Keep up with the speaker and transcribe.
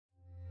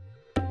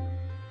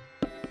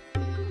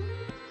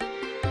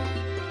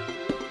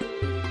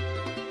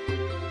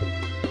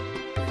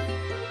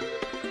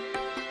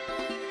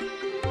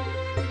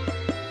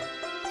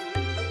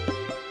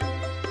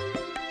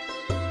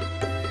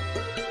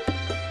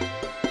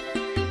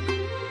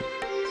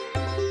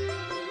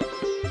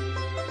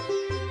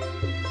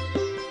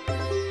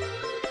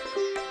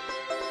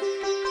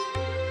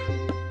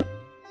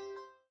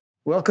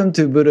Welcome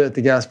to Buddha at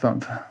the Gas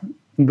Pump.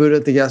 Buddha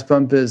at the Gas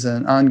Pump is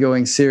an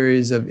ongoing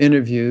series of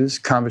interviews,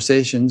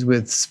 conversations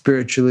with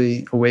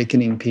spiritually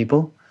awakening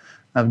people.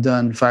 I've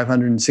done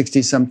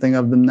 560-something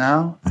of them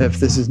now. If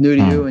this is new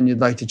to you and you'd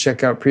like to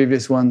check out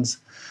previous ones,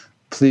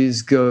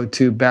 please go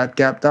to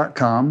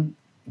batgap.com,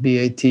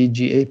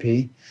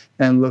 B-A-T-G-A-P,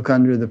 and look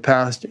under the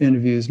past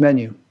interviews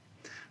menu.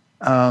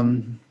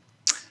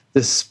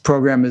 This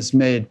program is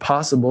made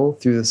possible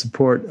through the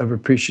support of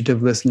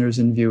appreciative listeners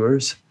and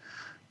viewers.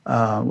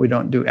 We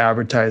don't do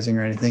advertising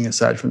or anything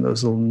aside from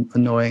those little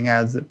annoying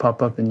ads that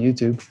pop up in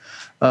YouTube.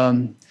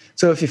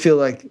 So if you feel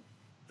like,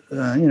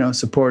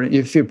 supporting,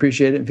 if you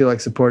appreciate it and feel like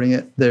supporting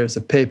it, there's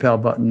a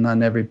PayPal button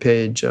on every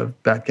page of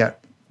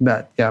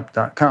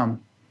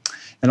batgap.com,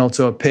 and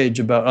also a page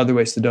about other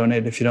ways to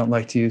donate if you don't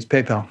like to use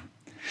PayPal.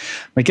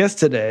 My guest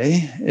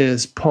today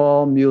is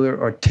Paul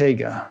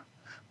Muller-Ortega.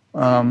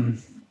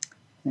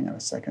 Hang on a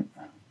second.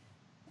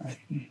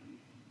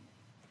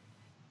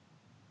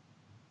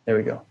 There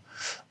we go.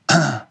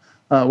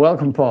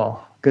 Welcome,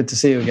 Paul. Good to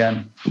see you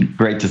again.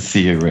 Great to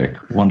see you, Rick.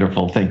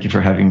 Wonderful. Thank you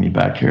for having me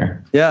back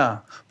here. Yeah.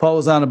 Paul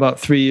was on about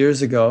 3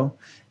 years ago,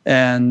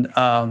 and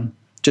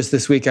just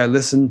this week I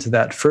listened to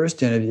that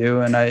first interview,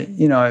 and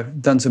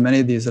I've done so many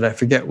of these that I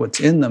forget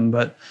what's in them,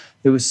 but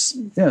it was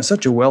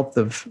such a wealth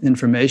of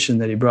information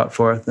that he brought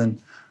forth,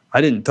 and I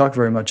didn't talk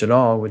very much at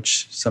all,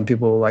 which some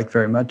people like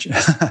very much.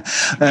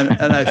 and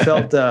I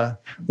felt,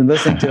 in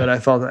listening to it, I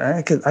felt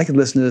I could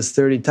listen to this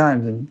 30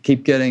 times and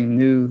keep getting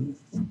new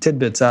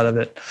tidbits out of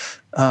it.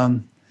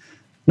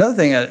 Another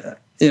thing, I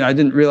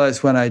didn't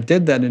realize when I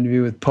did that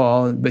interview with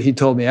Paul, but he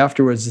told me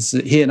afterwards, is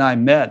that he and I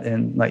met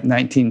in like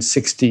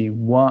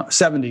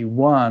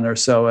 1971 or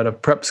so at a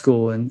prep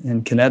school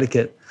in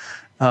Connecticut.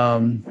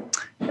 So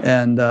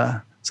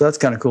that's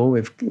kind of cool.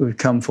 We've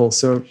come full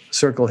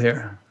circle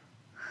here.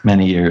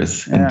 Many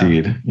years,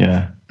 indeed.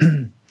 Yeah.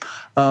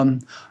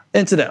 And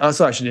today,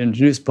 also I should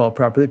introduce Paul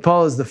properly.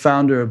 Paul is the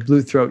founder of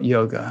Blue Throat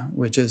Yoga,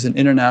 which is an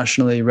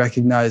internationally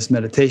recognized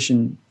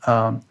meditation.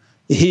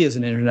 He is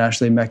an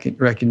internationally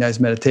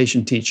recognized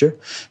meditation teacher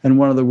and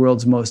one of the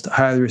world's most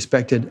highly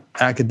respected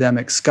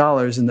academic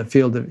scholars in the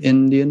field of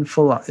Indian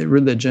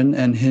religion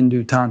and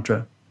Hindu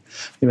Tantra.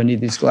 Maybe I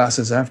need these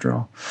glasses after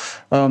all.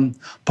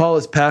 Paul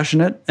is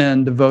passionate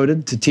and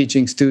devoted to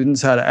teaching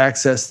students how to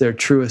access their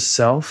truest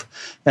self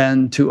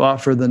and to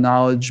offer the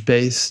knowledge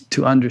base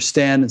to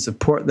understand and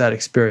support that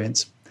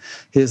experience.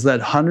 He has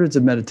led hundreds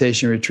of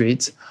meditation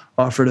retreats,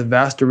 offered a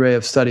vast array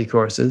of study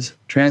courses,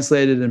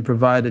 translated and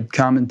provided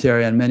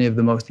commentary on many of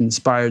the most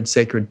inspired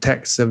sacred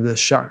texts of the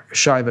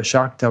Shaiva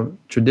Shakta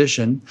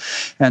tradition,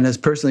 and has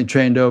personally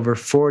trained over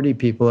 40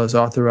 people as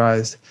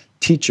authorized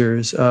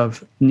teachers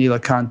of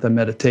Nilakanta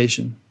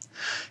meditation.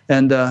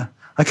 And I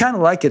kind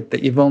of like it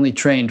that you've only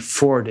trained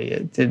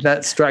 40.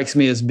 That strikes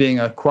me as being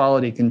a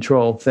quality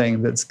control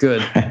thing that's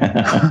good.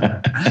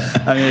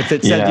 I mean, if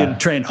it said you'd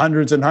train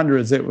hundreds and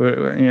hundreds, it would,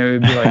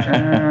 it'd be like,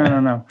 I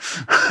don't know.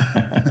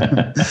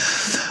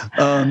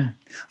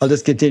 I'll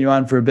just continue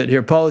on for a bit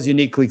here. Paul is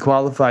uniquely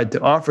qualified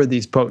to offer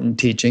these potent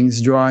teachings,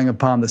 drawing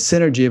upon the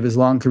synergy of his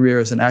long career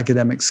as an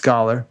academic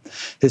scholar,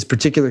 his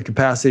particular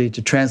capacity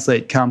to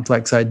translate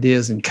complex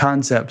ideas and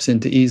concepts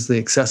into easily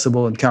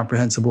accessible and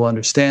comprehensible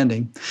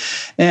understanding,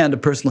 and a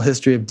personal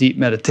history of deep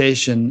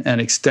meditation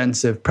and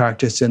extensive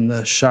practice in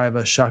the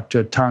Shaiva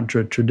Shakta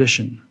Tantra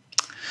tradition.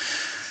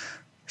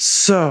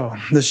 So,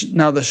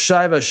 now the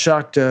Shaiva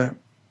Shakta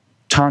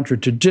Tantra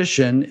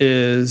tradition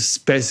is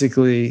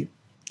basically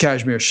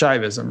Kashmir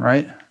Shaivism,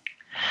 right?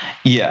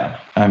 Yeah,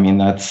 I mean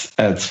that's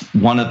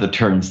one of the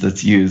terms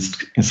that's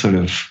used sort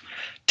of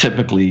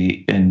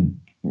typically in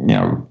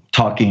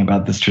talking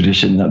about this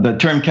tradition. The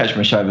term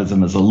Kashmir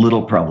Shaivism is a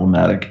little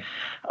problematic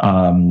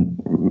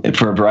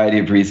for a variety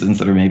of reasons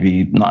that are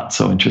maybe not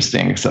so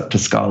interesting except to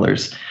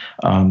scholars.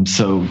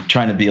 So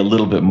trying to be a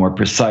little bit more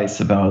precise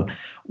about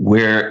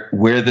where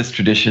this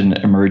tradition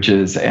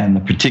emerges and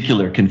the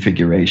particular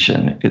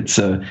configuration. It's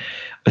a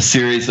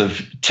series of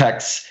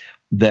texts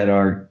that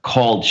are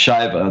called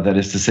Shaiva, that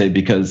is to say,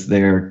 because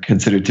they're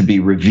considered to be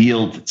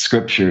revealed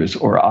scriptures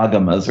or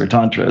agamas or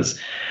tantras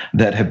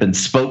that have been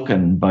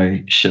spoken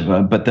by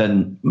Shiva, but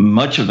then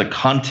much of the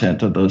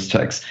content of those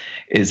texts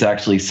is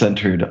actually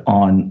centered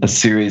on a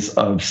series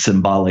of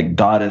symbolic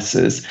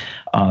goddesses,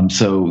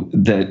 so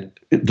that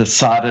the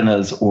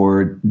sadhanas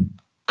or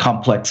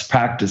complex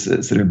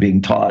practices that are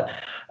being taught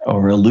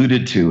or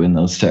alluded to in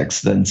those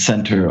texts then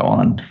center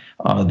on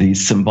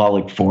these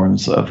symbolic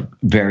forms of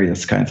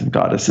various kinds of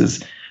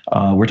goddesses.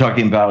 We're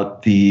talking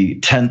about the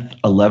 10th,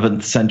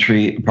 11th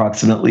century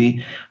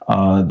approximately,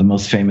 the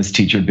most famous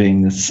teacher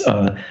being this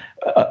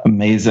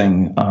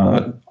amazing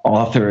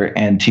author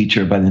and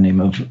teacher by the name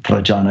of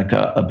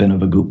Prajanaka,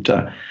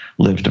 Abhinavagupta,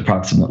 lived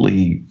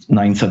approximately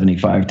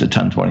 975 to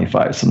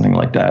 1025, something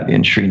like that,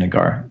 in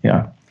Srinagar.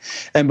 Yeah.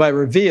 And by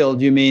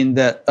revealed, you mean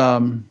that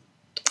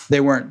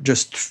they weren't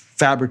just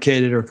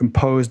fabricated or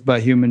composed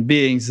by human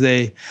beings.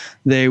 They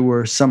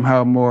were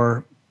somehow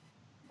more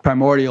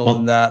primordial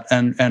than that,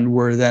 and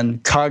were then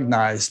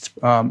cognized,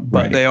 but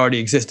right. They already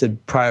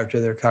existed prior to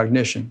their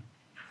cognition.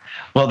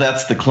 Well,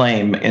 that's the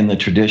claim in the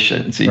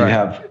tradition. So you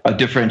have a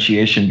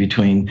differentiation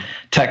between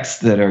texts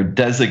that are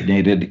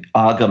designated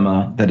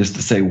agama, that is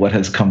to say, what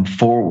has come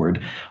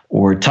forward,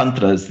 or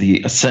tantras,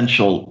 the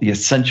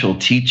essential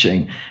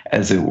teaching,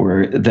 as it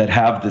were, that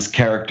have this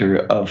character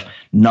of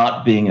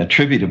not being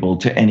attributable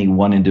to any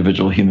one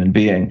individual human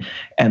being.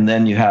 And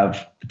then you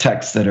have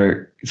texts that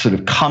are sort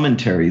of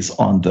commentaries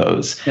on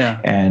those.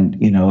 And,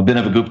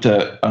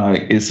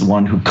 Abhinavagupta is the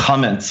one who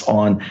comments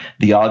on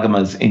the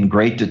agamas in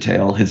great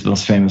detail. His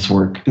most famous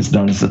work is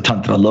known as the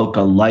Tantra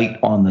Loka, Light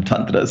on the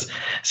Tantras.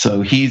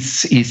 So he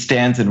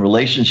stands in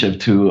relationship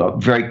to a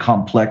very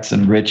complex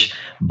and rich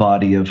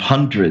body of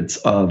hundreds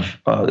of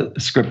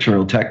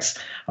scriptural texts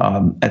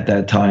at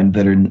that time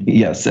that are,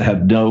 that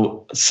have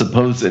no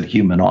supposed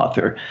human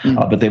author,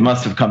 but they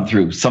must have come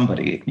through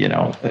somebody, in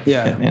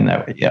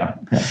that way.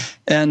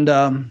 And,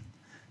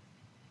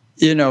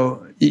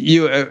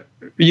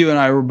 you and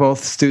I were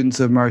both students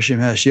of Maharishi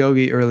Mahesh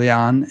Yogi early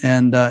on,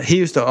 and he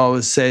used to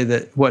always say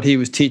that what he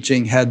was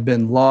teaching had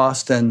been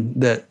lost and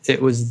that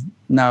it was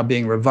now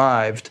being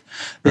revived.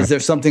 Is there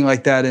something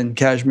like that in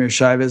Kashmir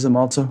Shaivism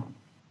also?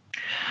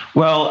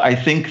 Well, I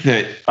think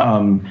that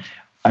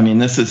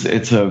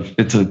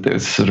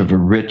it's sort of a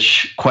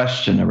rich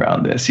question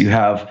around this. You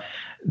have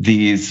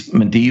these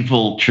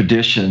medieval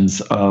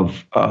traditions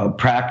of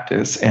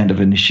practice and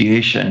of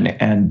initiation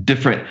and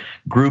different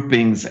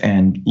groupings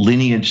and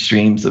lineage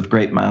streams of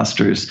great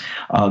masters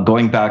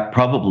going back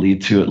probably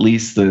to at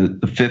least the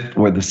 5th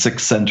or the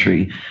 6th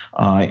century,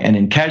 and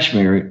in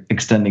Kashmir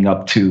extending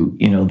up to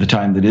the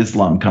time that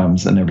Islam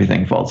comes and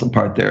everything falls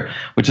apart there,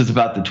 which is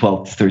about the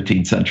 12th to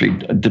 13th century,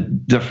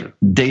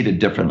 dated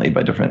differently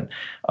by different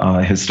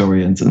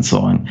historians and so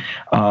on.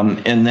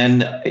 And then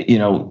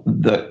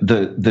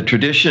the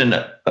tradition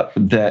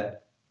that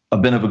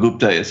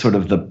Abhinavagupta is sort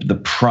of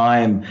the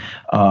prime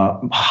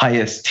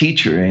highest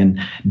teacher and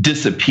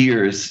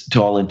disappears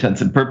to all intents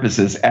and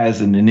purposes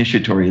as an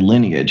initiatory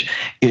lineage.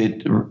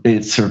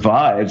 It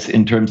survives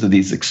in terms of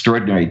these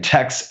extraordinary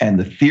texts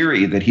and the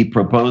theory that he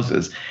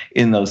proposes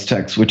in those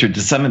texts, which are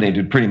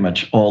disseminated pretty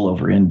much all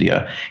over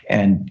India.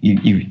 And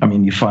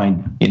you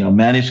find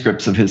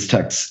manuscripts of his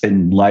texts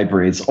in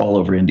libraries all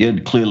over India.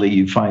 And clearly,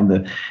 you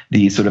find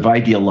the sort of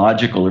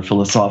ideological or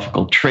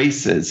philosophical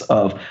traces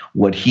of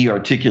what he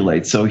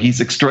articulates. So he's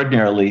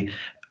extraordinarily,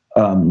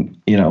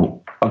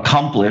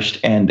 accomplished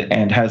and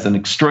has an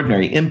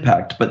extraordinary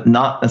impact, but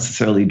not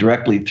necessarily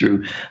directly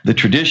through the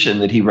tradition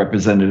that he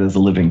represented as a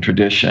living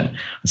tradition.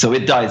 So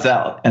it dies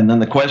out. And then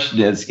the question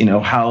is,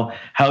 how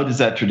does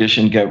that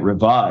tradition get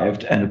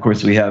revived? And of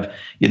course, we have,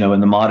 in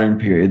the modern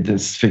period,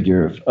 this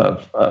figure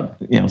of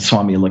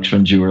Swami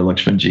Lakshmanji or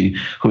Lakshmanji,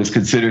 who is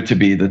considered to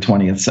be the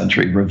 20th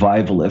century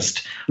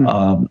revivalist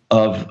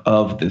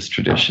of this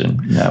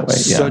tradition in that way.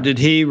 So did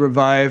he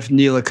revive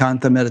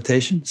Nilakanta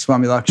meditation,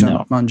 Swami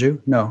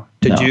Lakshmanji? No.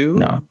 Did you?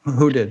 No.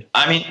 Who did?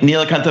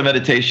 Nilakanta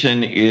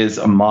meditation is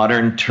a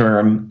modern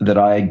term that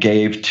I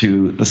gave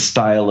to the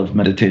style of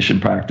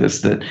meditation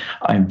practice that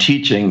I'm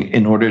teaching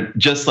in order,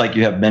 just like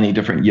you have many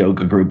different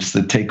yoga groups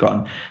that take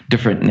on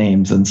different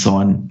names and so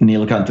on.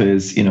 Nilakanta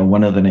is,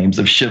 one of the names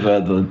of Shiva,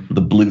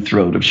 the blue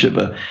throat of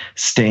Shiva,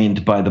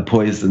 stained by the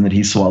poison that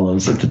he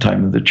swallows at the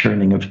time of the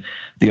churning of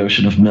the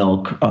ocean of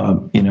milk,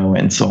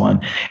 and so on.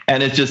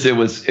 And it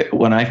was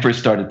when I first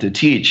started to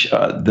teach,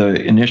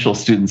 the initial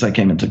students I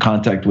came into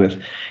contact with,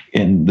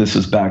 and this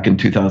was back in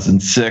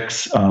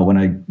 2006 when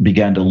I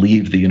began to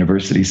leave the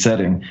university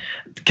setting,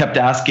 kept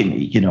asking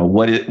me,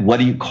 what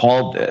do you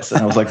call this?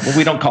 And I was like, well,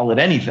 we don't call it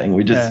anything.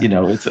 We just,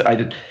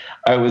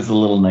 I was a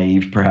little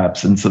naive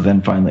perhaps. And so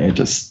then finally I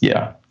just,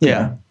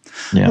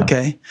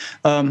 Okay.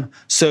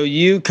 So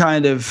you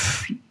kind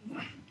of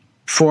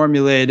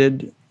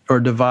formulated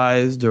or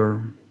devised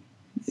or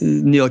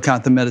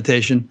Nilakanta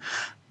meditation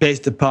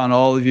based upon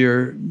all of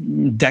your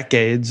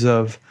decades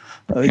of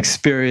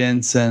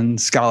experience and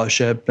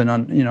scholarship and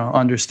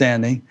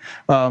understanding.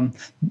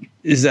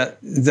 Is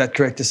that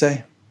correct to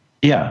say?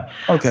 Yeah.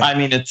 Okay. I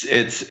mean,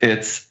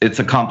 it's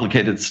a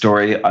complicated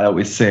story. I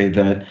always say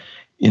that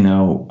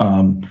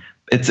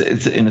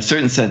it's in a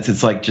certain sense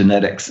it's like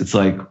genetics. It's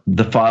like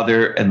the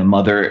father and the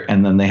mother,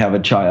 and then they have a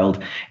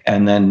child,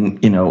 and then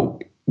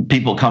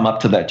people come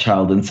up to that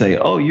child and say,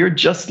 "Oh, you're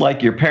just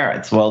like your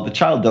parents." Well, the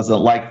child doesn't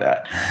like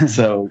that.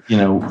 So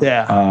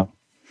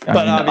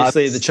but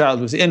obviously the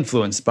child was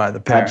influenced by the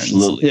parents.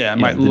 Absolutely. Yeah, it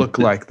might look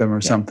like them or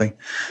something.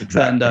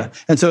 Exactly.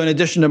 And so in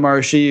addition to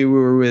Maharshi, you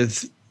were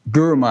with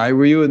Gurumai.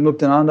 Were you with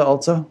Muktananda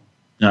also?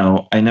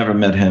 No, I never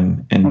met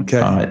him. I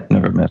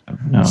never met him.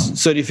 No.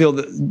 So do you feel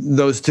that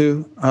those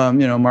two,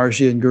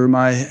 Maharshi and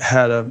Gurumai,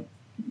 had a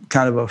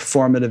kind of a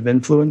formative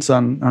influence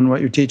on what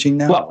you're teaching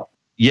now? Well,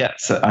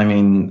 Yes, I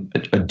mean,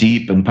 a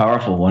deep and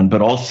powerful one,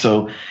 but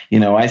also,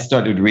 I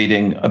started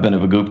reading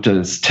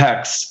Abhinavagupta's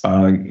texts,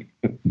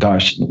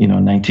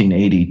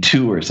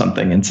 1982 or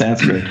something in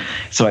Sanskrit.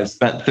 So I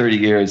spent 30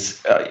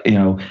 years,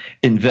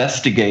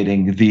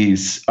 investigating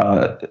these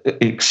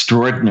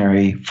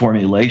extraordinary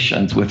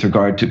formulations with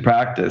regard to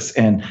practice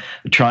and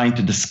trying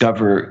to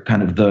discover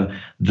kind of the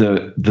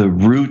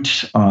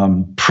root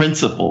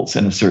principles,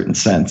 in a certain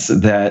sense,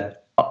 that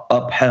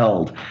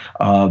upheld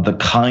the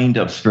kind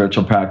of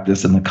spiritual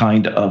practice and the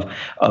kind of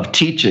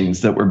teachings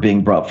that were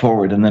being brought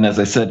forward. And then, as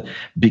I said,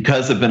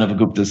 because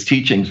Abhinavagupta's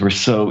teachings were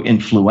so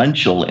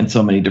influential in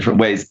so many different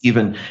ways,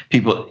 even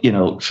people,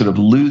 sort of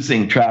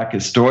losing track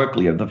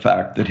historically of the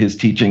fact that his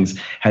teachings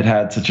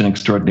had such an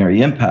extraordinary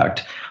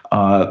impact,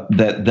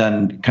 that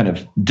then kind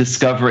of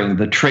discovering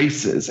the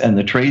traces and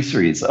the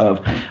traceries of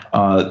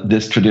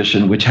this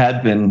tradition, which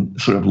had been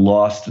sort of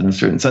lost in a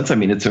certain sense. I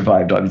mean, it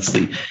survived,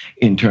 obviously,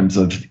 in terms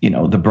of,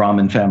 the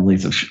Brahmin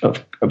families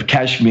of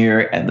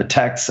Kashmir and the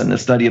texts and the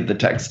study of the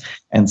texts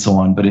and so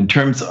on. But in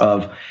terms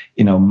of,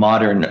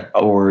 modern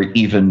or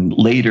even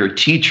later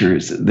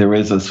teachers, there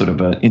is a sort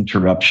of an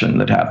interruption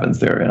that happens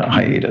there in a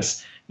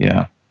hiatus.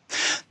 Yeah.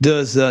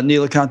 Does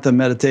Nilakanta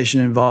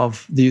meditation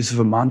involve the use of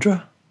a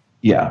mantra?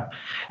 Yeah.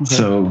 Okay.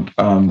 So,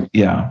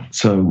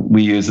 so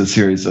we use a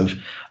series of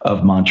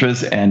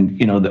mantras, and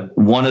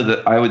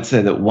I would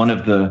say that one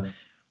of the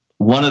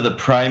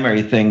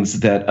primary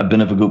things that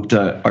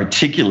Abhinavagupta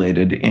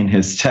articulated in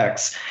his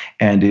texts,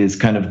 and is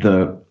kind of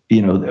the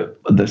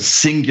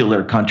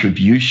singular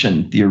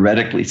contribution,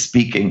 theoretically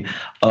speaking,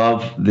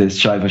 of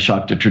this Shaiva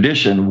Shakta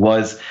tradition,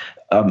 was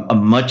a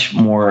much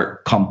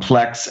more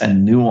complex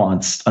and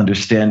nuanced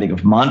understanding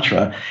of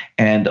mantra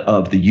and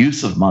of the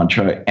use of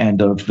mantra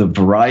and of the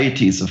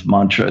varieties of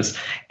mantras,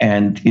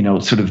 and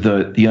sort of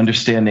the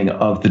understanding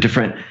of the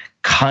different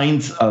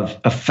kinds of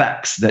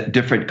effects that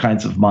different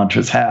kinds of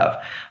mantras have.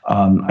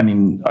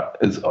 One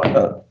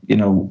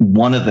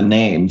of the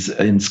names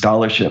in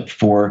scholarship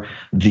for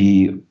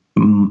the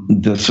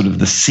sort of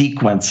the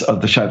sequence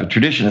of the Shaiva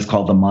tradition is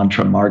called the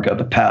mantra marga,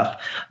 the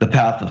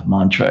path of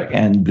mantra,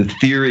 and the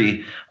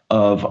theory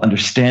of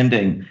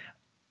understanding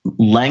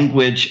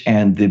language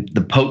and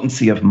the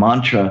potency of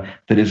mantra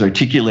that is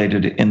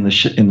articulated in the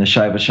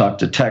Shaiva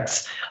Shakta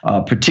texts,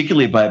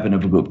 particularly by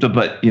Abhinavagupta,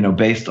 but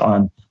based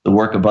on the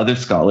work of other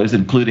scholars,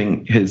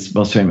 including his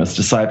most famous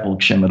disciple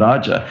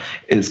Kshemaraja,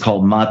 is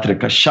called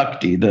Matrika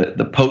Shakti,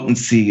 the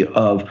potency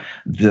of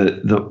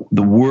the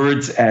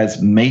words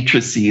as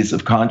matrices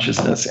of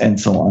consciousness and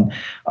so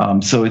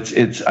on. So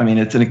it's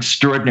an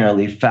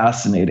extraordinarily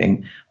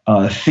fascinating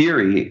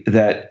theory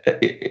that,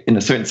 in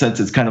a certain sense,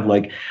 is kind of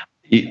like,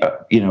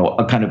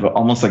 a kind of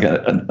almost like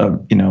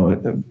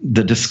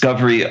the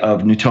discovery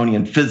of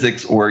Newtonian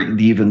physics, or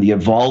even the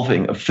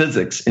evolving of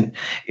physics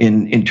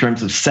in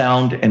terms of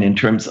sound and in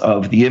terms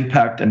of the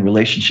impact and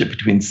relationship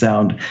between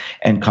sound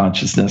and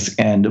consciousness,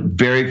 and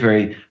very,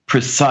 very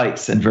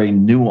precise and very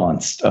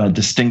nuanced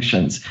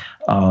distinctions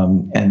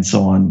and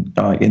so on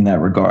in that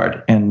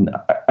regard. And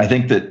I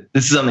think that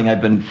this is something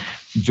I've been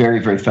very,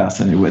 very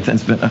fascinated with, and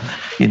it's been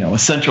a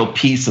central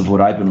piece of what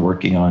I've been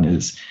working on,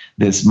 is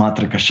this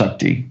Matrika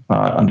Shakti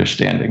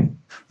understanding.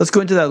 Let's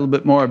go into that a little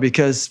bit more,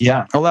 because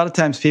a lot of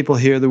times people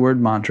hear the word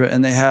mantra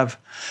and they have,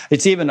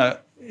 it's even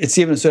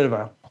sort of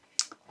a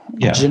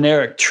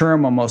generic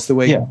term almost, the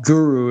way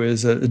guru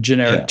is a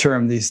generic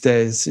term these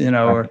days,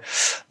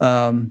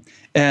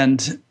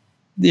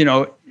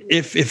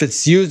 if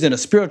it's used in a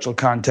spiritual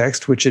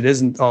context, which it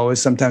isn't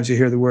always. Sometimes you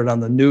hear the word on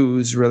the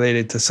news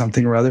related to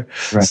something or other,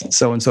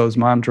 so-and-so's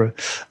mantra.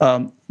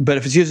 But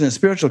if it's used in a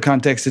spiritual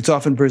context, it's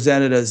often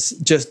presented as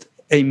just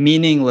a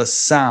meaningless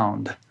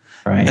sound.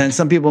 Right. And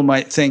some people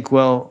might think,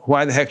 well,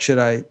 why the heck should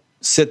I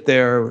sit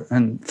there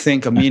and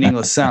think a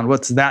meaningless sound?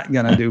 What's that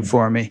going to do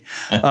for me?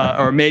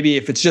 Or maybe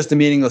if it's just a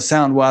meaningless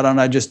sound, why don't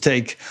I just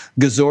take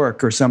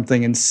Gazork or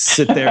something and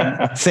sit there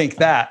and think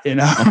that,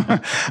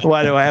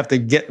 Why do I have to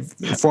get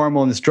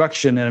formal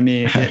instruction?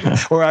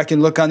 Or I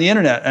can look on the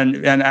internet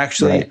and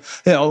actually,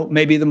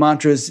 maybe the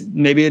mantras,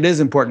 maybe it is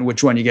important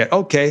which one you get.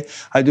 Okay,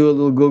 I do a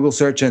little Google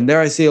search and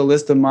there I see a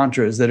list of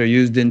mantras that are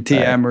used in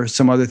TM or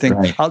some other thing.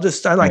 Right. I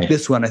like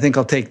this one. I think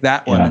I'll take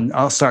that one and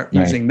I'll start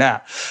using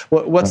that.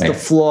 What's the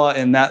flaw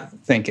in that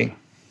thinking?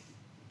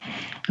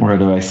 Where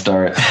do I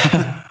start?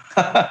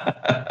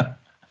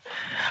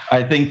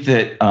 I think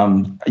that,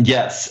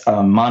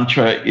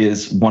 mantra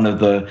is one of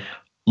the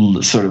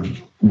sort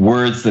of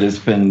words that has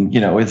been,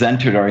 has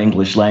entered our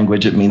English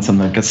language. It means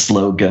something like a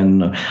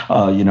slogan,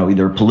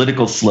 either a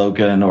political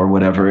slogan or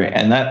whatever.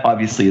 And that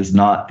obviously is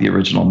not the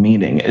original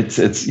meaning. It's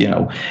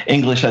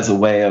English has a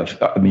way of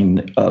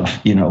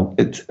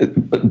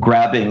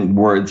grabbing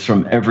words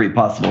from every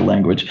possible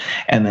language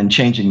and then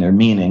changing their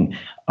meaning.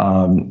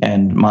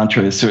 And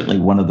mantra is certainly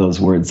one of those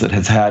words that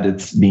has had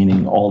its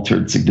meaning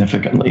altered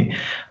significantly.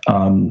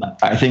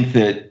 I think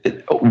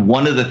that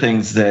one of the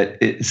things that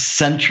is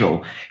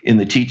central in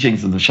the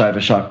teachings of the Shaiva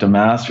Shakta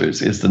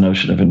masters is the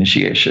notion of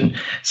initiation.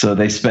 So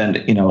they spend,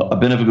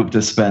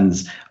 Abhinavagupta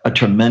spends a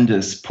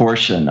tremendous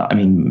portion,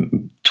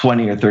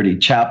 20 or 30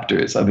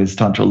 chapters of his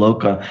Tantra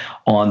Loka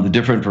on the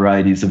different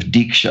varieties of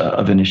diksha,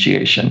 of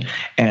initiation,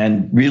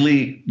 and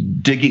really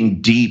digging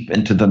deep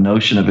into the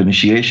notion of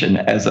initiation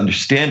as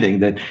understanding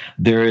that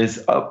there is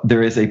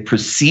a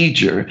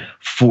procedure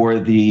for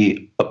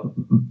the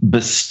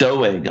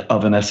bestowing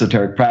of an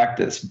esoteric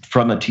practice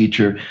from a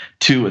teacher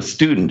to a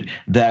student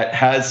that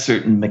has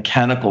certain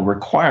mechanical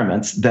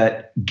requirements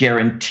that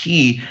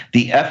guarantee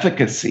the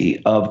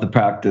efficacy of the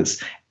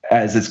practice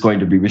as it's going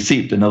to be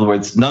received. In other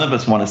words, none of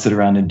us want to sit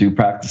around and do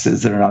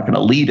practices that are not going to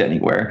lead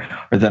anywhere,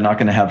 or they're not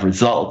going to have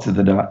results, or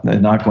they're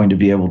not going to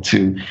be able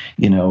to,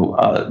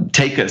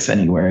 take us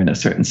anywhere in a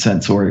certain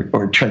sense,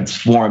 or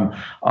transform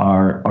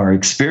our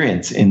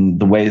experience in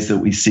the ways that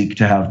we seek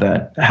to have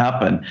that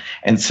happen.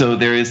 And so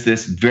there is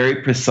this very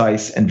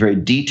precise and very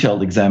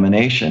detailed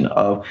examination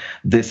of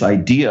this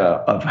idea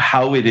of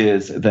how it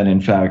is that, in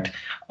fact,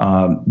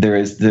 there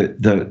is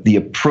the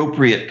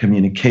appropriate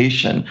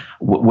communication,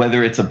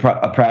 whether it's a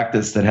practice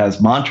that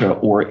has mantra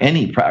or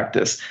any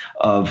practice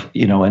of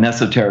an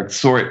esoteric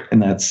sort in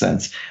that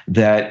sense,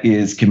 that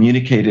is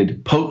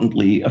communicated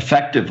potently,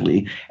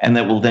 effectively, and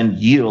that will then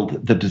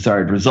yield the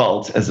desired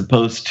results, as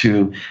opposed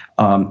to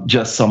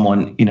just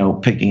someone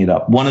picking it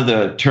up. One of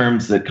the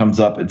terms that comes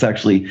up, it's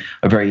actually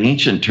a very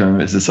ancient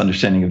term, is this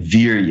understanding of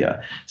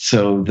virya.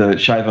 So the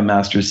Shaiva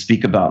masters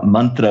speak about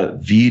mantra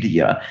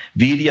virya.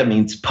 Virya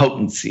means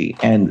potency,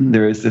 and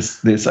there is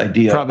this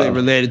idea probably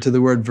related to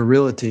the word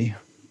virility.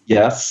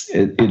 Yes,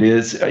 it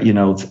is.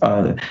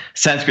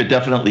 Sanskrit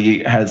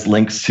definitely has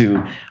links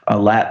to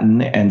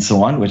Latin and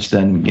so on, which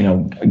then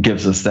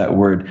gives us that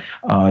word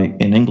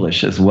in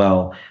English as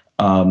well.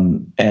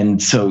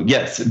 And so,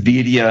 yes,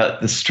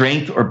 virya, the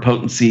strength or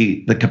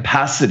potency, the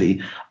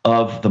capacity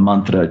of the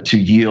mantra to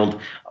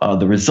yield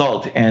the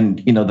result.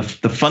 And,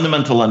 the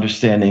fundamental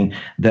understanding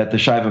that the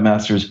Shaiva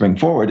masters bring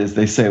forward is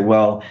they say,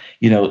 well,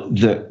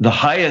 the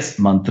highest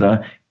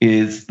mantra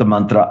is the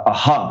mantra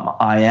aham,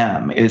 I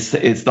am.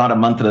 It's not a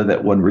mantra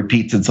that one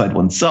repeats inside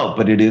oneself,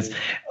 but it is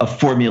a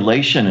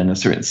formulation in a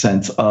certain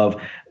sense of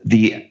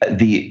the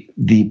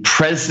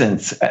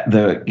presence,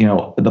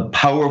 the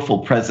powerful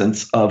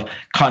presence of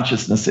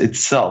consciousness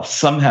itself,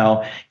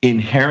 somehow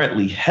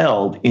inherently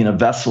held in a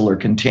vessel or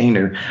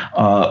container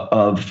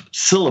of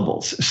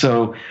syllables.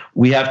 So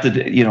we have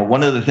to,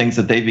 one of the things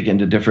that they begin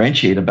to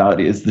differentiate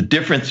about is the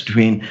difference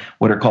between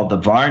what are called the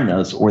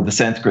varnas, or the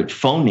Sanskrit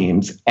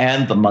phonemes,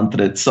 and the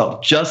mantra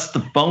itself. Just the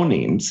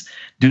phonemes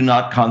do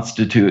not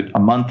constitute a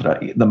mantra.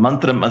 The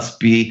mantra must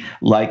be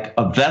like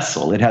a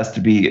vessel. It has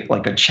to be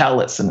like a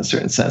chalice in a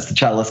certain sense. The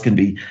chalice can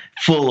be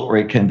full or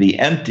it can be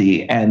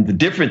empty. And the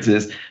difference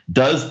is,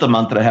 does the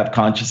mantra have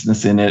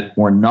consciousness in it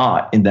or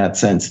not, in that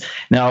sense?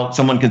 Now,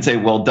 someone can say,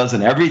 well,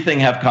 doesn't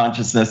everything have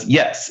consciousness?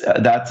 Yes,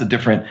 that's a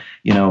different,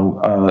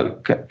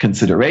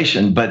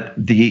 consideration, but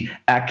the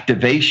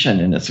activation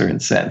in a certain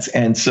sense.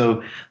 And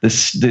so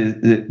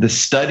the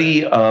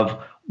study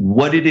of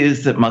what it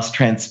is that must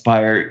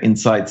transpire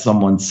inside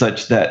someone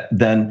such that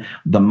then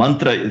the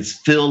mantra is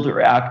filled or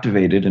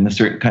activated in a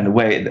certain kind of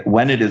way, that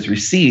when it is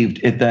received,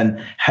 it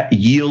then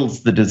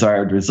yields the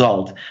desired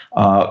result,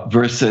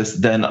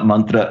 versus then a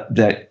mantra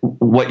that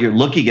what you're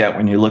looking at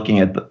when you're looking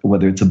at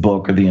whether it's a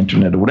book or the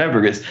internet or whatever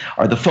it is,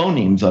 are the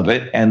phonemes of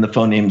it, and the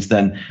phonemes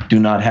then do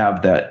not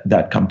have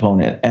that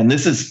component. And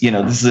this is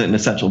an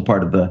essential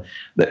part of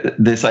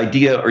this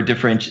idea, or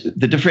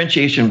the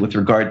differentiation with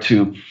regard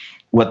to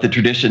what the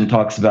tradition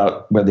talks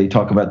about, where they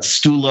talk about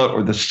stula,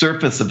 or the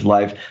surface of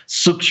life,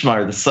 sukshma,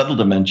 or the subtle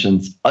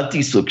dimensions, ati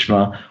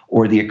sukshma,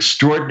 or the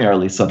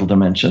extraordinarily subtle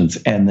dimensions,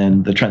 and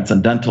then the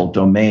transcendental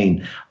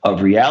domain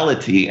of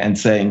reality, and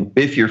saying,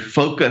 if your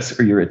focus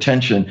or your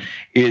attention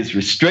is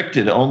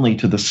restricted only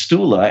to the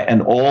stula,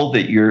 and all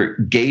that you're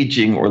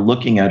gauging or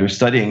looking at or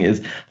studying is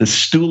the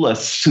stula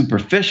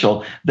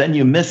superficial, then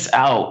you miss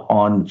out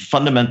on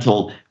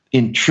fundamental,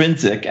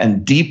 intrinsic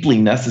and deeply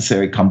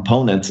necessary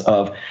components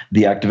of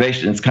the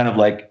activation. It's kind of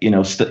like,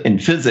 in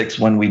physics,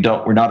 when we're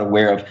not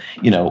aware of,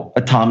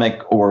 atomic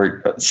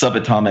or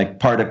subatomic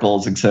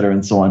particles, et cetera,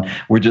 and so on.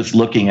 We're just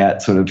looking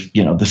at sort of,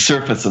 the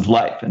surface of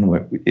life, and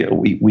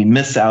we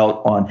miss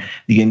out on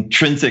the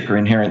intrinsic or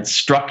inherent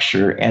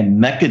structure and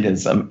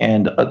mechanism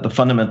and the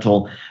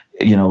fundamental.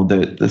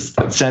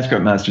 The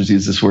Sanskrit masters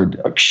use this word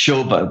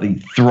kshobha, the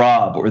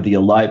throb or the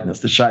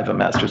aliveness. The Shaiva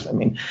masters,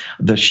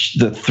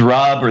 the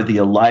throb or the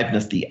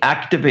aliveness, the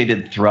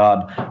activated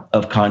throb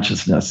of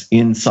consciousness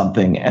in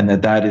something, and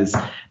that is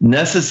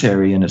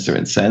necessary in a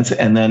certain sense.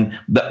 And then,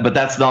 but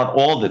that's not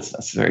all that's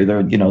necessary.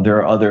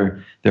 There are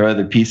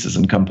other pieces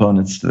and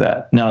components to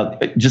that. Now,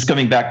 just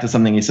coming back to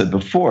something you said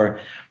before,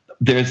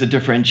 there's a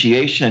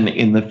differentiation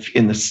in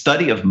the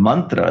study of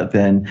mantra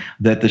then,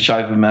 that the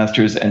Shaiva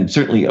masters, and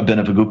certainly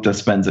Abhinavagupta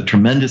spends a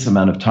tremendous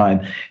amount of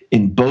time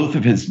in both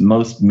of his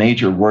most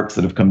major works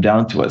that have come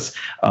down to us,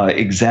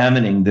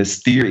 examining this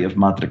theory of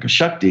mantrika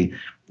shakti.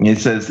 He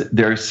says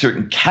there are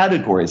certain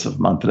categories of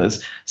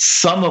mantras,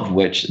 some of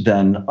which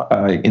then,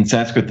 in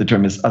Sanskrit, the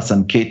term is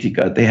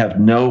asanketika. They have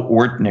no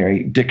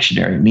ordinary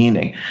dictionary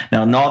meaning.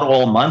 Now, not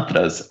all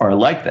mantras are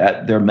like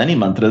that. There are many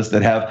mantras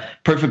that have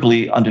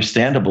perfectly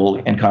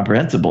understandable and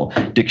comprehensible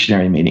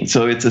dictionary meaning.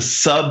 So it's a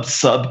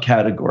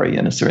subcategory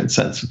in a certain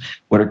sense.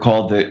 What are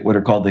called the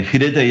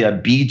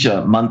Hridaya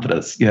Bija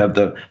mantras. You have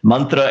the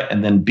mantra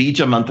and then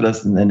Bija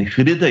mantras and then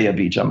Hridaya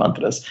Bija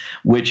mantras,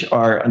 which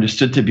are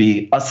understood to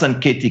be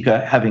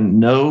asanketika, having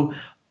no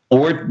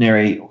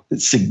ordinary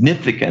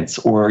significance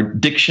or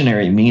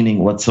dictionary meaning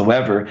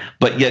whatsoever,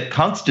 but yet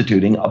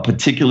constituting a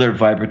particular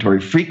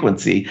vibratory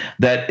frequency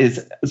that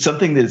is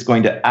something that is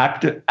going to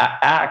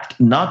act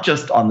not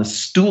just on the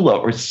stula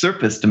or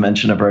surface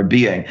dimension of our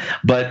being,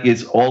 but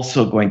is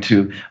also going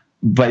to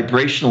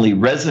vibrationally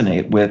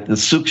resonate with the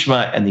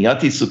sukshma and the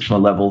ati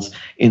sukshma levels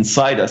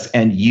inside us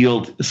and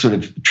yield sort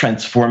of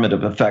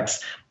transformative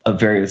effects of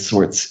various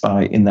sorts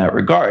in that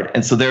regard.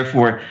 And so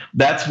therefore,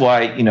 that's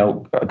why,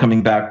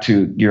 coming back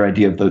to your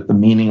idea of the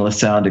meaningless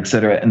sound, et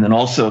cetera, and then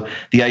also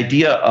the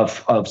idea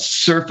of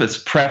surface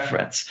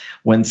preference.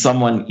 When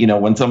someone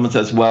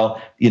says,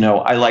 well,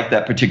 I like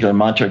that particular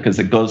mantra because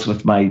it goes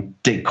with my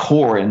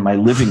decor in my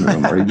living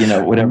room or,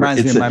 whatever.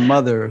 Reminds me of my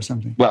mother or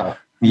something. Well,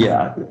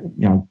 yeah,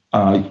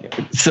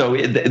 so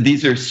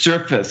these are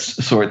surface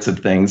sorts of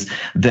things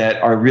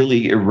that are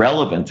really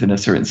irrelevant in a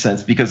certain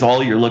sense, because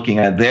all you're looking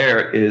at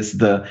there is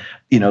the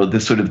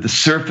sort of the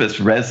surface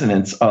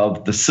resonance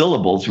of the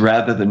syllables,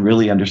 rather than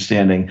really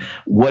understanding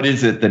what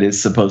is it that is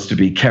supposed to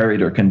be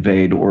carried or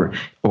conveyed or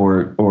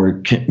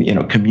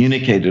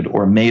communicated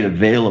or made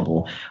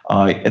available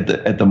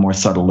at the more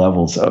subtle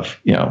levels of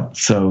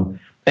so.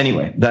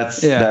 Anyway,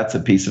 that's a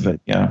piece of it.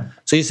 Yeah.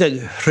 So you said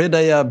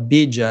Hridaya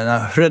Bija.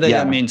 Now,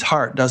 Hridaya means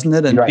heart, doesn't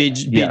it? And right.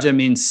 Bija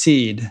means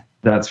seed.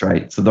 That's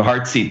right. So the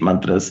heart seed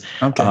mantras,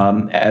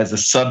 as a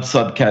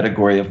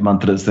subcategory of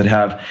mantras that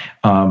have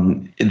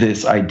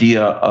this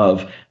idea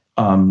of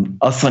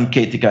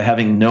asanketika,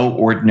 having no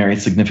ordinary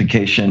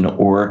signification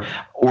or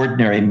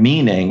ordinary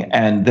meaning,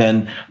 and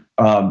then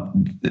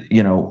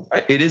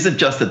it isn't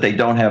just that they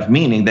don't have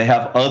meaning; they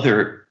have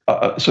other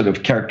sort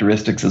of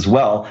characteristics as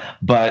well,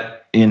 but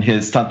in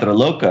his Tantra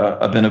Loka,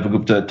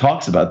 Abhinavagupta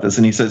talks about this,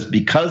 and he says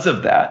because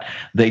of that,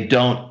 they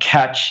don't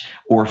catch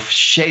or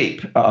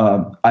shape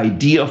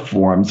idea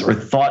forms or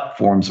thought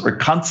forms or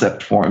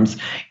concept forms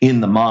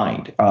in the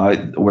mind,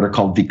 what are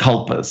called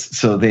vikalpas.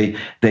 So they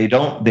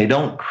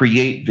don't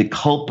create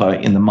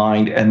vikalpa in the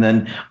mind, and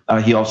then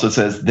he also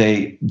says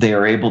they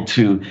are able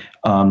to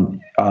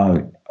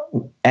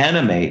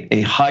animate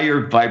a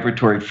higher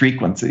vibratory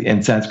frequency.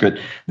 In Sanskrit,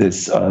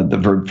 the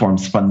verb form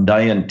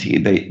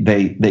spandayanti.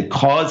 They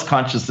cause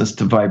consciousness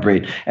to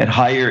vibrate at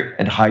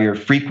higher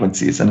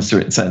frequencies in a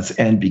certain sense,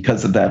 and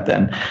because of that,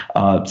 then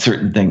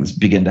certain things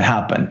begin to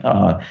happen,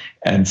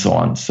 and so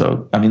on.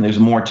 So, I mean, there's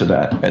more to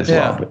that as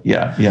well. But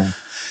yeah.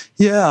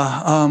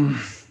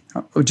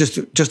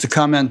 Just to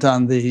comment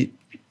on the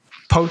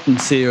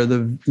potency or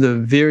the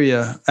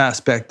virya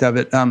aspect of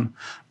it.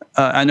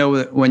 I know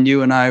that when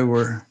you and I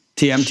were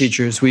TM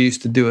teachers, we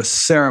used to do a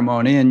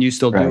ceremony, and you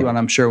still do, and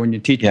I'm sure when you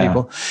teach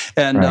people.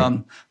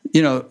 And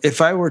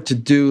if I were to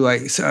do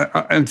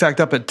in fact,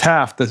 up at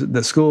Taft,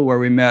 the school where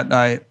we met,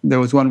 there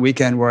was one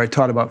weekend where I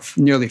taught about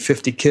nearly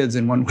 50 kids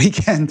in one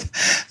weekend,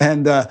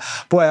 and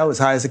boy, I was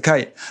high as a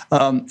kite.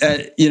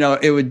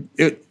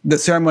 The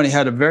ceremony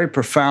had a very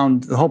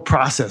profound, the whole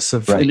process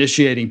of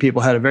initiating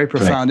people had a very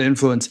profound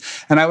influence.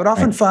 And I would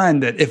often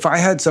find that if I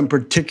had some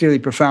particularly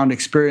profound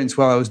experience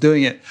while I was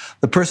doing it,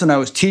 the person I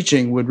was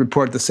teaching would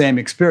report the same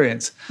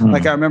experience.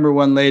 Like I remember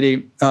one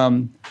lady,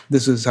 I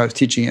was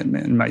teaching it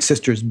in my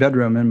sister's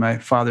bedroom in my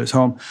father's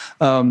home.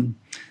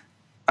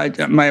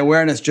 My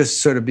awareness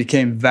just sort of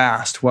became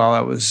vast while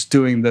I was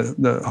doing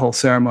the whole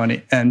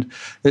ceremony. And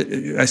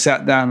I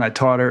sat down and I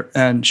taught her,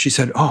 and she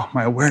said, "Oh,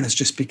 my awareness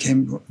just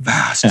became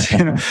vast."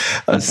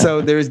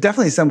 So there is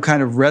definitely some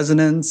kind of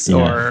resonance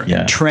or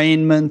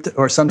entrainment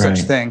or some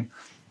such thing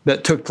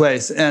that took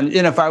place. And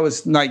if I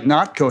was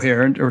not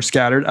coherent or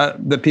scattered,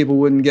 the people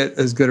wouldn't get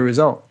as good a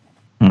result.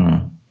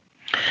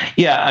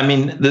 Yeah, I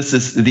mean,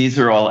 these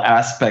are all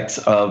aspects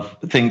of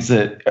things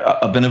that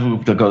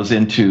Abhinavagupta goes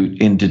into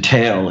in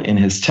detail in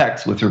his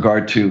text with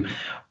regard to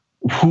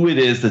who it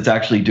is that's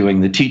actually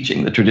doing the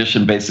teaching. The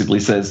tradition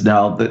basically says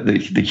now that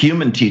the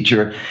human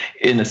teacher,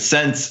 in a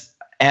sense,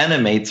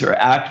 animates or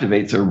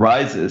activates or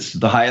rises to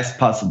the highest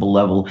possible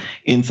level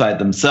inside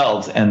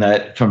themselves, and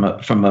that from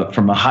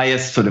a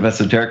highest sort of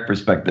esoteric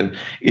perspective,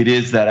 it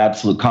is that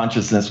absolute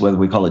consciousness, whether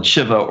we call it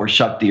Shiva or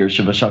Shakti or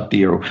Shiva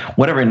Shakti or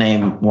whatever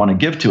name you want to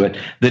give to it,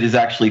 that is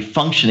actually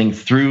functioning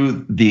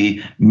through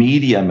the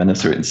medium in a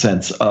certain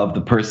sense of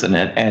the person,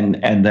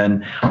 and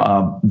then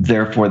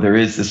therefore there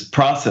is this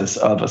process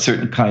of a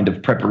certain kind of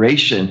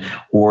preparation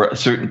or a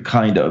certain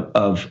kind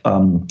of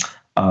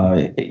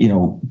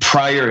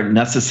prior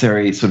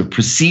necessary sort of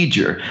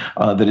procedure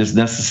that is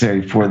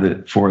necessary for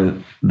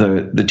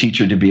the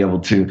teacher to be able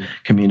to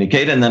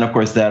communicate. And then, of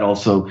course, that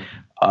also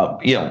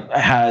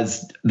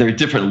there are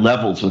different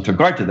levels with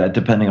regard to that,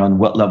 depending on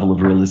what level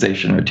of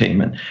realization or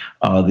attainment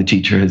the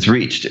teacher has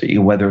reached,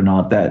 whether or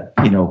not that,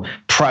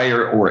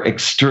 prior or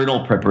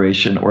external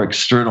preparation or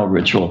external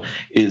ritual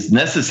is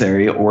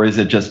necessary, or is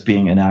it just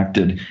being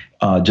enacted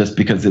just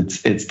because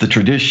it's the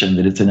tradition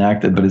that it's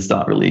enacted, but it's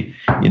not really,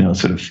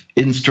 sort of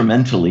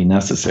instrumentally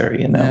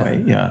necessary in that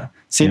way. Yeah.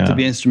 Seems to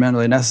be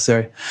instrumentally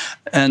necessary.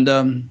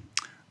 And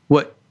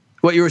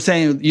what you were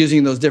saying,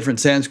 using those different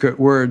Sanskrit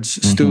words,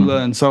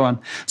 stula and so on.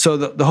 So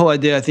the whole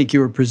idea I think you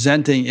were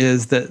presenting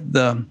is that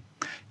the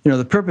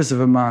purpose of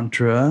a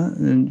mantra,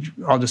 and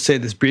I'll just say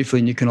this briefly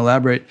and you can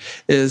elaborate,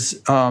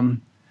 is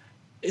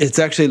it's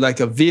actually like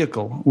a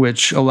vehicle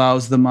which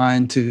allows the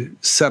mind to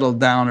settle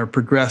down or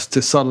progress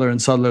to subtler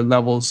and subtler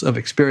levels of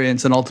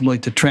experience, and ultimately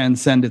to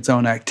transcend its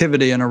own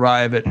activity and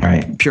arrive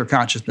at pure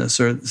consciousness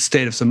or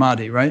state of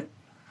samadhi, right?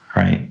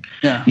 Right.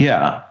 Yeah.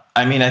 Yeah.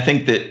 I mean, I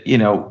think that,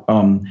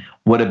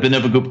 what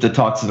Abhinavagupta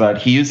talks about,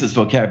 he uses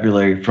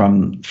vocabulary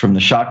from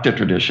the Shakta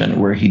tradition,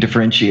 where he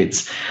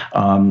differentiates,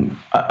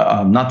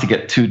 not to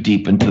get too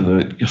deep into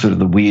the sort of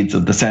the weeds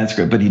of the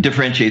Sanskrit, but he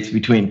differentiates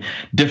between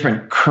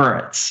different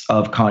currents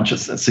of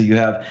consciousness. So you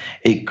have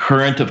a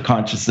current of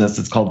consciousness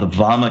that's called the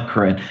Vama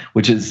current,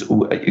 which is,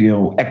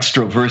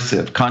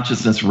 extroversive.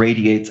 Consciousness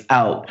radiates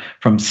out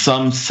from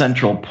some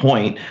central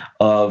point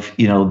of,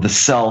 the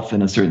self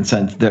in a certain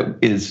sense that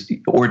is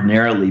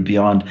ordinarily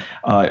beyond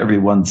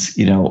everyone's,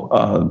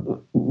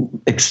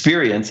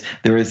 experience.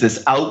 There is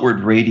this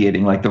outward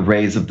radiating, like the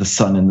rays of the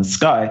sun in the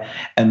sky.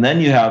 And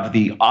then you have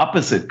the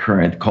opposite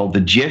current called the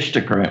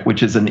Jyeshta current,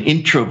 which is an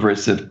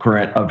introversive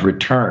current of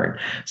return.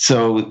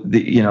 So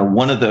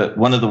one of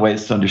the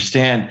ways to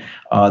understand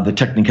the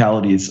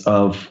technicalities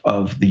of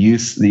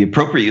the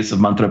appropriate use of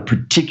mantra,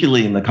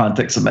 particularly in the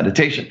context of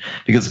meditation,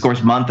 because of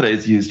course mantra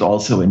is used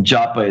also in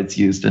japa, it's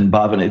used in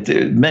bhavana, it's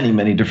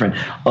many different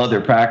other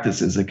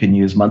practices that can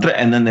use mantra,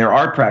 and then there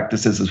are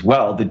practices as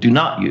well that do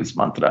not use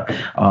mantra,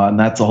 and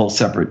that's a whole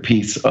separate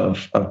piece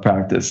of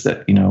practice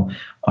that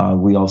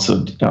we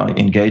also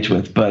engage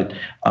with. But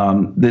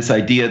this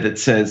idea that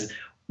says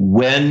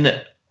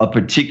when a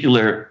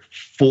particular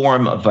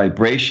form of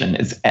vibration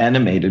is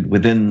animated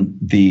within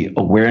the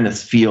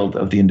awareness field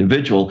of the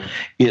individual,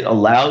 it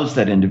allows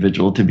that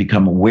individual to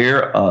become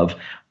aware of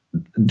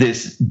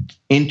this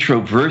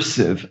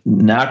introversive,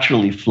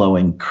 naturally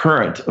flowing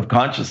current of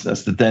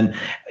consciousness that then,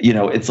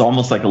 it's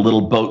almost like a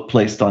little boat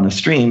placed on a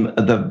stream.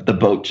 The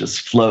boat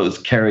just flows,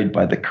 carried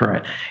by the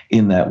current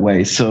in that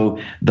way. So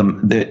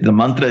the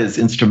mantra is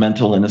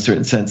instrumental in a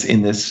certain sense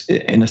in this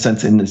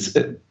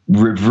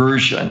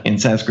reversion, in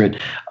Sanskrit,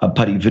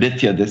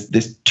 parivritya,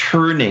 this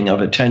turning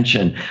of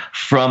attention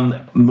from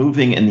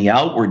moving in the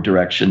outward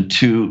direction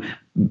to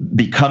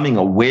becoming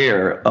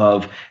aware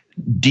of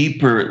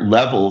deeper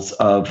levels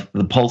of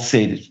the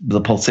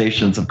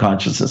pulsations of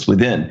consciousness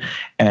within.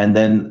 And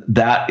then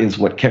that is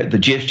what the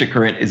Jyeshta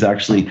current is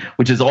actually,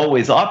 which is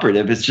always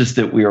operative. It's just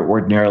that we are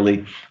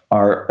ordinarily,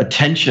 our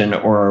attention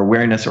or our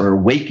awareness or our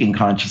waking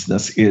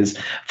consciousness is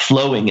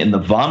flowing in the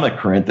Vama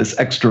current, this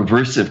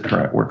extroversive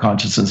current where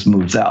consciousness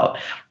moves out.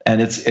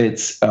 And it's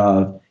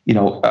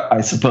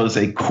I suppose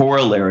a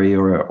corollary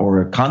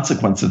or a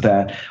consequence of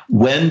that,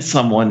 when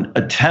someone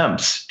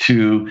attempts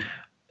to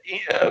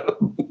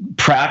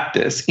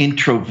practice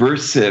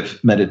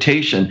introversive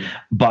meditation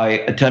by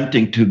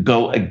attempting to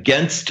go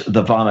against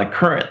the Vama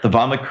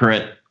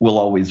current will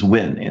always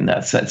win in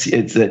that sense.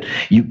 It's that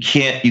you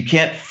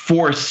can't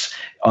force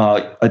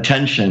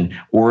attention,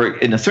 or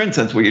in a certain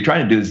sense, what you're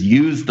trying to do is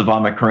use the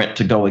Vama current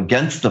to go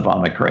against the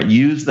Vama current,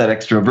 use that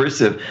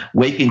extroversive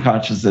waking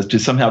consciousness to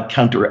somehow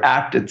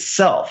counteract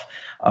itself.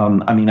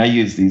 I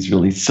use these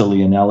really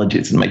silly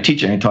analogies in my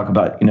teaching. I talk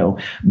about,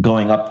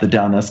 going up the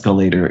down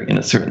escalator in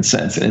a certain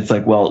sense. And it's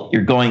like, well,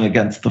 you're going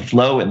against the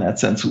flow in that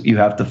sense. You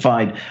have to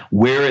find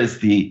where is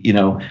the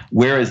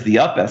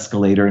up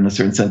escalator in a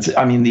certain sense.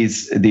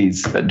 These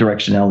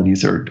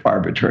directionalities are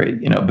arbitrary,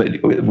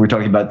 but we're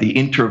talking about the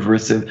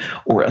introversive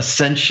or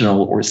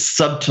ascensional or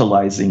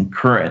subtilizing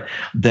current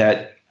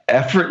that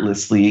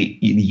effortlessly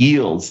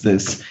yields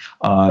this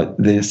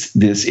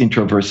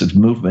introversive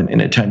movement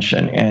in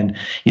attention. And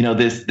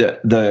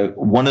the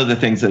one of the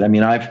things that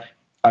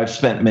I've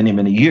spent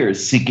many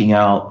years seeking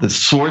out the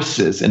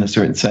sources in a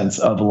certain sense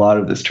of a lot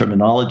of this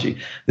terminology.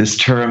 This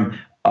term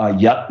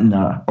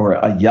ayatna or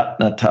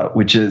ayatnata,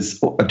 which is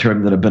a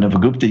term that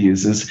Abhinavagupta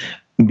uses,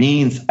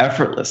 means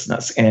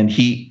effortlessness, and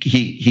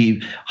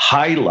he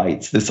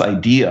highlights this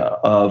idea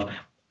of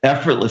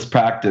effortless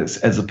practice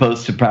as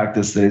opposed to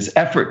practice that is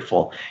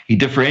effortful. He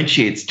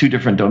differentiates two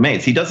different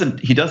domains. He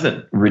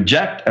doesn't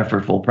reject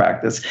effortful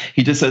practice.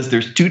 He just says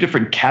there's two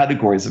different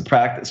categories of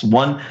practice.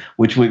 One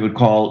which we would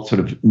call sort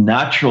of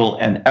natural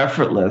and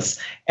effortless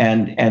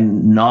and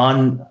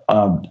non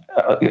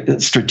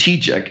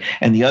strategic,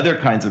 and the other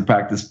kinds of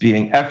practice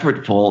being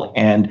effortful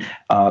and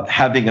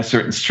having a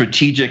certain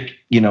strategic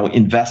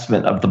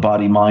investment of the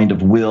body, mind,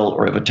 of will,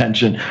 or of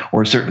attention,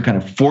 or a certain kind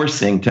of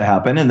forcing to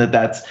happen, and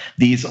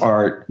these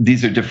are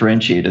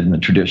differentiated in the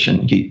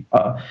tradition.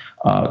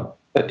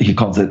 he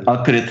calls it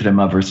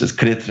akritrima versus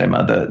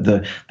kritrima,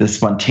 the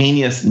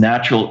spontaneous,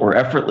 natural, or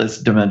effortless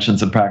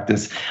dimensions of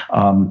practice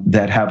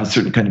that have a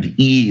certain kind of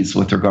ease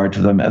with regard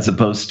to them, as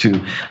opposed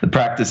to the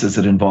practices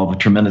that involve a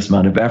tremendous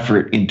amount of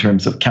effort in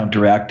terms of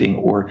counteracting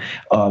or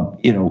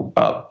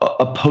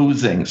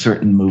opposing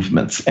certain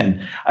movements.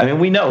 And I mean,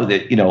 we know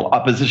that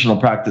oppositional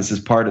practice is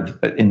part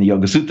of, in the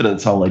Yoga Sutra,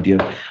 this whole idea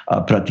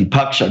of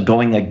pratipaksha,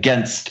 going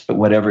against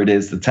whatever it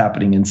is that's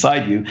happening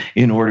inside you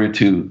in order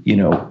to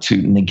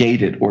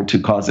negate it or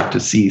to cause it to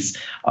cease,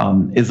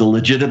 is a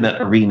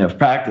legitimate arena of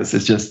practice.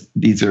 It's just,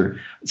 these are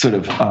sort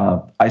of,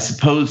 I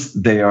suppose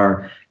they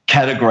are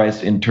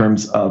categorized in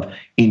terms of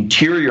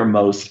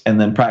interior-most, and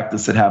then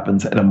practice that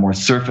happens at a more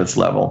surface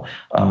level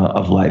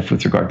of life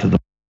with regard to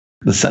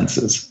the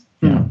senses.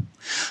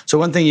 So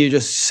one thing you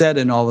just said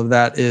in all of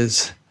that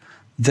is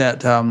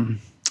that,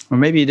 or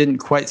maybe you didn't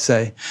quite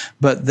say,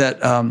 but that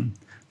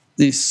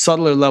these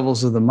subtler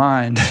levels of the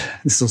mind,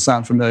 this will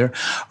sound familiar,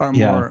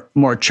 are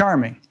more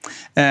charming.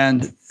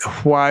 And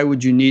why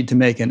would you need to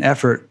make an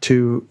effort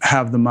to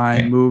have the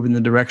mind move in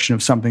the direction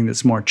of something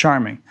that's more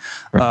charming?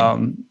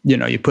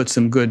 You put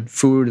some good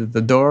food at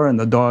the door and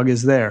the dog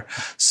is there.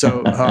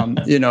 So,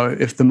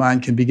 if the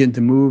mind can begin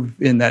to move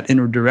in that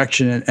inward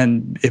direction,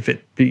 and if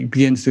it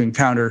begins to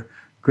encounter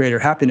greater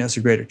happiness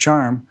or greater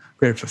charm,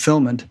 greater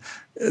fulfillment,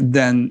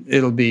 then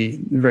it'll be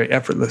very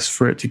effortless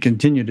for it to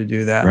continue to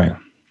do that. Right.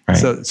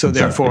 So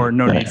therefore,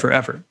 no need for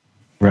effort.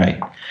 Right.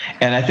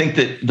 And I think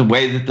that the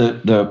way that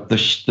the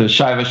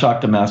Shaiva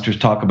Shakta masters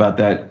talk about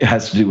that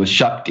has to do with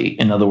Shakti.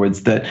 In other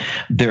words, that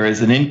there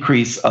is an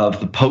increase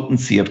of the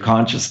potency of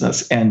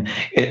consciousness. And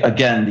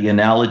again, the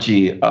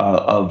analogy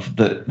of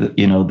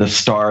the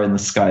star in the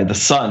sky, the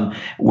sun,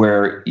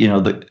 where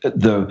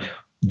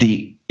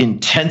the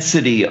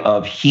intensity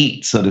of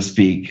heat, so to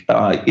speak,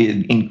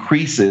 it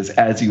increases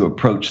as you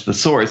approach the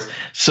source.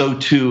 So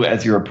too,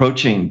 as you're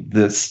approaching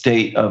the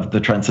state of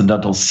the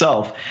transcendental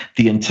self,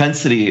 the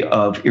intensity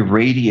of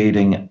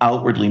irradiating,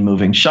 outwardly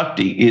moving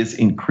Shakti is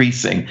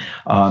increasing,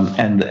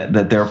 and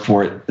that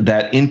therefore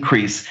that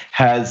increase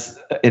has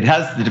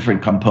the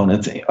different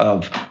components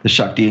of the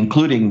Shakti,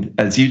 including,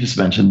 as you just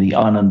mentioned, the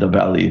Ananda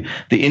value,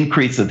 the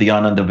increase of the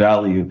Ananda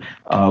value,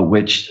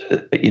 which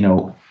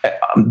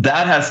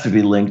that has to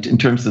be linked in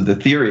terms of the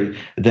theory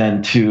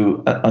then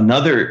to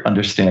another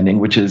understanding,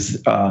 which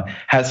is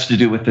has to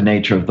do with the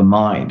nature of the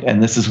mind.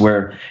 And this is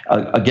where,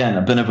 again,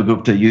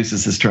 Abhinavagupta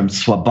uses this term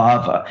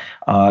swabhava,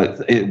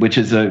 which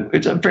is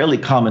it's a fairly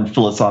common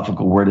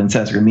philosophical word in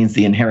Sanskrit. It means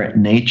the inherent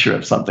nature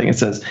of something. It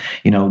says,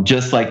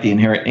 just like the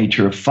inherent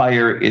nature of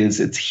fire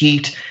is its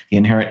heat, the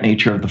inherent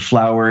nature of the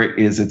flower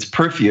is its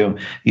perfume,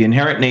 the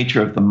inherent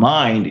nature of the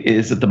mind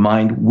is that the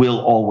mind will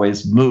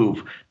always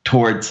move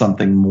toward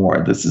something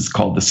more. This is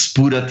called the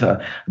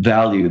spurata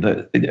value,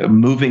 the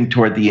moving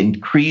toward the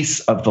increase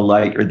of the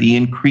light, or the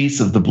increase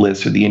of the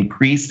bliss, or the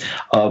increase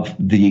of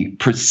the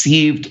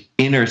perceived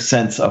inner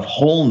sense of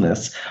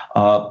wholeness,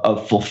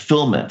 of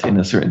fulfillment in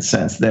a certain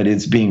sense that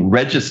is being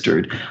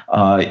registered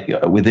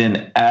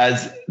within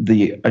as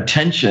the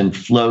attention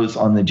flows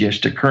on the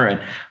Jyeshta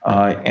current.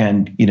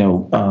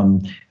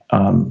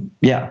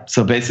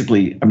 So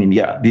basically,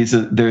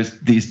 there's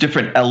these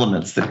different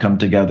elements that come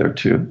together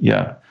too.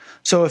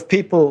 So if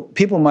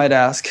people might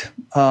ask,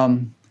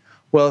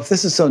 well, if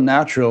this is so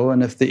natural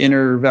and if the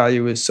inner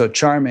value is so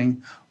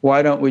charming,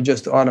 why don't we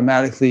just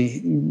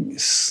automatically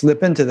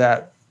slip into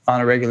that on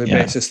a regular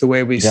basis, the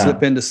way we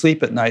slip into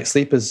sleep at night?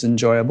 Sleep is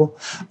enjoyable.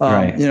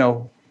 Why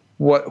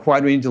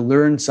do we need to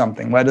learn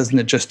something? Why doesn't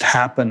it just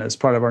happen as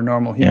part of our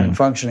normal human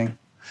functioning?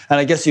 And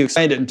I guess you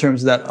explained it in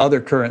terms of that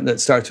other current that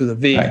starts with a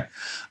V. Right.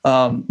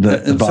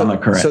 The Vama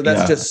current. So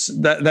that's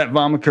just that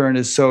Vama current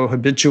is so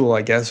habitual,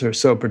 I guess, or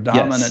so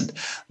predominant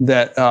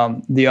that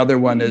the other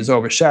one is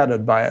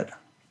overshadowed by it.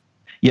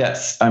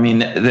 Yes, I mean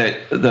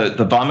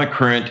the Vama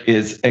current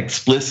is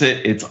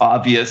explicit, it's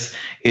obvious,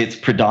 it's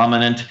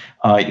predominant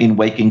in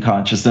waking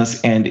consciousness,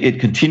 and it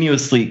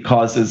continuously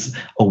causes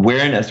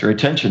awareness or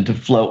attention to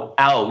flow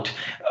out,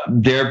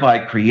 thereby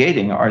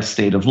creating our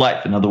state of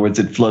life. In other words,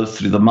 it flows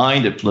through the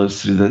mind, it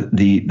flows through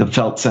the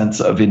felt sense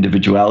of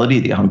individuality,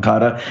 the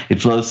ahankara,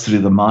 it flows through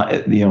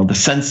the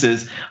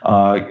senses,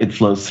 it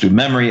flows through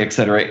memory,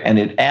 etc., and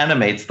it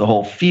animates the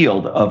whole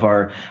field of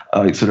our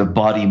sort of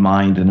body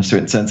mind in a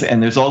certain sense.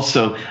 And there's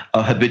also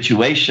a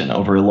habituation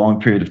over a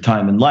long period of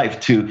time in life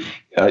to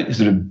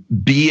sort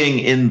of being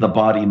in the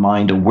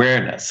body-mind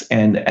awareness,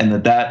 and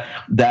that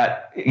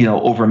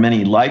over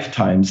many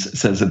lifetimes,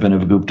 says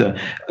Abhinavagupta,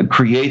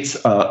 creates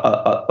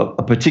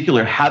a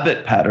particular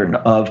habit pattern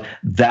of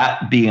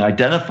that being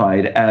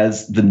identified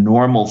as the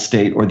normal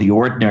state or the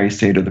ordinary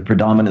state or the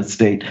predominant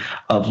state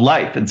of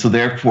life. And so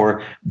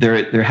therefore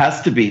there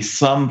has to be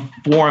some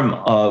form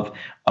of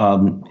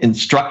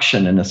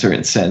instruction in a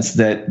certain sense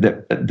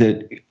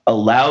that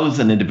allows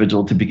an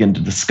individual to begin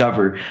to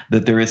discover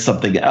that there is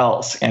something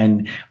else.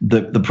 And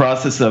the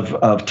process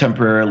of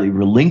temporarily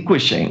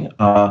relinquishing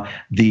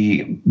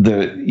the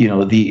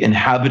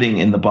inhabiting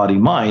in the body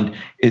mind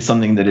is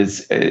something that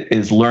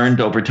is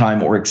learned over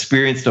time or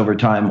experienced over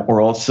time,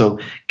 or also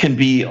can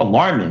be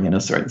alarming in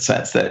a certain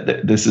sense.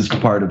 That this is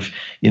part of,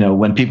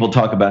 when people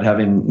talk about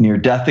having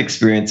near-death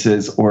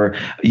experiences or,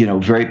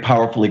 very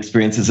powerful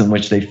experiences in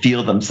which they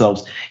feel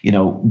themselves,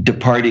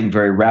 departing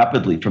very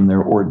rapidly from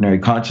their ordinary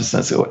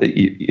consciousness.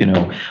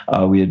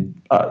 We had,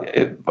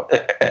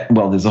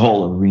 there's a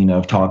whole arena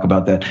of talk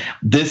about that.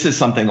 This is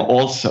something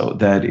also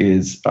that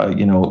is,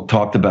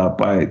 talked about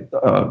by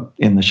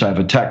in the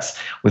Shaiva texts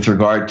with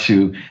regard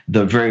to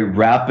the very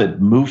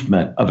rapid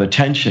movement of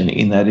attention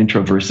in that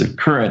introversive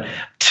current,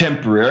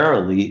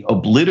 temporarily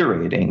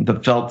obliterating the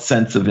felt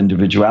sense of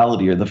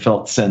individuality or the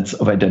felt sense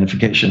of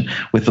identification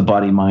with the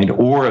body mind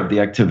or of the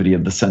activity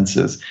of the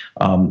senses,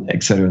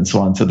 et cetera, and so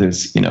on. So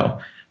there's, yeah.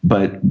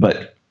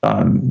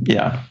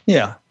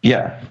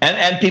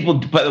 And people,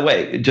 by the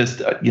way, just,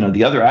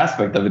 the other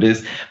aspect of it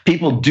is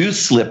people do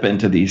slip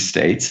into these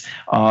states,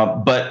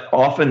 but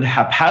often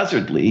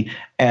haphazardly,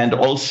 and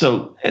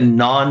also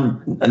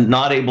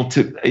not able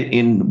to,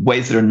 in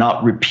ways that are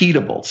not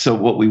repeatable. So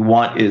what we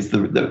want is the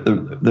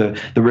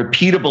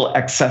repeatable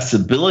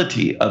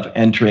accessibility of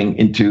entering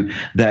into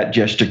that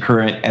gesture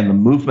current and the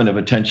movement of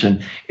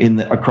attention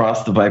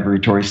across the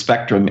vibratory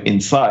spectrum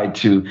inside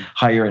to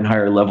higher and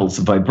higher levels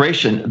of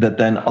vibration that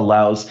then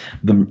allows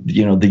the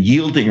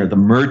yielding or the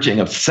merging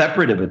of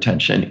separative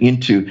attention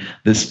into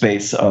the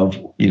space of,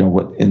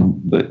 what in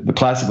the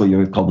classical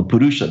yoga is called the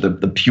Purusha,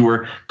 the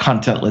pure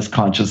contentless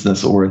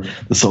consciousness, or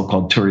the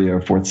so-called Turiya,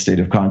 or fourth state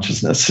of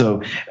consciousness.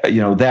 So,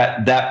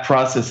 that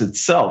process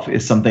itself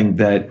is something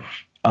that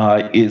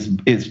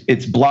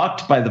it's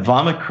blocked by the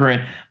Vama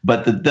current,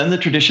 but then the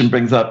tradition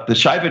brings up, the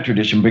Shaiva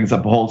tradition brings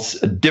up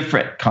a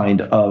different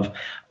kind of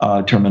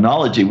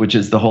terminology, which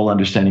is the whole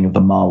understanding of the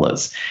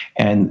malas.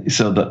 And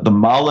so the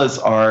malas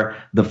are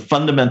the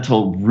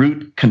fundamental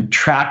root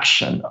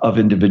contraction of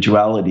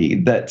individuality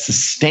that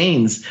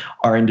sustains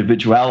our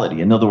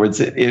individuality. In other words,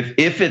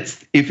 if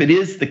it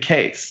is the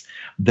case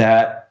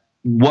that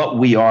what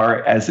we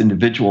are as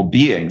individual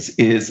beings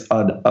is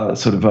a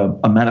sort of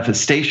a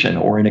manifestation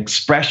or an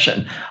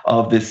expression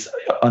of this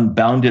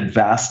unbounded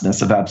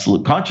vastness of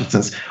absolute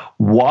consciousness,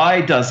 why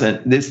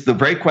doesn't the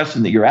very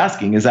question that you're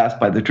asking is asked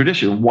by the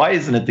tradition? Why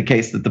isn't it the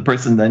case that the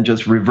person then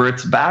just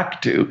reverts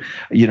back to,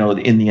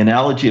 in the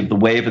analogy of the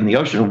wave in the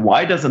ocean,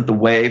 why doesn't the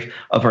wave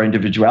of our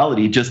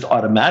individuality just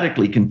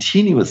automatically,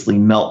 continuously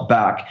melt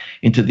back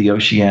into the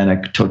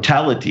oceanic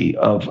totality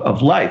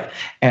of life?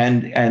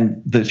 And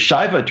the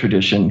Shaiva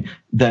tradition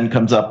then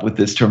comes up with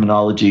this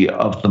terminology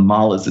of the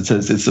malas. It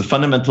says it's a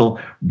fundamental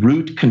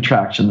root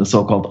contraction, the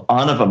so-called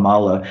anava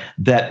mala,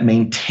 that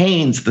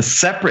maintains the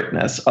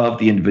separateness of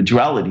the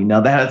individuality.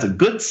 Now, that has a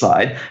good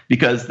side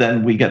because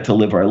then we get to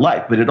live our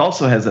life, but it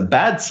also has a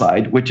bad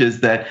side, which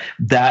is that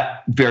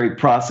very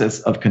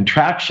process of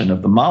contraction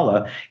of the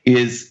mala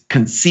is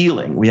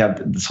concealing. We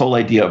have this whole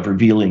idea of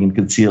revealing and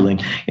concealing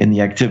in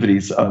the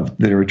activities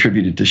that are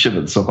attributed to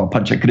Shiva. The so-called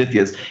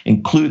Panchakrityas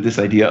include this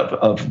idea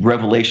of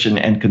revelation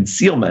and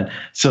concealment.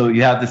 So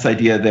you have this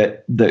idea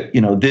that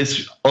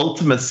this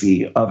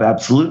ultimacy of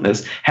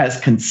absoluteness has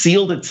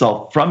concealed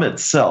itself from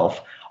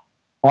itself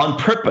on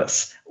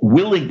purpose,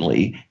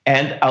 willingly,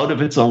 and out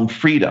of its own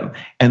freedom,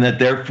 and that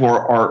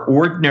therefore our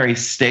ordinary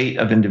state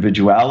of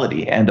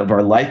individuality and of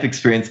our life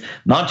experience,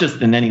 not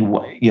just in any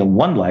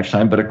one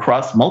lifetime, but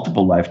across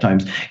multiple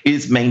lifetimes,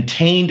 is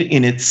maintained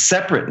in its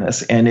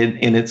separateness and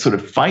in its sort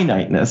of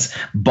finiteness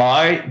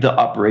by the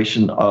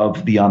operation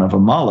of the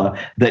Anavamala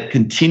that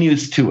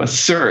continues to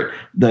assert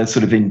the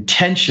sort of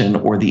intention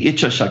or the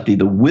Icha Shakti,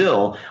 the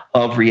will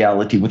of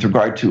reality with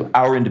regard to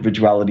our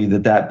individuality,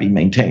 that be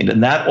maintained.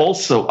 And that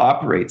also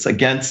operates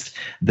against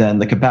then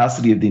the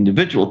capacity of the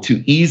individual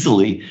to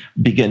easily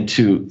begin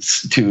to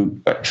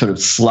sort of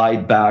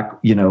slide back,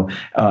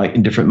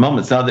 in different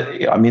moments. Now,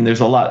 there's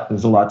a lot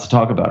to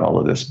talk about all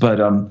of this, but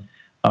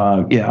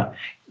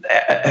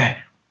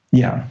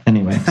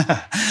Anyway,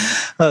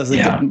 there's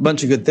a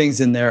bunch of good things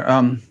in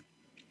there.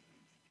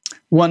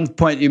 One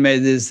point you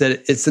made is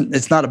that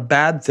it's not a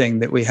bad thing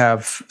that we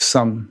have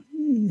some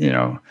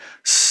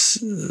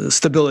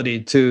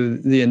stability to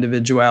the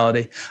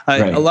individuality.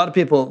 Right. A lot of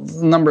people,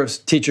 a number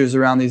of teachers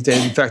around these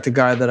days, in fact, a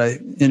guy that I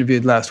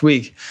interviewed last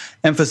week,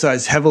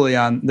 emphasized heavily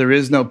on there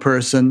is no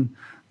person,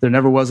 there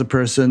never was a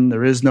person,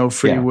 there is no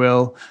free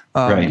will.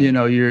 Right.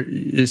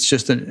 It's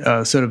just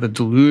a sort of a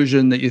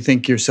delusion that you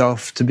think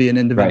yourself to be an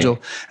individual.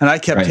 Right. And I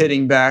kept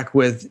hitting back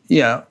with,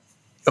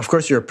 of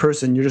course you're a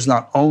person, you're just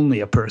not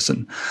only a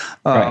person.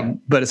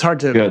 But it's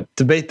hard to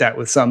debate that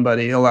with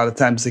somebody a lot of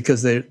times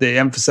because they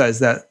emphasize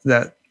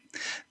that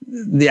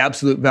the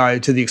absolute value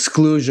to the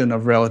exclusion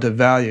of relative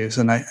values.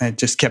 And I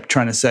just kept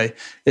trying to say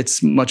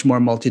it's much more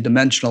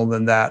multidimensional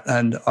than that.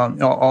 And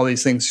all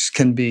these things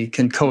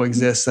can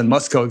coexist and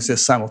must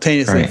coexist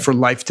simultaneously for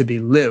life to be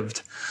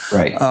lived.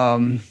 Right.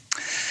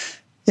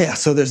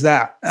 So there's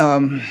that.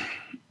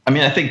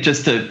 mean, I think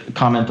just to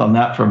comment on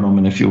that for a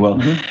moment, if you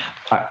will,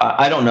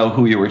 I don't know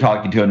who you were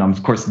talking to, and I'm,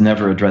 of course,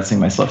 never addressing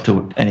myself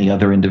to any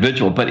other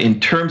individual. But in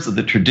terms of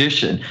the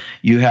tradition,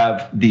 you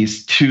have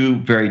these two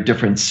very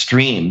different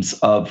streams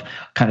of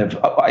kind of,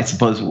 I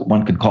suppose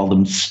one could call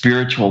them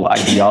spiritual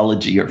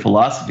ideology or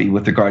philosophy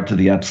with regard to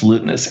the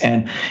absoluteness.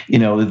 And,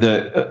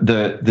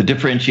 the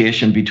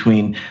differentiation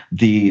between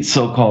the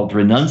so-called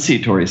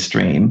renunciatory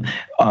stream,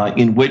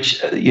 in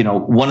which,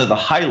 one of the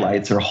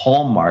highlights or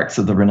hallmarks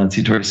of the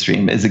renunciatory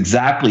stream is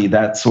exactly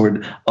that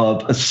sort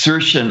of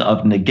assertion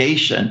of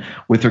negation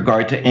with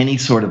regard to any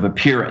sort of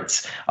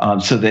appearance,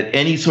 so that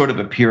any sort of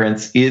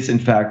appearance is in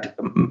fact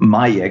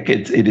mayic,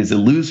 it is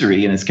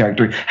illusory in its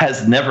character,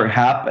 has never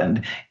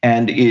happened,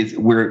 and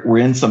we're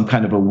in some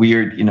kind of a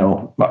weird,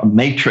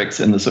 matrix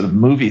in the sort of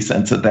movie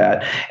sense of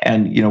that,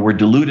 and we're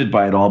deluded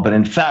by it all. But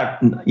in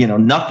fact,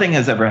 nothing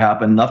has ever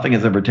happened, nothing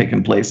has ever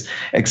taken place,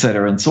 et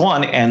cetera, and so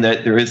on, and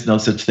that there is no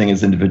such thing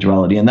as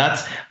individuality, and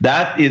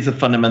that is a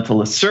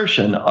fundamental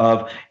assertion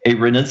of a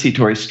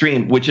renunciatory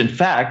stream, which in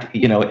fact,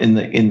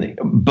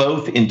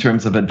 both in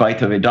terms of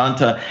Advaita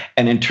Vedanta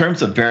and in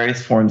terms of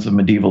various forms of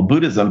medieval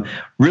Buddhism,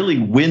 really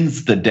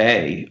wins the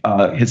day,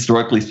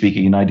 historically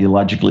speaking and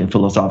ideologically and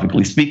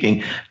philosophically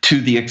speaking, to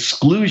the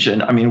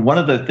exclusion. I mean, one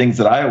of the things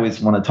that I always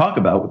want to talk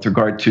about with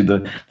regard to the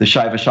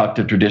Shaiva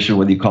Shakta tradition,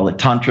 whether you call it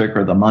tantric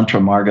or the mantra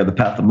marga, the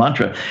path of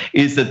mantra,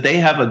 is that they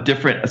have a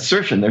different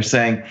assertion. They're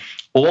saying,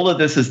 all of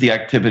this is the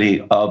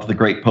activity of the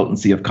great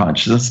potency of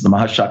consciousness, the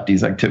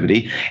Mahashakti's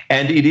activity,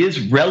 and it is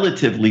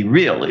relatively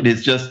real. It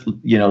is just,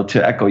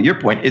 to echo your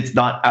point, it's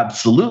not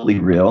absolutely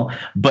real,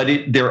 but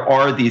there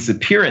are these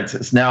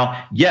appearances.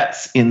 Now,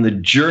 yes, in the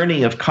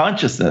journey of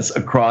consciousness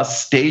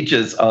across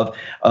stages of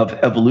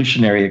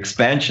evolutionary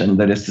expansion,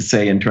 that is to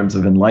say, in terms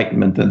of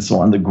enlightenment and so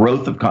on, the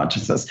growth of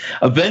consciousness,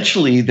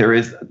 eventually there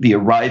is the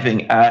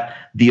arriving at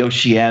the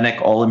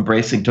oceanic,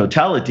 all-embracing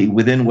totality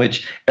within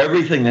which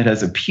everything that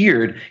has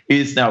appeared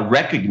is now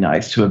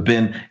recognized to have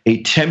been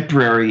a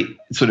temporary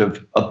sort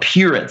of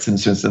appearance, in the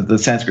sense of the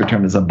Sanskrit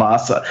term is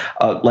abhasa,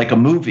 like a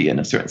movie in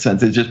a certain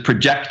sense. It's just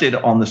projected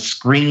on the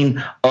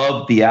screen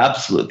of the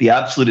absolute. The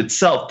absolute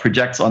itself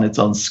projects on its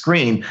own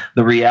screen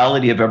the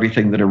reality of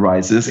everything that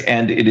arises,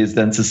 and it is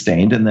then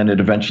sustained, and then it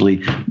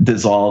eventually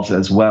dissolves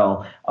as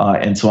well,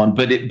 and so on.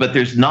 But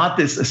there's not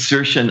this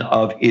assertion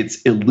of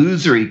its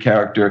illusory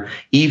character,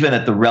 even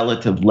at the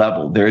relative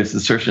level. There is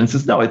assertion that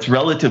says, no, it's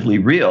relatively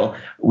real.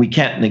 We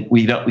can't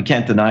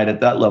deny it at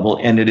that level,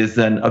 and it is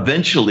then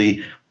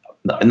eventually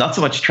not so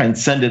much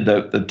transcended,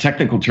 the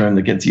technical term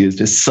that gets used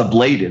is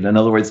sublated. In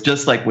other words,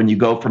 just like when you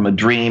go from a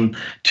dream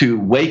to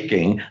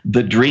waking,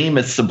 the dream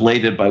is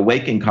sublated by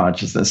waking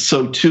consciousness,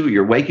 so too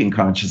your waking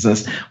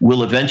consciousness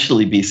will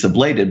eventually be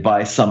sublated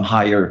by some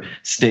higher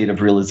state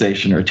of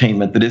realization or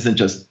attainment that isn't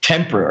just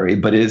temporary,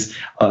 but is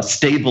a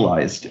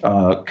stabilized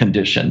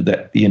condition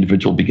that the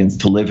individual begins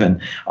to live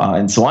in,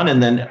 and so on.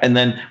 And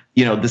then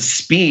the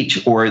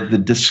speech or the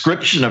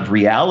description of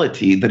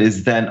reality that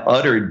is then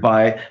uttered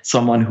by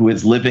someone who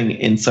is living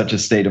in such a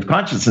state of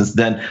consciousness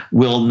then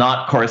will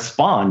not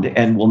correspond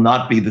and will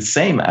not be the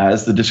same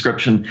as the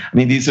description. I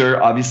mean, these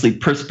are obviously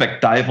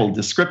perspectival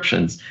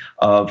descriptions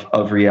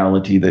of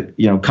reality that,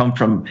 come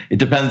from, it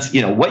depends,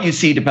 what you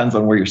see depends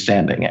on where you're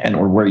standing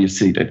or where you're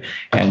seated.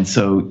 And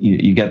so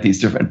you get these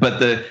different, but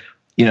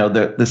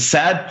the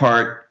sad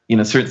part, in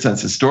a certain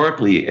sense,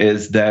 historically,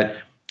 is that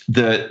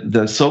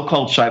the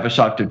so-called Shaiva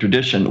Shakta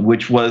tradition,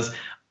 which was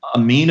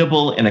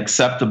amenable and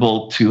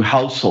acceptable to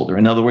householder.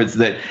 In other words,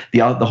 that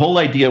the whole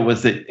idea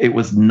was that it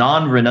was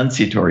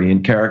non-renunciatory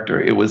in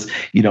character. It was,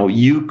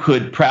 you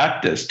could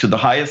practice to the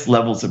highest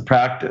levels of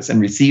practice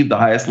and receive the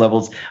highest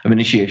levels of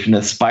initiation,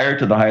 aspire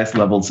to the highest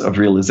levels of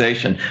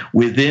realization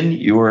within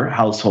your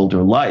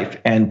householder life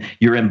and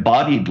your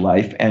embodied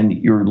life and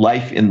your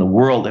life in the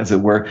world, as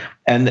it were.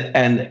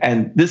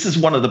 And this is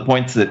one of the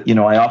points that,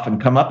 I often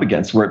come up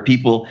against, where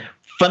people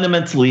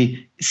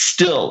fundamentally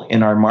still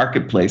in our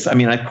marketplace. I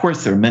mean, of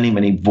course, there are many,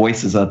 many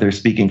voices out there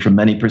speaking from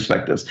many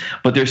perspectives,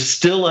 but there's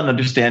still an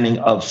understanding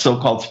of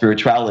so-called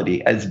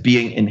spirituality as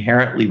being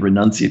inherently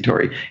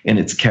renunciatory in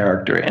its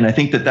character. And I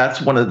think that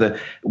that's one of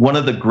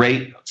the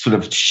great sort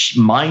of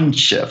mind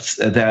shifts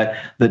that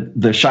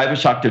the Shaiva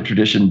Shakta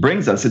tradition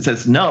brings us. It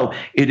says, no,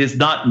 it is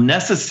not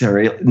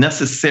necessarily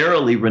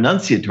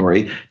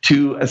renunciatory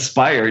to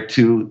aspire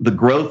to the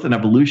growth and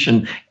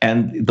evolution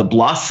and the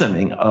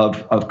blossoming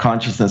of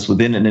consciousness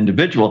within an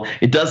individual.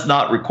 It does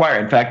not require.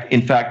 In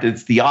fact,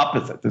 it's the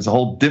opposite. There's a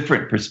whole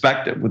different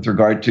perspective with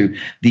regard to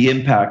the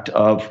impact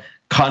of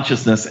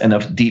consciousness and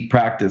of deep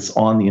practice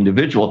on the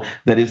individual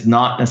that is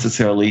not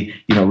necessarily,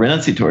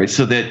 renunciatory.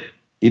 So that,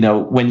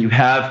 when you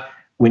have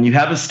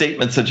a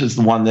statement such as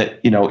the one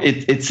that,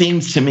 it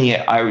seems to me,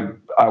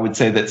 I would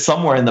say that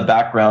somewhere in the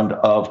background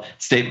of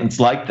statements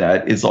like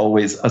that is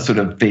always a sort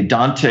of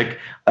Vedantic,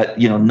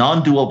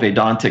 non-dual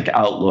Vedantic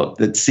outlook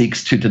that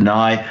seeks to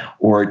deny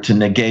or to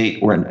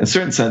negate or in a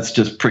certain sense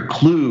just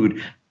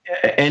preclude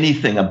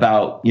anything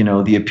about,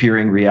 the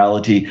appearing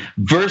reality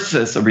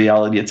versus a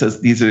reality. It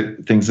says these are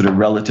things that are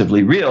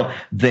relatively real.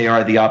 They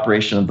are the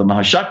operation of the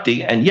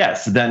Mahashakti. And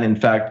yes, then in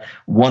fact,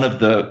 one of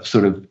the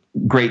sort of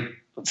great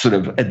sort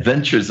of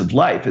adventures of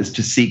life is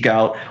to seek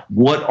out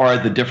what are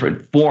the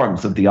different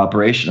forms of the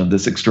operation of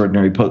this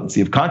extraordinary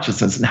potency of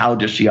consciousness, and how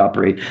does she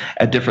operate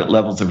at different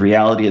levels of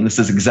reality. And this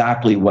is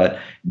exactly what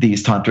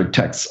these tantric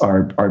texts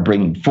are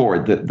bringing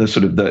forward, the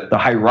sort of the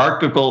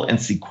hierarchical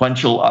and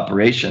sequential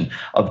operation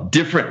of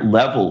different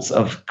levels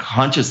of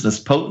consciousness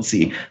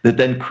potency that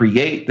then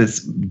create this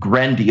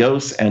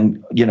grandiose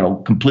and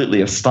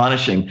completely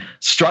astonishing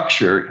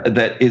structure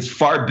that is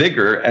far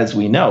bigger, as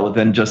we know,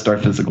 than just our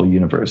physical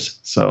universe.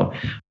 So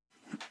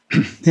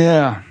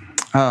yeah,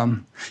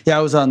 I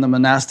was on the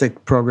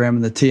monastic program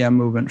in the TM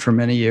movement for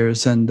many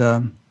years, and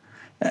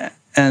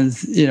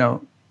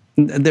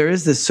there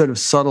is this sort of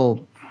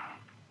subtle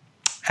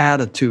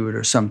attitude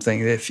or something,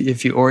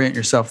 if you orient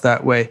yourself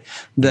that way,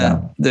 that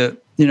the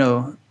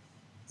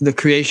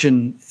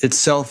creation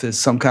itself is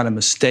some kind of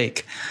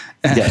mistake.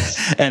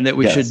 Yes. And that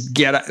we should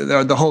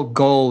the whole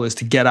goal is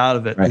to get out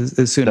of it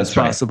as soon as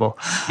possible.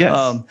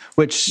 Yes.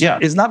 Which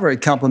is not very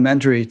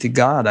complimentary to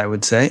God, I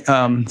would say.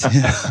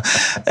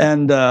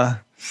 And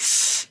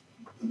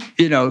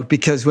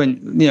because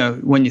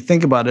when you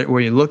think about it,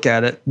 or you look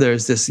at it,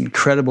 there's this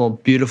incredible,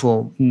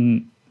 beautiful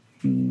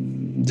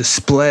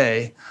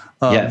display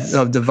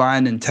of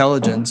divine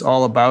intelligence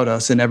all about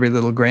us in every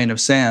little grain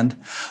of sand,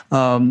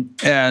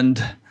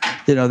 and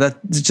that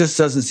just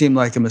doesn't seem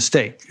like a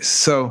mistake.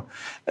 So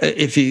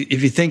if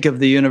you think of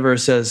the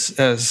universe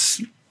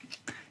as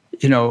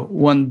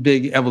one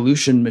big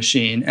evolution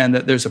machine, and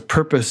that there's a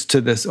purpose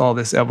to all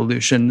this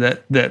evolution,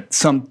 that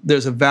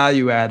there's a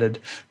value added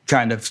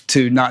kind of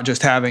to not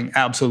just having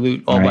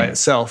absolute all by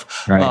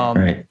itself,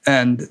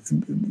 and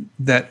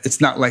that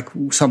it's not like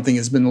something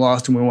has been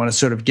lost and we want to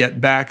sort of get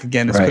back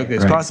again as quickly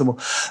as possible.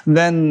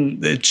 Then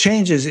it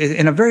changes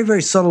in a very,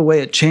 very subtle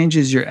way. It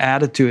changes your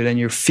attitude and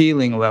your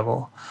feeling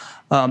level.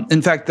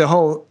 In fact, the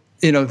whole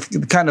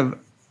kind of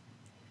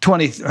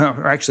 20,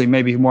 or actually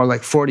maybe more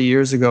like 40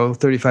 years ago,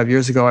 35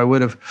 years ago, I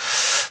would have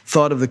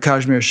thought of the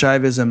Kashmir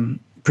Shaivism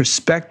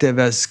perspective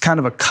as kind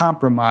of a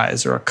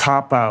compromise or a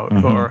cop-out,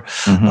 or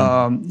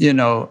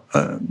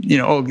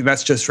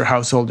that's just for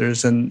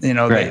householders, and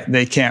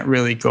they can't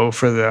really go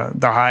for the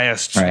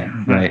highest.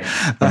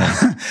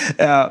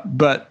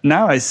 But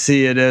now I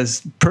see it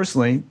as,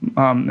 personally,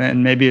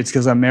 and maybe it's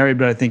because I'm married,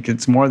 but I think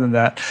it's more than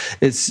that.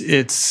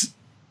 It's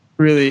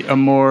really a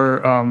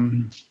more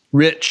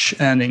rich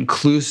and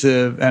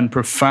inclusive and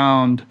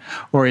profound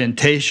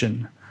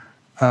orientation.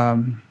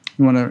 You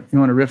want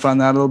to riff on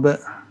that a little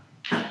bit?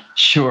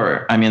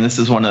 Sure. I mean, this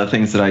is one of the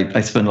things that I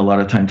spend a lot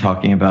of time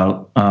talking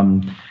about.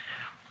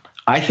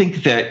 I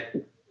think that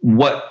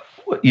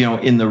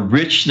in the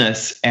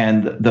richness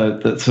and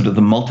the sort of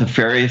the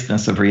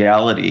multifariousness of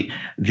reality,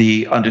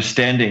 the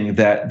understanding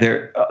that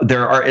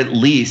there are at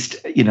least,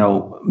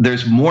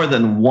 there's more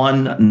than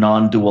one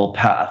non-dual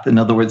path. In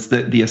other words,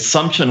 the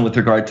assumption with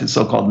regard to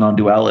so-called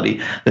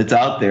non-duality that's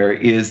out there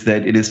is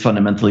that it is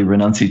fundamentally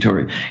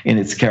renunciatory in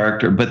its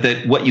character, but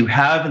that what you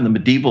have in the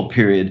medieval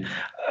period,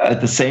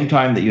 at the same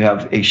time that you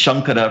have a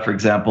Shankara, for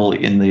example,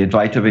 in the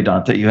Advaita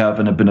Vedanta, you have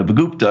an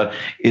Abhinavagupta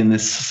in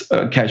this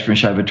Kashmir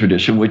Shaiva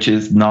tradition, which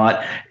is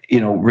not,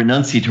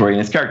 renunciatory in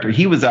his character.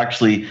 He was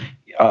actually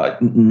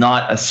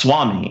not a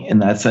Swami in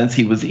that sense.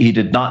 He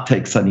did not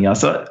take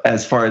sannyasa,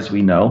 as far as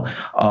we know,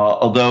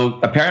 although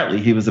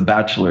apparently he was a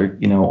bachelor,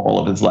 all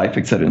of his life,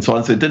 et cetera, and so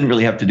on. So it didn't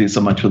really have to do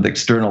so much with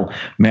external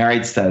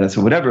married status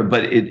or whatever,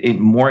 but it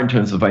more in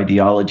terms of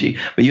ideology.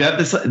 But you have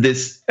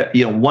this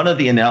one of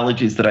the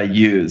analogies that I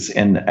use,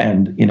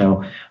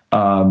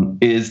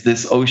 is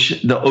this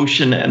ocean, the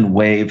ocean and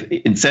wave.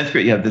 In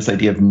Sanskrit, you have this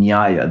idea of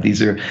nyaya.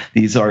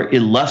 These are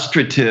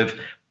illustrative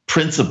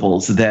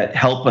principles that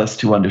help us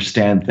to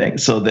understand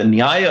things. So the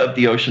nyaya of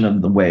the ocean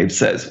and the wave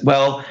says,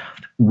 well,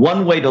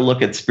 one way to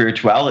look at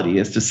spirituality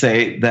is to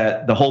say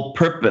that the whole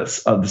purpose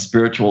of the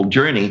spiritual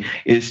journey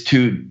is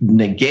to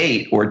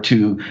negate or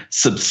to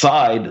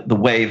subside the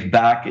wave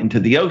back into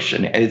the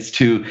ocean. It's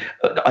to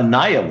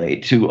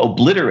annihilate, to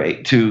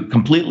obliterate, to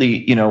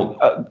completely,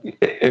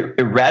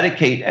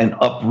 eradicate and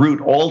uproot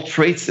all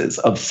traces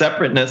of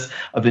separateness,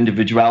 of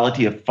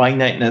individuality, of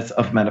finiteness,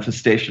 of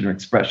manifestation or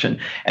expression.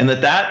 And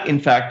that in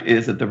fact,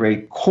 is at the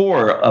very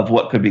core of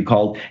what could be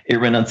called a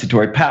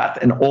renunciatory path.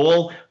 And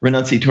all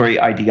renunciatory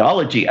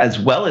ideology, as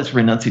well as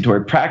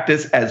renunciatory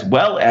practice, as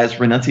well as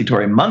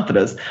renunciatory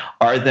mantras,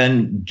 are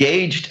then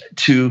gauged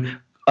to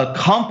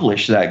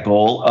accomplish that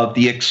goal of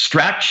the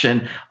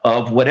extraction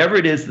of whatever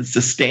it is that's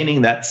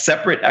sustaining that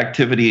separate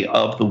activity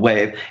of the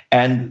wave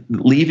and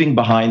leaving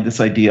behind this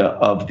idea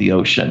of the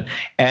ocean.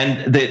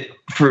 And that,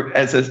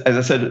 as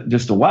I said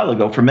just a while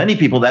ago, for many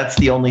people, that's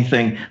the only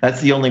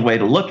way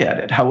to look at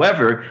it.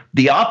 However,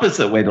 the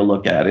opposite way to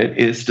look at it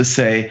is to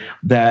say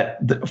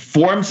that the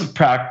forms of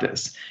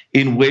practice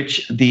in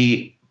which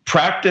the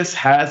practice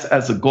has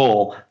as a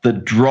goal the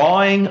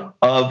drawing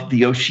of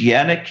the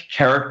oceanic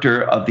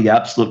character of the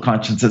absolute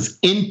consciousness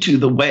into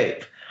the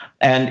wave,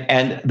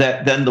 and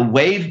that then the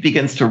wave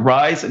begins to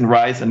rise and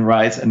rise and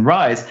rise and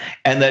rise,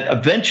 and that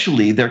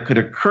eventually there could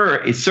occur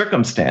a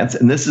circumstance,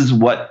 and this is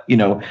what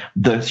the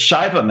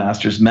Shaiva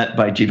masters meant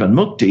by Jivan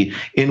Mukti,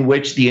 in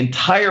which the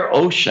entire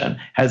ocean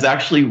has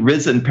actually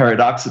risen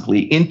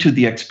paradoxically into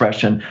the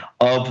expression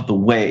of the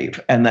wave,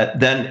 and that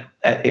then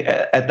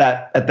at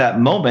that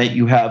moment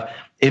you have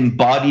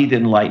embodied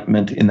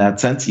enlightenment. In that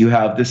sense, you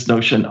have this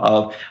notion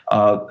of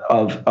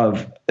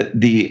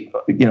the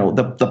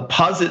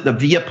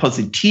via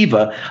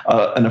positiva,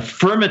 an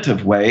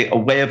affirmative way, a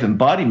way of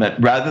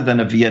embodiment, rather than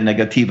a via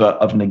negativa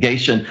of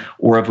negation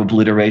or of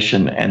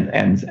obliteration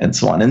and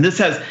so on. And this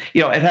has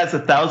it has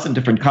 1,000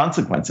 different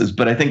consequences.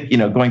 But I think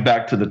going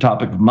back to the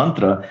topic of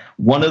mantra,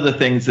 one of the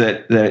things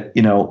that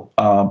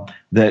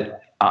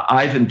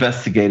I've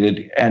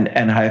investigated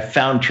and I've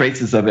found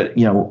traces of it.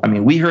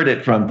 We heard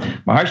it from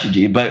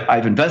Maharshiji, but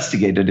I've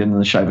investigated it in the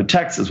Shaiva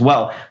texts as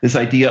well. This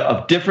idea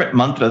of different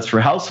mantras for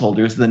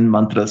householders than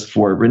mantras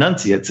for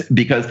renunciates,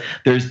 because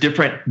there's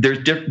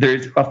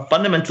a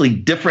fundamentally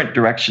different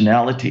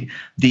directionality.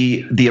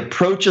 The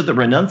approach of the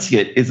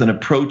renunciate is an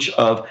approach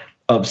of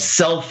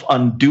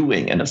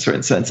self-undoing, in a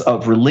certain sense,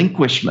 of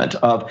relinquishment,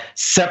 of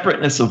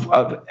separateness, of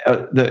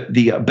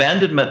the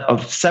abandonment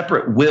of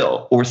separate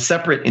will or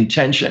separate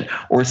intention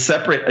or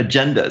separate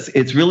agendas.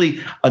 It's really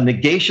a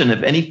negation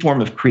of any form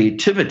of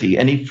creativity,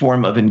 any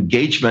form of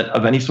engagement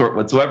of any sort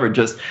whatsoever,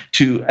 just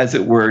to, as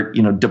it were,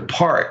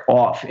 depart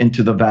off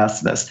into the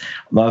vastness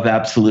of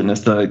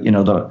absoluteness, the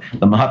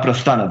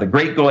Mahaprasthana, the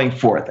great going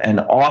forth, and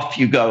off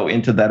you go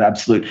into that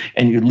absolute,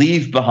 and you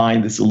leave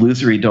behind this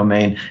illusory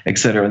domain, et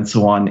cetera, and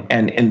so on.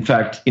 And in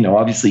fact,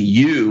 obviously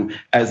you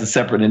as a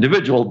separate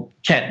individual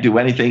can't do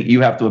anything. You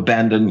have to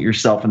abandon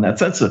yourself in that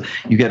sense. So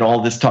you get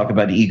all this talk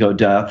about ego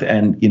death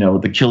and,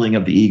 the killing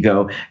of the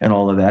ego and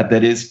all of that.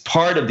 That is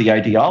part of the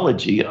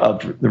ideology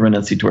of the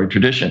renunciatory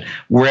tradition.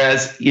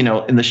 Whereas, in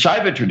the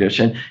Shaiva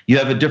tradition, you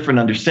have a different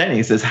understanding.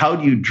 It says, how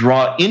do you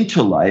draw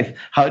into life?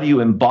 How do you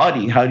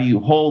embody? How do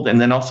you hold?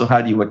 And then also,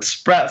 how do you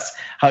express?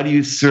 How do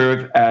you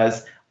serve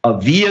as a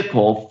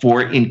vehicle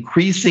for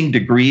increasing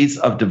degrees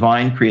of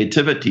divine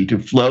creativity to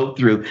flow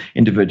through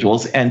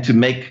individuals and to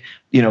make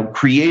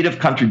creative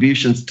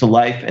contributions to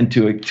life and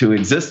to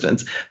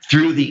existence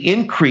through the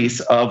increase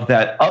of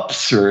that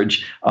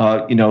upsurge.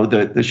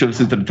 The Shiva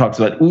Sutra talks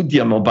about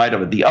udyam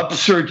vaidava, the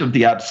upsurge of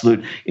the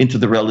absolute into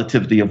the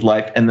relativity of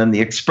life, and then the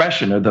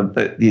expression or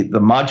the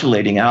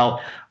modulating out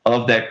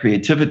of that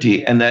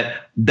creativity, and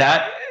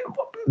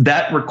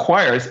that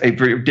requires a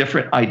very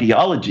different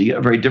ideology,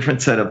 a very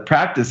different set of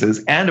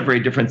practices, and a very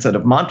different set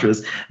of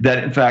mantras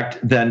that, in fact,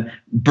 then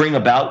bring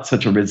about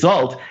such a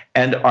result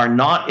and are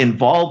not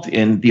involved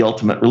in the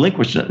ultimate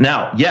relinquishment.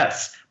 Now,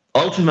 yes,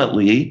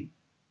 ultimately,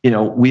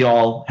 we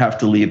all have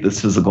to leave this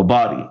physical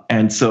body.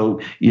 And so,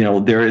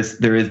 there is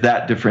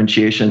that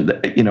differentiation,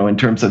 in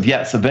terms of,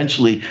 yes,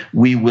 eventually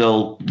we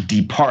will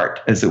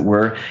depart, as it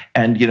were.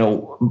 And,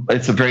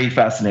 it's a very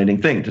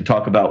fascinating thing to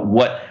talk about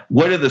what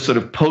are the sort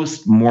of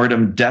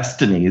post-mortem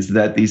destinies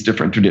that these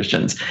different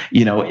traditions,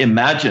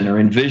 imagine or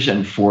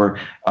envision for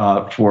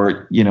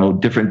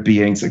different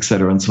beings, et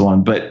cetera, and so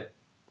on. But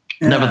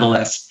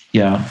nevertheless,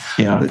 yeah.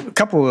 A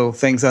couple of little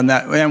things on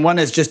that. And one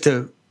is just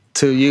to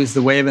use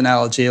the wave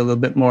analogy a little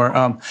bit more,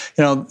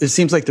 it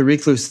seems like the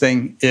recluse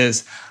thing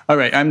is, all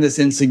right, I'm this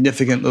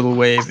insignificant little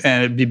wave,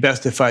 and it'd be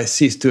best if I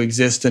cease to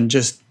exist and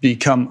just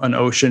become an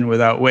ocean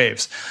without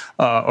waves,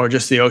 or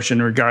just the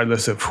ocean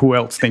regardless of who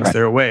else thinks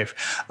they're a wave.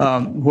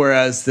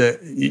 Whereas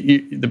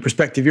the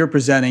perspective you're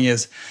presenting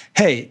is,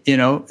 hey,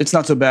 it's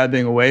not so bad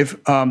being a wave.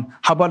 How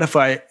about if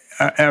I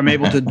am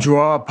able to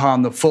draw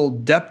upon the full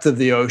depth of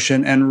the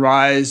ocean and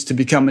rise to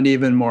become an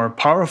even more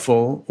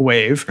powerful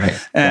wave,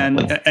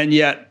 and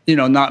yet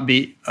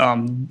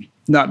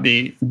not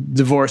be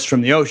divorced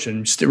from the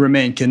ocean, just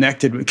remain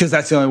connected, because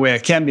that's the only way I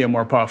can be a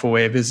more powerful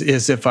wave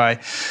is if I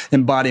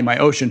embody my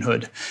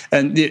oceanhood.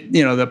 And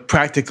the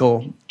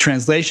practical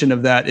translation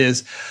of that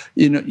is,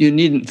 you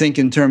needn't think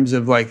in terms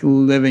of like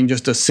living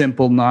just a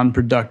simple,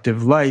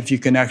 non-productive life. You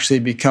can actually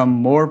become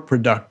more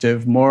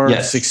productive,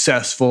 more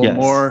successful,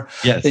 more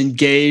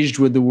engaged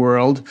with the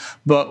world,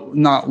 but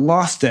not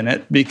lost in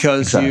it,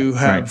 because you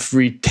have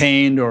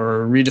retained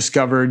or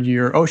rediscovered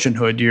your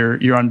oceanhood, your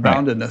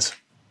unboundedness.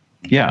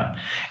 Yeah.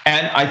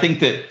 And I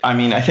think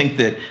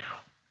that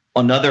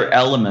another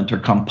element or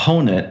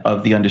component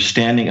of the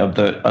understanding of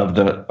the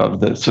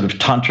sort of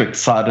tantric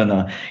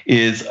sadhana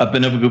is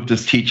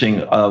Abhinavagupta's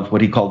teaching of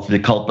what he calls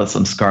vikalpa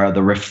samskara,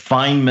 the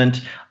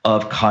refinement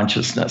of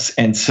consciousness.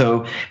 And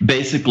so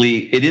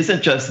basically, it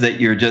isn't just that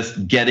you're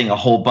just getting a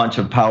whole bunch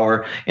of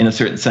power in a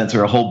certain sense,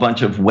 or a whole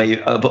bunch of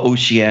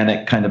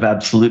oceanic kind of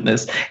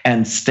absoluteness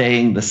and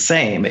staying the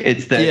same.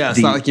 It's that it's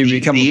not like you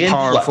become a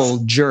powerful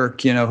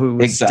jerk,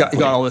 who's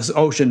got all this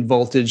ocean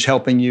voltage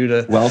helping you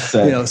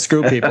to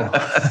screw people.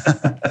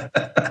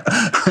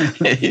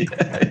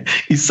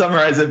 You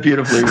summarize it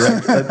beautifully,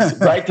 Rick. That's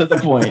right to the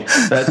point.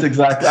 That's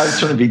exactly. I was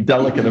trying to be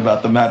delicate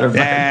about the matter.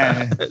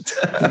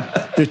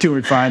 You're too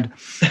refined.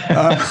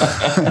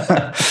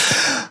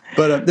 But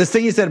But this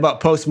thing you said about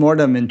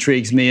postmortem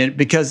intrigues me,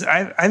 because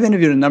I've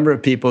interviewed a number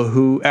of people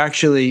who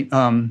actually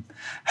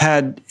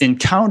had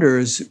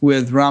encounters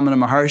with Ramana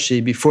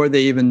Maharshi before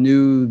they even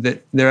knew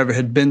that there ever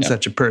had been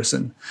such a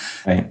person.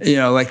 Right. You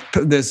know, like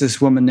there's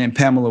this woman named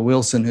Pamela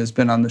Wilson who's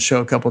been on the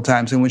show a couple of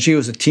times, and when she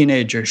was a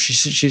teenager,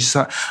 she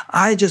saw,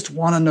 I just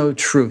want to know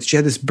truth. She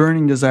had this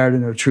burning desire to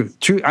know truth.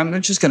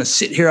 I'm just going to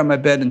sit here on my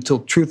bed until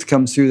truth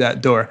comes through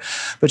that door.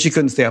 But she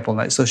couldn't stay up all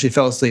night, so she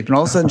fell asleep. And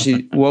all of a sudden,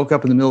 she woke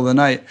up in the middle of the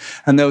night,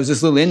 and there was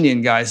this little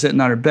Indian guy sitting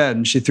on her bed,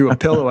 and she threw a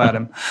pillow at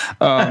him.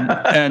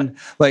 And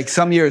like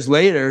some years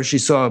later, she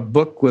saw a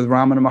book with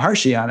Ramana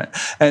Maharshi on it.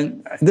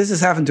 And this has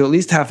happened to at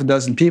least half a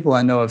dozen people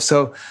I know of.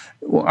 So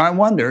I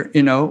wonder,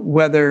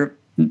 whether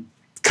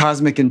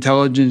cosmic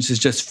intelligence is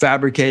just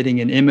fabricating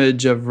an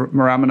image of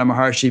Ramana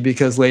Maharshi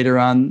because later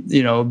on,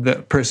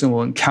 the person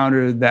will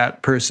encounter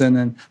that person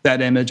and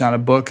that image on a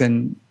book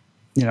and,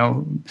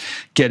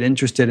 get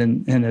interested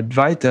in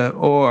Advaita,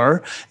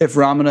 or if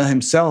Ramana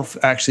himself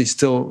actually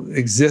still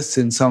exists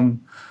in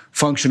some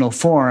functional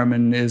form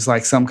and is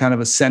like some kind of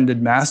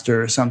ascended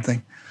master or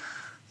something.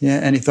 Yeah,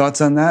 any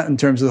thoughts on that in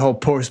terms of the whole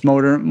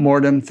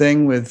post-mortem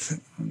thing with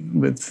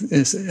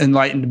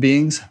enlightened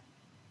beings?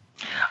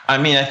 I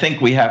mean, I think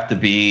we have to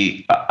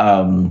be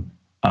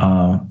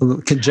a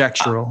little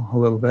conjectural, a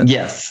little bit.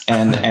 Yes,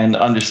 and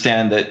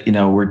understand that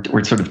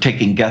we're sort of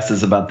taking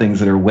guesses about things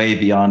that are way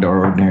beyond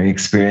our ordinary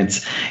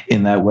experience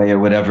in that way or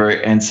whatever,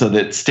 and so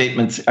that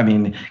statements,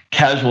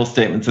 casual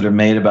statements that are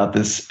made about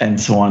this and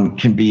so on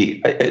can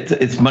be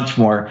it's much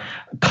more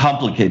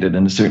complicated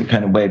in a certain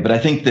kind of way. But I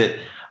think that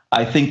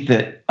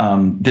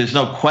there's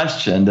no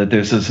question that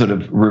there's a sort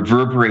of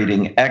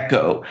reverberating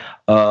echo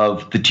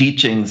of the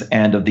teachings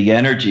and of the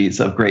energies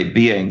of great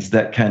beings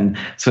that can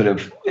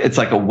it's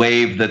like a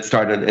wave that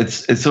started,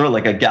 it's sort of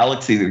like a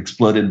galaxy that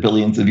exploded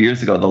billions of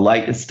years ago. The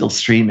light is still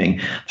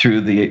streaming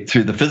through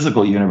the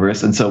physical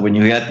universe. And so when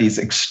you get these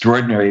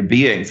extraordinary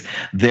beings,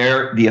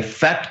 the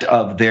effect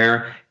of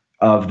their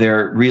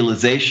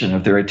realization,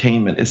 of their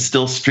attainment, is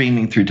still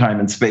streaming through time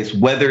and space.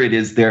 Whether it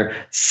is their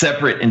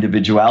separate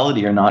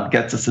individuality or not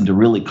gets us into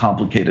really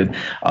complicated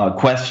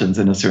questions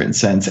in a certain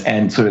sense,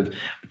 and sort of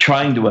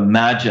trying to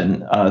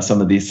imagine some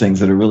of these things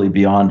that are really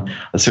beyond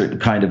a certain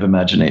kind of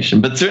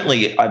imagination. But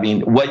certainly,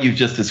 what you've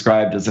just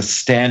described is a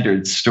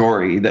standard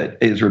story that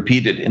is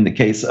repeated in the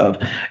case of,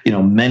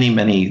 many,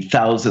 many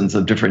thousands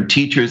of different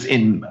teachers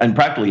in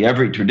practically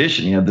every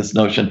tradition. You have this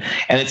notion,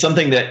 and it's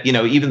something that,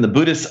 even the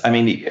Buddhists,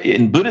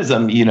 in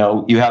Buddhism,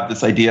 you have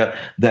this idea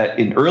that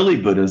in early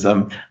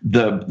Buddhism,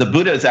 the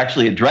Buddha is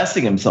actually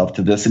addressing himself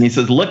to this. And he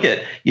says, look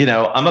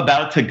I'm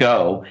about to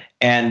go,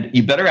 and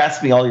you better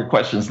ask me all your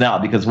questions now,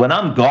 because when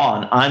I'm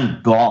gone,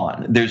 I'm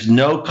gone. There's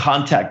no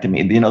contact to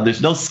me.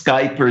 There's no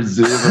Skype or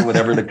Zoom or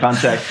whatever to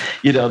contact,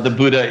 the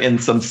Buddha in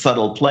some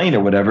subtle plane or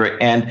whatever.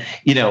 And,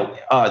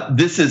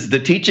 this is the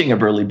teaching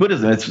of early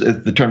Buddhism. It's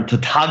the term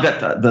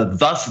Tathagata, the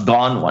thus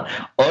gone one,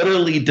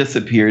 utterly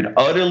disappeared,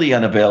 utterly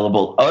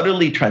unavailable,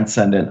 utterly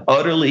transcendent,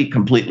 utterly,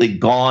 completely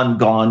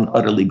gone,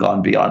 utterly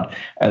gone beyond,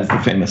 as the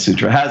famous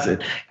sutra has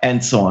it,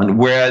 and so on.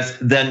 Whereas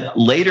then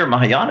later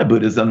Mahayana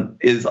Buddhism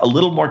is a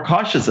little more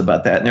cautious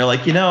about that. And they're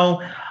like,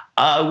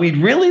 we'd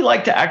really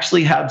like to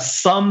actually have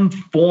some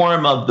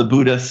form of the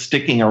Buddha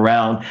sticking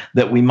around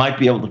that we might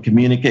be able to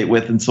communicate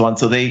with, and so on.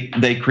 So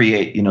they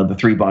create, the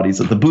three bodies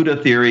of the Buddha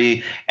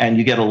theory, and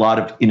you get a lot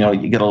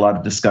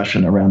of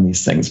discussion around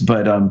these things.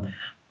 But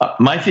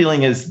my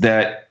feeling is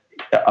that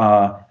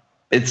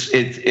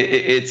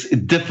it's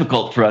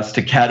difficult for us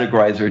to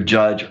categorize or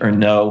judge or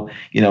know,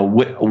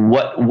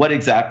 what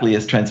exactly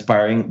is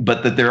transpiring,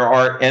 but that there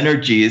are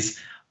energies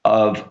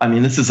of,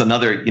 this is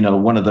another,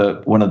 one of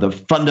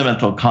the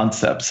fundamental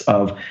concepts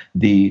of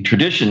the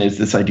tradition is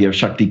this idea of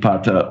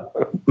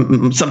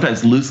Shaktipata,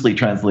 sometimes loosely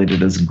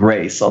translated as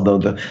grace, although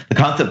the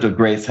concept of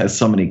grace has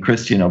so many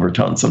Christian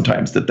overtones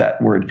sometimes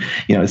that word,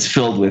 is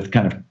filled with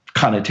kind of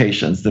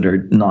connotations that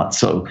are not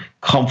so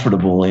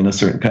comfortable in a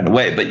certain kind of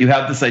way. But you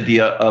have this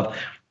idea of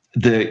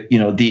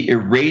the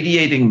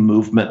irradiating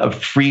movement of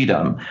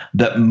freedom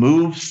that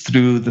moves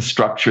through the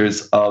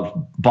structures of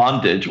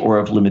bondage or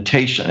of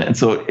limitation. And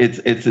so it's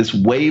this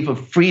wave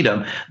of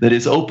freedom that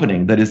is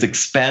opening, that is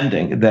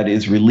expanding, that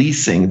is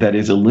releasing, that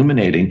is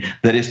illuminating,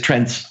 that is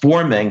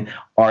transforming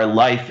our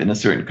life in a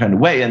certain kind of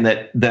way. And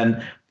that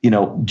then,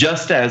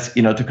 just as,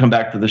 to come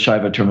back to the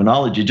Shaiva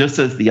terminology, just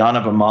as the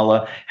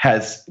Anavamala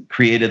has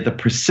created the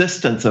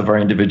persistence of our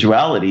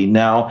individuality,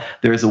 now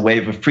there's a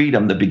wave of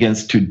freedom that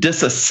begins to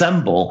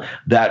disassemble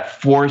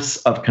that force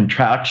of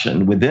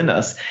contraction within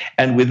us.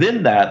 And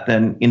within that,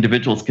 then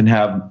individuals can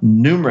have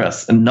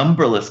numerous and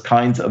numberless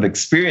kinds of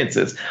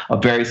experiences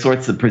of various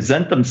sorts that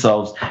present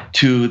themselves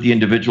to the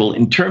individual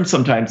in terms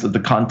sometimes of the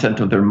content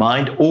of their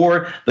mind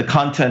or the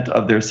content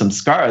of their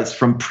samskaras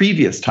from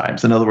previous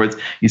times. In other words,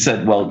 you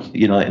said, well,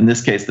 in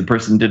this case, the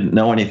person didn't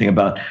know anything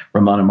about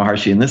Ramana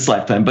Maharshi in this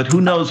lifetime, but who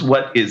knows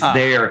what is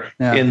there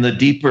in the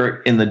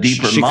deeper she mind.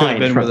 Could have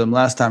been with him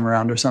last time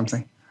around or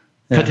something.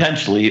 Yeah.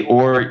 Potentially,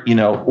 or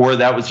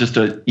that was just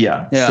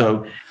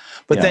So.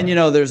 But then,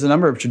 there's a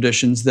number of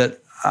traditions that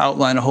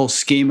outline a whole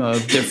schema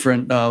of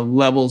different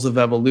levels of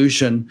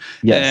evolution.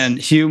 Yes. And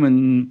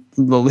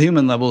the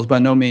human level is by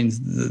no means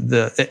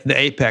the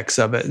apex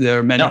of it. There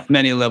are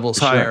many levels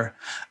higher.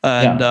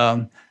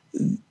 And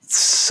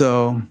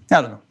so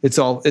I don't know.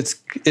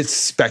 It's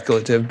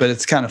speculative, but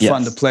it's kind of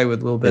fun to play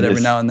with a little bit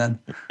every now and then.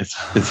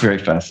 It's very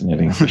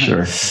fascinating for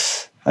sure.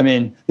 I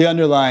mean, the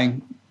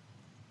underlying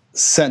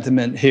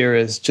sentiment here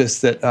is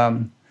just that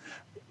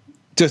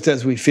just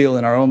as we feel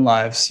in our own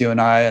lives, you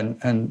and I,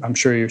 and I'm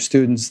sure your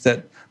students,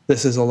 that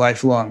this is a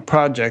lifelong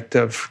project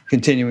of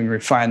continuing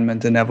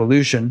refinement and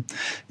evolution.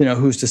 You know,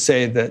 who's to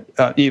say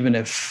that even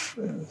if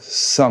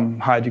some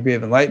high degree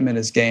of enlightenment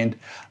is gained,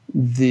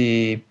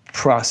 the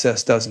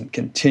process doesn't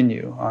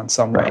continue on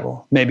some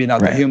level, maybe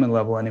not the human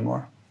level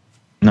anymore.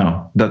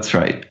 No, that's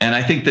right. And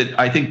I think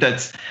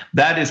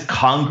that is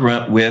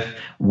congruent with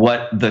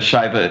what the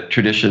Shaiva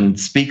tradition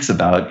speaks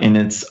about in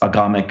its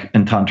agamic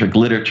and tantric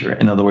literature.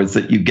 In other words,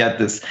 that you get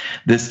this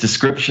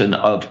description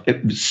of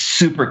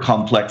super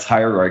complex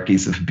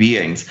hierarchies of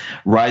beings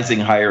rising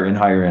higher and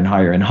higher and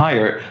higher and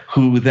higher,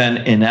 who then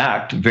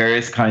enact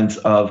various kinds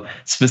of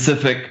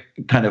specific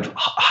kind of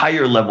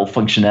higher level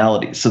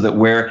functionalities, so that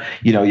where,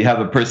 you know, you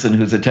have a person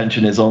whose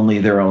attention is only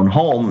their own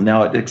home,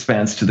 now it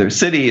expands to their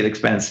city, it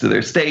expands to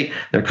their state,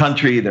 their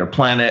country, their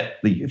planet.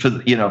 You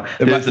know,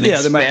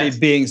 there might be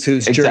beings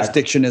whose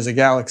jurisdiction is a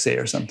galaxy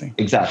or something.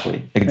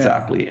 Exactly.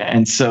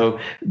 And so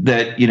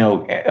that, you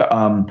know,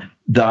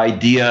 the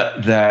idea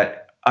that,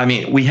 I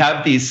mean, we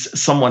have these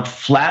somewhat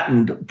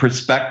flattened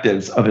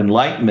perspectives of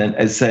enlightenment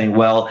as saying,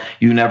 well,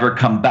 you never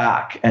come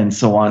back and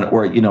so on,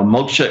 or, you know,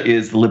 moksha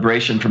is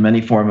liberation from any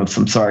form of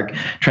samsaric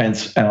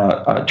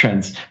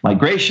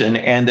transmigration.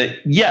 And that,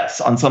 yes,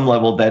 on some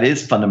level, that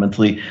is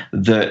fundamentally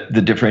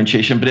the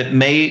differentiation, but it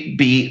may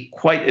be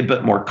quite a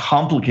bit more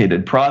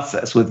complicated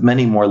process with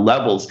many more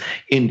levels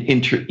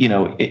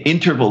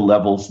interval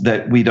levels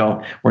that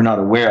we're not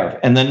aware of.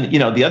 And then, you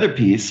know, the other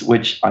piece,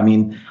 which, I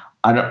mean,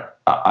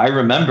 I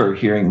remember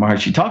hearing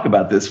Maharshi talk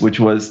about this, which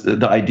was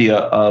the idea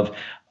of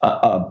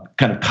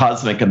kind of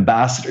cosmic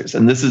ambassadors.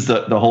 And this is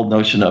the whole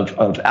notion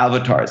of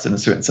avatars in a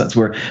certain sense,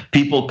 where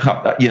people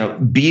come, you know,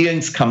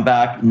 beings come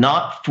back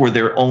not for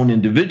their own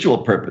individual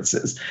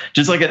purposes.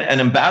 Just like an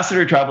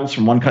ambassador travels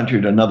from one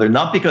country to another,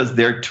 not because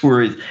they're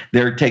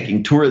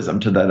taking tourism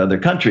to that other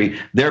country.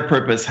 Their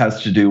purpose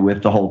has to do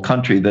with the whole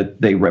country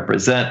that they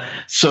represent.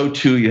 So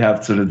too, you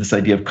have sort of this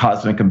idea of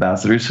cosmic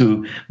ambassadors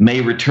who may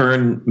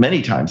return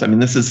many times. I mean,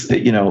 this is,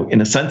 you know,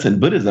 in a sense,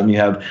 in Buddhism, you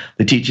have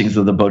the teachings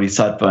of the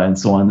Bodhisattva and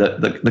so on,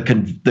 the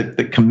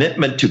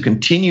commitment to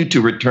continue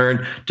to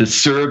return to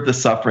serve the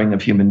suffering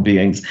of human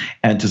beings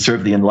and to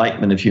serve the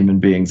enlightenment of human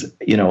beings,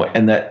 you know,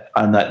 and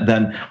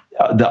then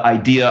the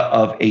idea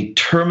of a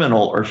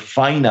terminal or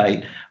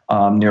finite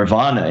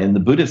nirvana in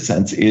the Buddhist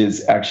sense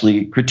is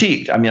actually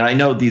critiqued. I mean, I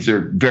know these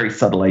are very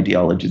subtle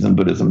ideologies in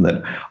Buddhism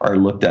that are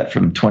looked at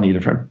from 20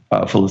 different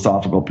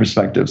philosophical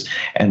perspectives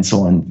and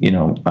so on. You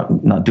know,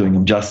 I'm not doing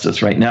them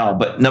justice right now,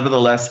 but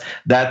nevertheless,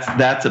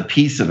 that's a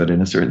piece of it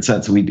in a certain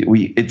sense.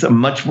 It's a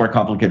much more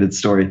complicated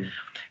story.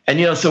 And,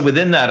 you know, so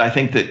within that, I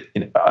think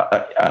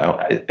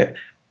that,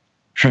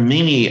 for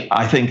me,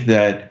 I think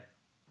that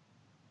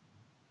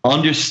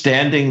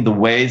understanding the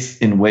ways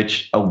in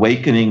which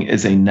awakening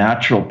is a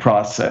natural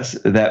process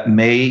that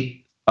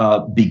may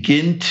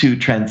begin to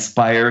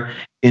transpire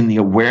in the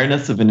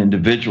awareness of an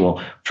individual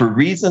for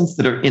reasons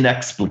that are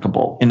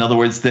inexplicable. In other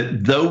words,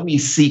 that though we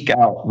seek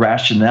out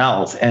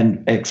rationales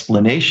and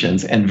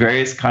explanations and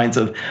various kinds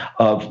of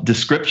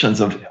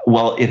descriptions of,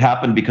 well, it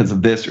happened because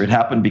of this, or it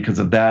happened because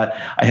of that,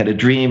 I had a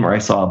dream, or I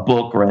saw a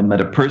book, or I met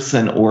a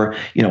person, or,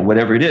 you know,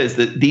 whatever it is,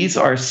 that these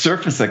are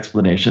surface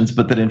explanations,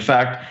 but that in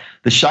fact,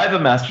 the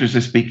Shaiva masters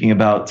are speaking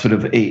about sort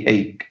of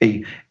a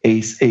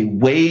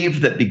wave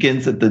that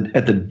begins at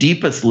the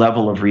deepest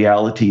level of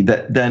reality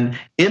that then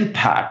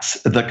impacts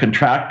the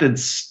contracted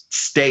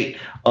state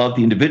of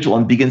the individual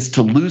and begins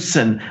to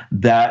loosen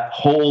that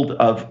hold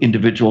of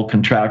individual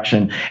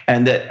contraction.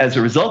 And that as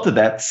a result of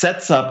that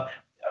sets up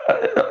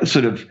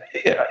sort of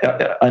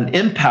an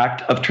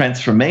impact of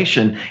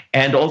transformation,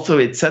 and also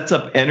it sets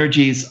up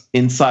energies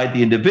inside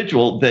the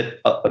individual that,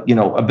 you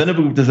know,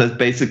 Abhinavagupta says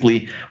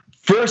basically,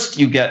 first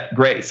you get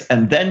grace,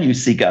 and then you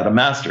seek out a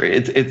master.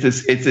 It's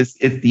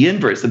the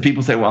inverse. And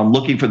people say, well, I'm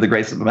looking for the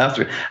grace of the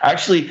master.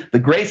 Actually, the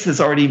grace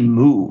has already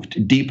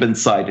moved deep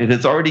inside. It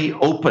has already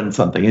opened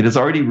something. It has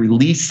already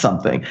released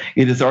something.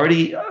 It has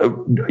already,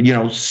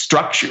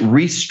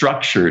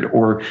 restructured,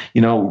 or,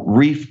 you know,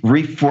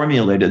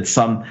 reformulated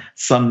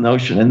some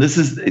notion. And this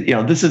is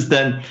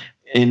then,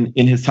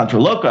 in his Tantra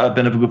Loka,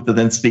 Abhinavagupta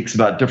then speaks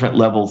about different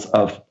levels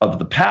of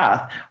the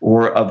path,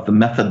 or of the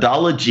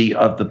methodology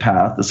of the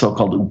path, the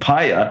so-called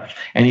upaya.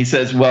 And he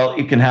says, well,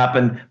 it can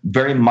happen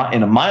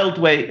in a mild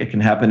way, it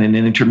can happen in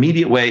an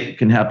intermediate way, it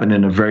can happen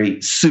in a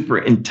very super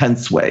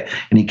intense way.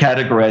 And he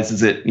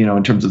categorizes it, you know,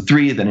 in terms of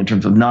 3, then in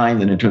terms of 9,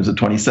 then in terms of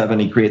 27.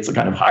 He creates a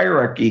kind of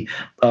hierarchy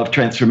of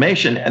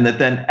transformation, and that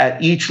then at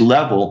each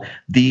level,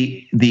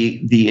 the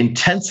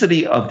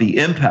intensity of the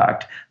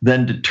impact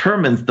then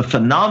determines the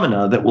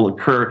phenomena that will occur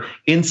occur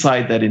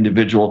inside that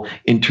individual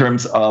in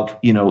terms of,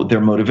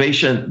 their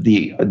motivation,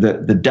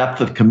 the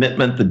depth of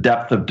commitment, the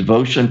depth of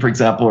devotion, for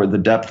example, or the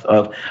depth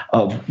of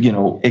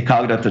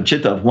ekagrata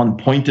chitta, of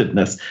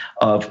one-pointedness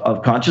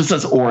of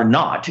consciousness, or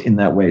not in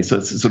that way. So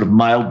it's a sort of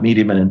mild,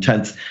 medium, and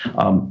intense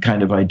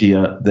kind of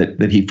idea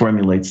that he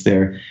formulates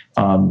there.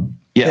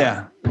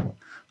 Yeah.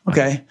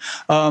 Okay.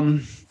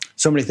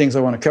 So many things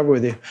I want to cover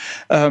with you.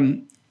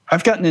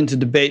 I've gotten into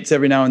debates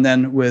every now and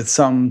then with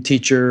some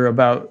teacher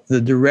about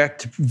the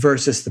direct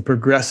versus the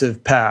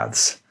progressive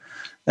paths,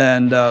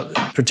 and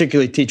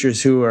particularly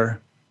teachers who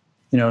are,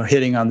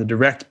 hitting on the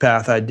direct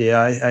path idea.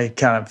 I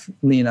kind of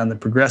lean on the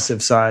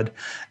progressive side,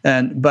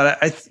 but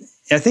I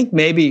think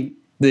maybe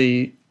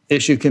the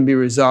issue can be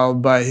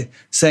resolved by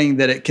saying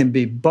that it can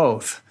be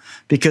both.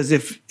 Because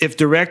if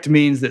direct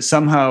means that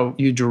somehow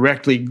you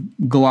directly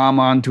glom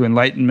onto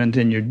enlightenment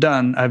and you're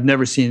done, I've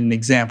never seen an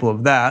example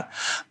of that.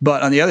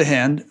 But on the other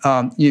hand,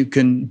 you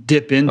can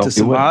dip into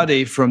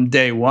samadhi from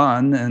day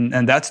one,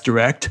 and that's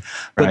direct.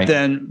 But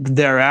then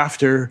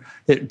thereafter,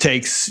 it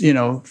takes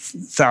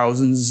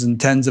thousands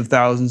and tens of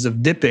thousands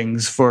of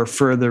dippings for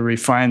further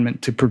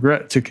refinement to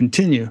progress, to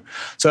continue.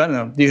 So I don't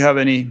know. Do you have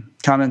any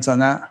comments on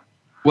that?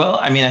 Well,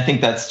 I mean, I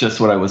think that's just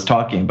what I was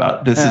talking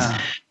about. This is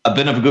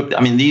Abhinavagupta.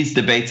 I mean, these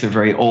debates are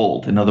very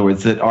old. In other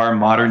words, that our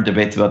modern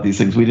debates about these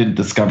things, we didn't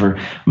discover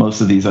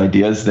most of these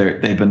ideas. They've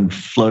been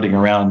floating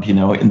around,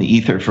 in the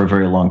ether for a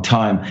very long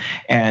time.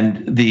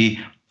 And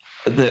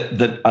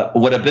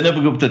what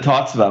Abhinavagupta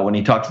talks about when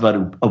he talks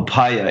about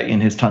upaya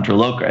in his Tantra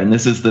Loka, and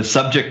this is the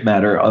subject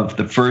matter of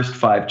the first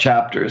 5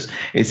 chapters,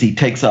 is he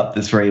takes up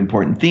this very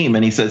important theme,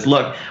 and he says,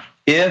 look,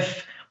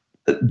 if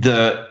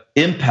the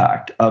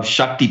impact of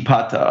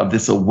Shaktipata, of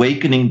this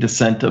awakening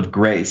descent of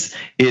grace,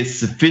 is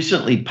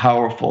sufficiently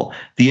powerful,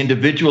 the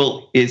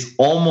individual is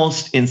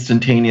almost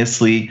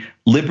instantaneously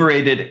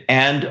liberated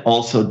and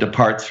also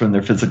departs from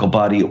their physical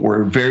body,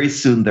 or very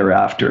soon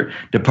thereafter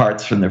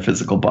departs from their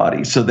physical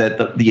body. So that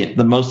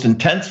the most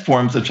intense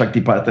forms of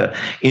Shaktipata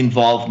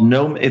involve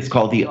it's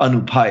called the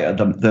anupaya,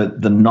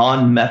 the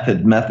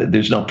non-method method.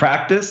 There's no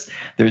practice,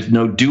 there's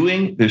no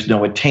doing, there's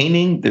no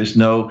attaining, there's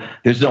no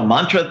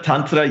mantra,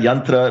 tantra,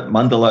 yantra,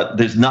 mandala,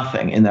 there's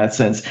nothing in that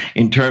sense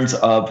in terms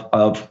of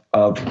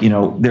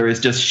there is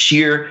just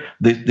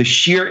the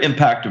sheer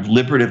impact of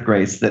liberative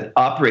grace that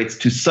operates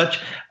to such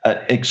an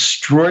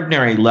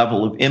extraordinary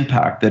level of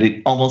impact that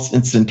it almost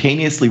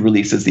instantaneously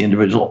releases the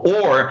individual,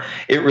 or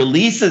it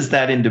releases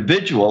that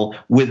individual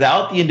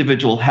without the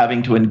individual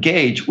having to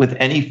engage with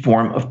any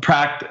form of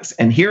practice.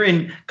 And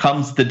herein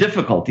comes the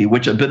difficulty,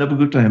 which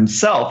Abhinavagupta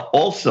himself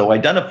also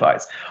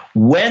identifies.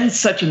 When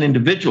such an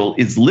individual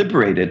is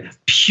liberated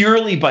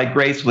purely by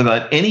grace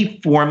without any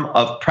form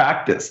of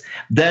practice,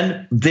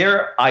 then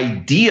their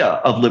idea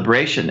of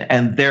liberation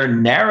and their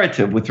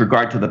narrative with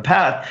regard to the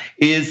path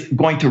is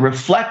going to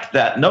reflect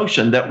that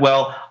notion that,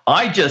 well,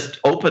 I just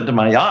opened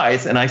my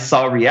eyes and I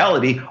saw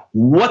reality.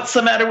 What's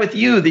the matter with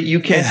you that you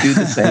can't do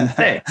the same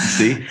thing?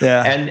 See?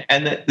 Yeah.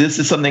 And this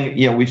is something,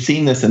 we've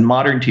seen this in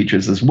modern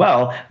teachers as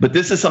well, but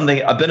this is something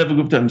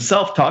Abhinavagupta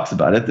himself talks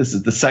about it. This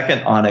is the second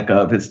anika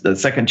of the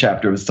second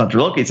chapter of his Tantra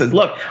Loka. He says,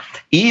 look,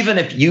 even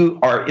if you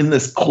are in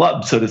this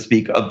club, so to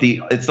speak,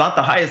 it's not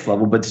the highest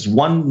level, but it's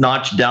one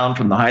notch down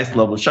from the highest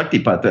level of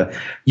Shaktipata,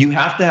 you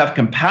have to have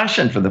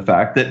compassion for the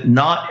fact that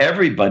not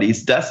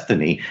everybody's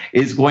destiny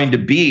is going to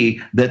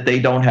be that they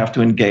don't have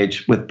to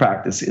engage with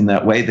practice in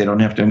that way. They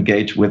don't have to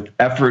engage with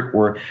effort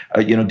or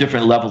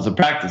different levels of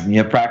practice. And you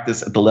have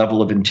practice at the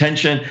level of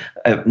intention,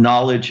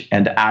 knowledge,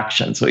 and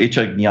action. So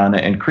icha,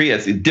 jnana, and kriya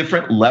is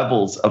different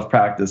levels of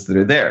practice that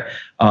are there,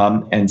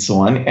 and so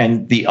on.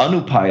 And the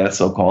anupaya,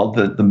 so-called,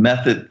 the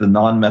method, the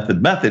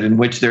non-method method, in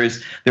which there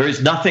is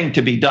nothing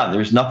to be done.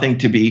 There's nothing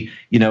to be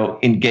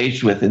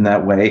engaged with in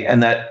that way,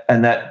 and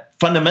that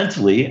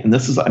fundamentally, and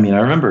this is, I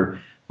remember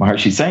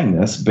Maharshi saying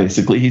this,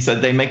 basically, he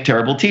said they make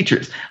terrible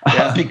teachers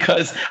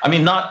because,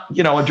 not,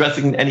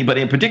 addressing anybody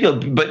in particular,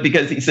 but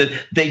because he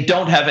said they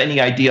don't have any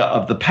idea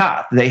of the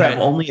path. They have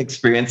only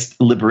experienced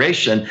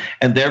liberation.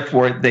 And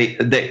therefore, they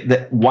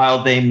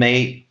while they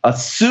may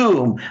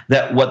assume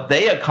that what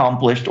they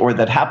accomplished or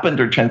that happened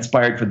or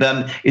transpired for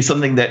them is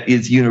something that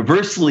is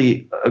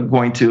universally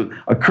going to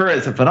occur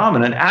as a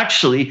phenomenon,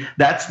 actually,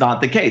 that's not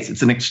the case.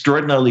 It's an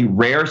extraordinarily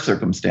rare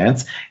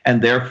circumstance.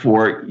 And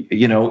therefore,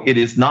 it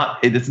is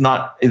not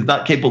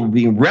capable of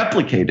being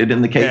replicated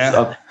in the case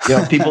of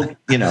people,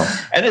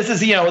 and this is,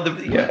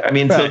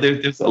 so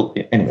there's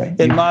anyway.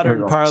 In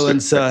modern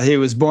parlance, he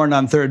was born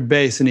on third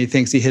base and he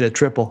thinks he hit a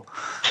triple.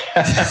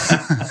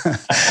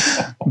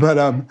 But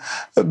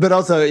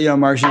also,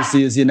 Maharshi used to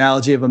use the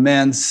analogy of a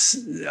man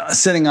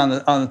sitting on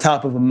the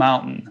top of a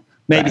mountain.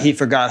 Maybe he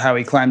forgot how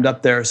he climbed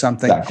up there or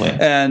something. Exactly.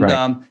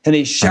 And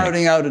he's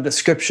shouting out a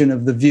description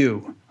of the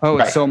view. Oh,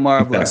 it's so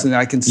marvelous, and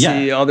I can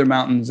see other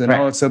mountains, and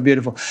oh, it's so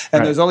beautiful.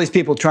 And there's all these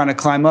people trying to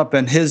climb up,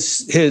 and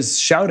his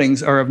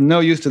shoutings are of no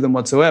use to them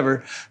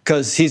whatsoever,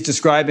 because he's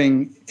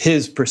describing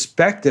his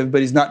perspective,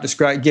 but he's not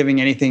giving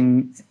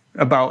anything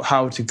about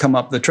how to come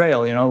up the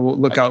trail.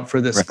 Look out for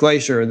this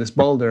glacier or this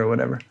boulder or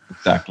whatever.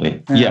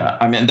 Exactly. Yeah.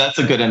 I mean, that's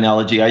a good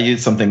analogy. I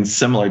use something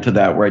similar to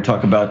that, where I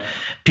talk about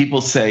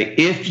people say,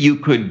 if you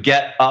could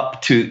get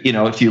up to,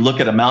 if you look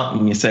at a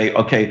mountain, you say,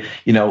 okay,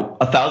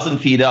 1,000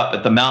 feet up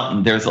at the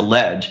mountain, there's a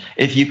ledge.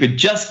 If you could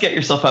just get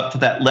yourself up to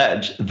that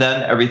ledge,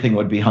 then everything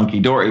would be hunky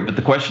dory. But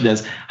the question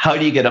is, how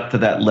do you get up to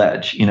that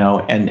ledge?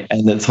 And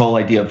this whole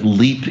idea of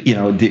leap,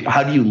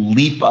 how do you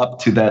leap up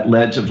to that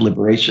ledge of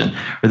liberation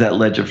or that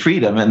ledge of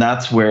freedom? And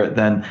that's where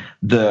then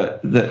the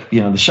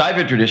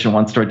Shaiva tradition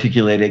wants to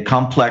articulate a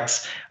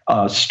complex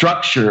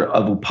structure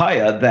of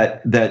upaya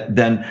that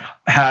then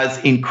has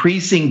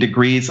increasing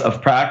degrees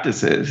of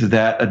practices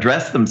that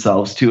address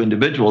themselves to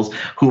individuals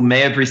who may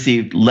have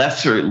received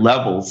lesser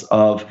levels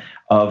of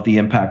the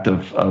impact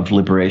of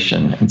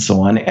liberation and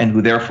so on, and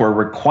who therefore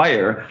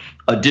require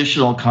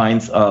additional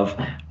kinds of,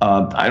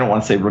 I don't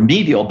want to say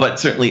remedial, but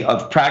certainly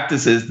of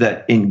practices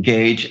that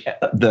engage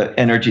the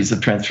energies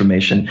of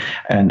transformation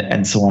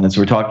and so on as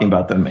we're talking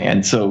about them.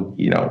 And so,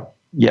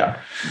 yeah.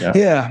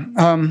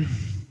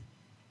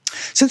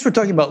 Since we're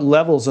talking about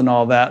levels and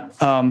all that,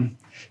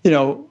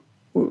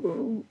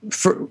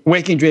 for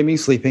waking, dreaming,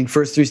 sleeping,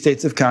 first three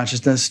states of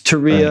consciousness.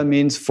 Turiya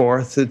means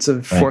fourth. It's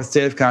a fourth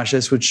state of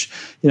consciousness, which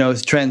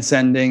is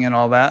transcending and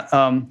all that.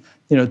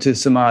 To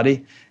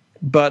samadhi.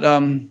 But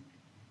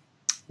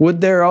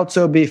would there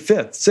also be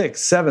fifth,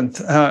 sixth,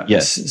 seventh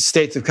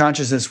states of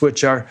consciousness,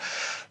 which are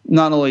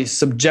not only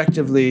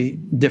subjectively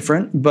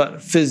different, but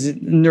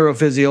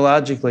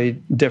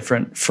neurophysiologically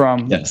different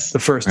from the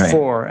first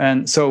four?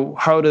 And so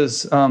how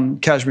does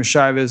Kashmir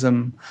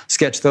Shaivism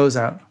sketch those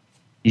out?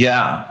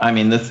 Yeah, I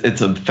mean, it's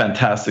a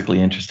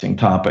fantastically interesting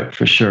topic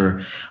for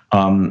sure.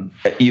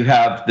 You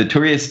have the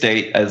Turiya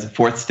state as the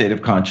fourth state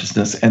of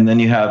consciousness, and then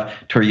you have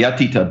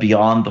Turiyatita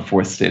beyond the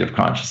fourth state of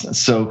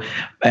consciousness. So,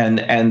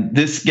 and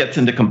this gets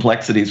into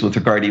complexities with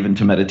regard even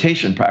to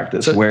meditation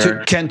practice. So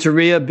where can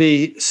Turiya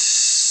be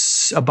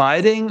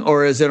abiding,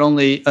 or is it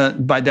only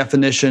by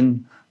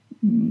definition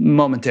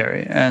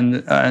momentary? And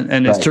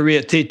is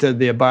Turiyatita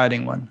the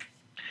abiding one?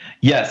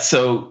 Yes.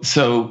 So.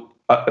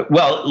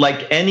 Well,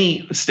 like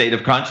any state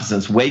of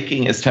consciousness,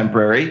 waking is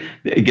temporary.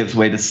 It gives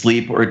way to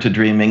sleep or to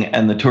dreaming.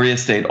 And the Turiya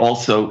state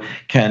also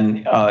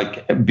can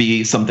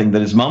be something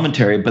that is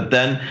momentary. But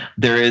then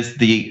there is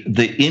the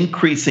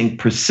increasing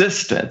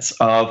persistence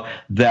of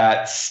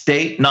that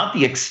state, not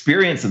the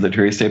experience of the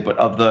Turiya state, but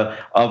of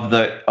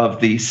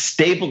the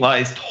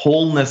stabilized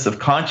wholeness of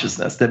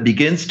consciousness that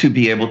begins to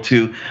be able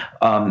to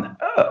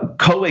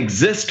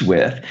coexist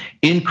with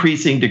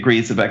increasing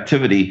degrees of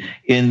activity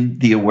in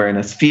the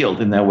awareness field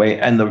in that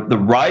way. And the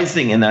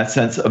rising in that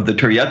sense of the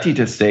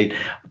Turiyatita state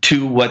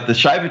to what the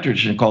Shaiva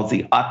tradition calls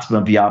the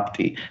Atma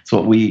Vyapti. It's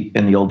what we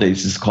in the old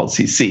days just called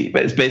CC,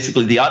 but it's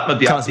basically the Atma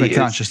Vyapti. Cosmic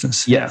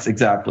consciousness. Yes,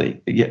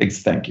 exactly. Yeah,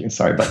 thank you.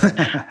 Sorry about that.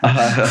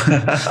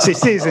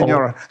 CC,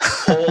 senora.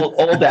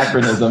 Old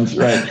acronyms,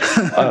 right?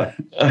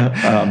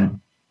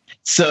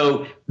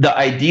 So the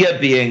idea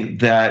being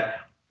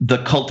that the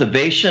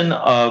cultivation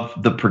of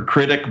the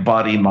prakrtic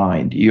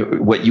body-mind,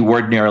 what you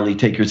ordinarily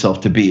take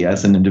yourself to be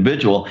as an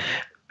individual,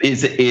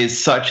 is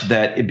such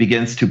that it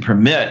begins to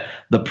permit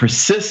the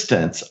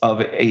persistence of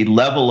a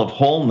level of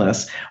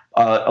wholeness,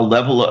 a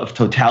level of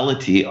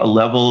totality, a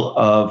level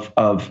of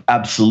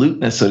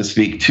absoluteness, so to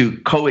speak, to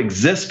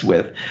coexist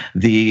with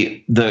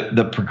the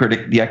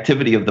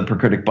activity of the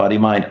prakrtic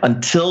body-mind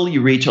until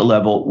you reach a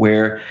level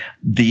where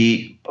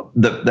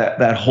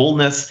that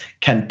wholeness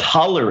can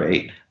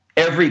tolerate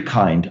every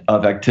kind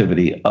of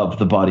activity of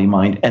the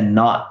body-mind and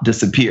not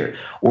disappear.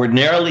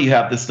 Ordinarily, you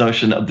have this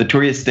notion of the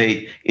Turiya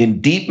state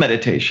in deep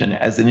meditation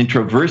as an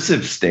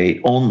introversive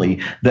state only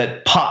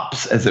that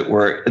pops, as it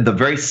were, the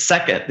very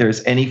second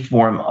there's any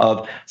form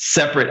of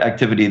separate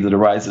activity that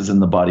arises in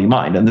the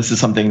body-mind. And this is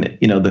something that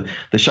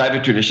the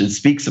Shaiva tradition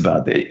speaks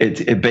about.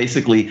 It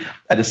basically,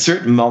 at a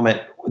certain moment,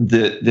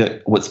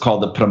 the what's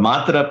called the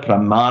pramatra,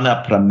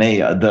 pramana,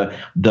 prameya,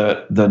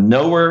 the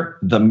knower,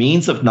 the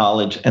means of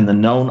knowledge, and the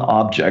known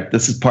object.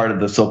 This is part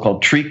of the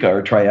so-called trika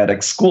or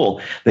triadic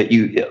school, that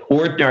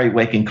ordinary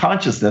waking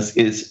consciousness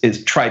is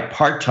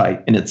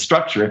tripartite in its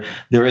structure.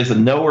 There is a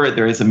knower,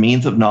 there is a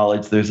means of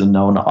knowledge, there's a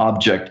known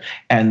object,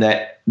 and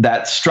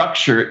that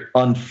structure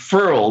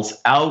unfurls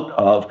out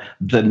of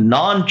the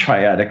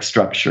non-triadic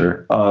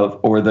structure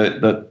of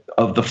the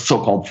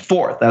so-called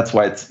fourth. That's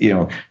why it's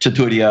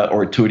Chaturya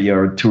or Turiya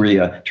or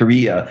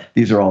Turiya.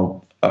 These are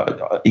all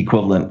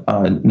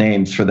equivalent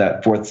names for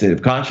that fourth state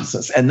of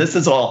consciousness. And this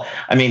is all,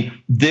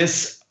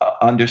 this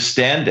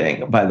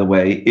understanding, by the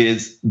way,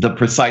 is the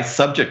precise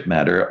subject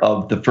matter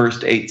of the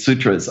first 8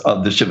 sutras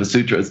of the Shiva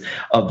Sutras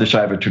of the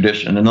Shaiva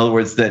tradition. In other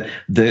words, that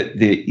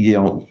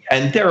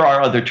and there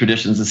are other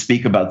traditions that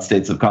speak about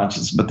states of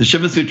consciousness, but the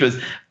Shiva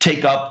Sutras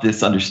take up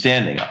this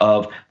understanding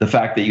of the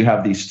fact that you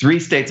have these 3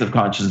 states of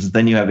consciousness,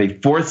 then you have a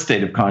 4th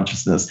state of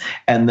consciousness,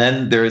 and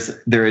then there is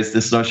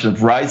this notion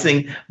of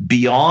rising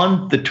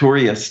beyond the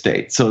Turiya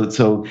state.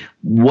 So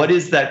what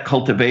is that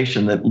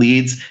cultivation that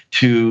leads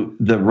to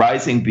the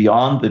rising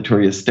beyond the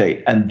Turiya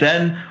state? And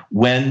then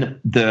when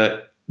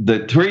the the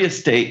Turiya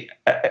state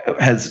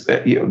has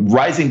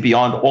rising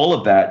beyond all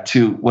of that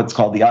to what's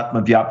called the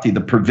Atma Vyapti, the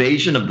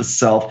pervasion of the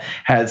self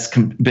has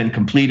been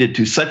completed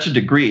to such a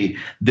degree.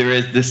 There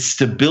is this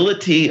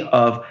stability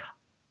of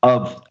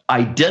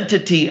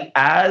identity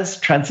as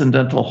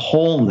transcendental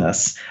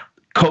wholeness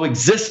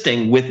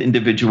coexisting with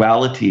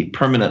individuality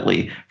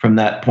permanently from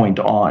that point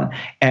on.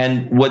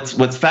 And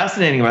what's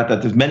fascinating about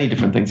that, there's many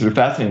different things that are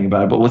fascinating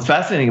about it, but what's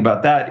fascinating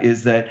about that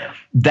is that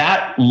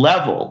that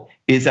level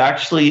is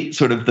actually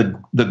sort of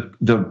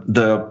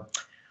the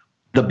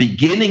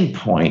beginning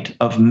point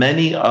of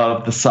many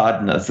of the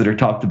sadhanas that are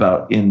talked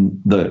about in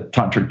the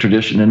tantric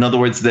tradition. In other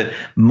words, that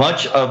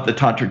much of the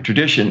tantric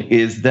tradition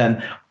is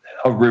then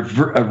a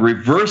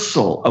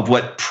reversal of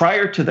what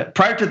prior to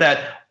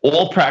that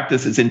all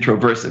practice is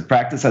introversive.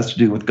 Practice has to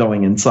do with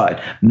going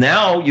inside.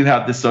 Now you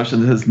have this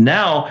notion that says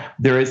now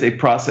there is a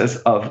process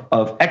of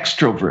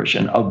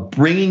extroversion, of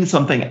bringing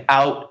something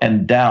out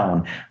and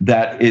down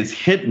that is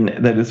hidden,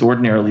 that has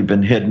ordinarily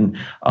been hidden,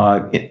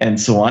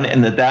 and so on.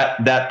 And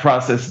that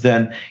process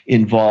then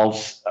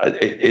involves,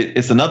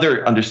 it's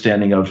another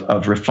understanding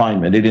of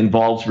refinement. It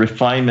involves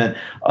refinement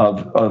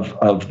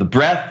of the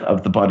breath,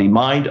 of the body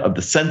mind, of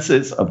the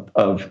senses, of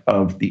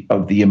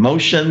the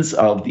emotions,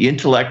 of the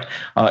intellect,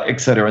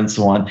 etc. and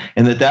so on,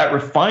 and that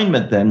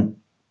refinement then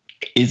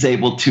is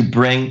able to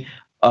bring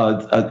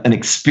an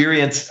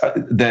experience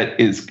that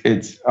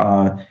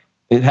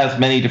it has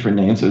many different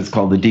names. It's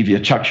called the Divya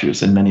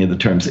Chakshus in many of the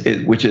terms,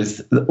 which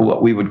is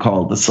what we would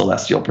call the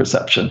celestial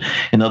perception.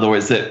 In other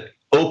words, that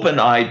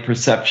open-eyed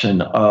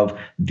perception of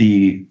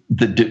the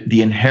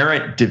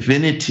inherent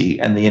divinity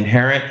and the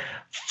inherent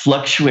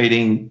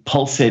fluctuating,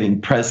 pulsating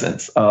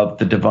presence of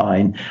the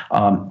divine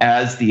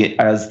as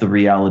the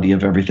reality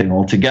of everything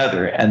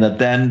altogether, and that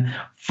then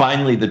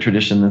finally the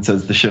tradition that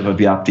says the Shiva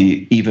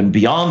Vyapti, even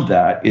beyond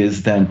that,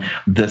 is then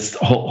this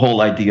whole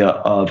idea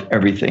of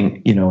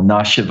everything,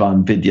 na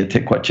shivam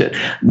vidyate quachit.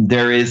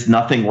 There is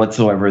nothing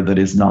whatsoever that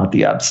is not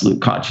the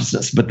absolute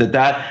consciousness, but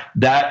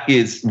that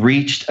is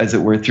reached, as it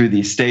were, through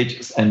these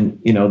stages. And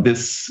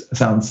this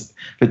sounds,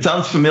 if it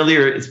sounds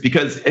familiar, it's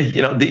because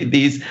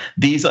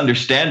these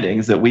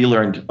understandings that we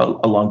learned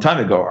a long time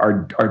ago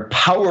are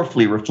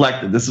powerfully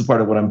reflected. This is part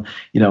of what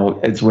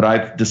it's what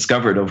I've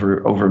discovered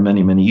over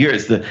many, many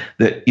years, that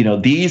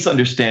these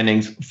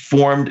understandings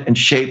formed and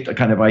shaped a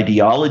kind of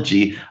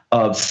ideology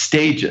of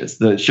stages.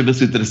 The Shiva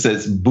Sutra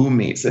says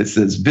bhumis. It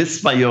says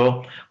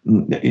vismayo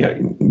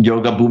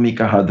yoga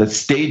bhumikaha. The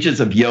stages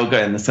of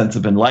yoga in the sense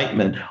of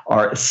enlightenment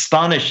are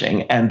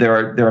astonishing, and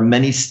there are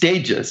many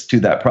stages to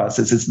that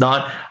process. It's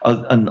not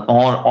an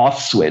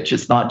on-off switch.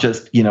 It's not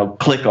just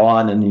click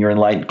on and you're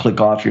enlightened,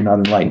 click off, you're not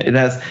enlightened. It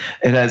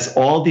has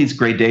all these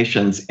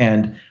gradations,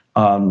 and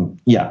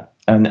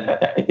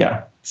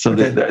So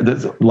okay.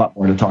 There's a lot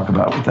more to talk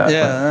about with that.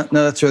 Yeah,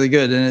 no, that's really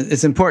good. And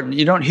it's important.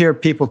 You don't hear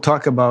people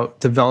talk about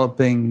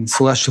developing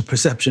celestial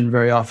perception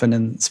very often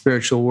in the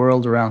spiritual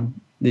world around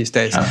these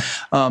days.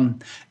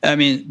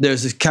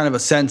 There's this kind of a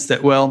sense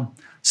that,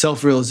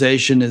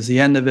 self-realization is the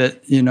end of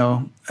it,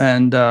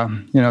 and,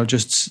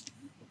 just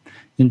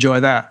enjoy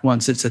that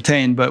once it's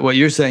attained. But what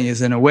you're saying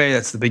is, in a way,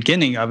 that's the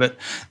beginning of it,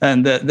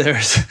 and that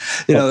there's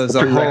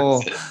a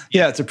whole,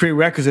 it's a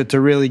prerequisite to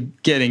really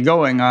getting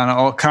going on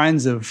all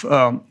kinds of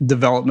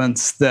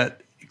developments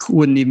that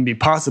wouldn't even be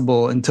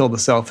possible until the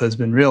self has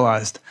been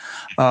realized.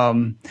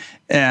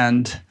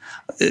 And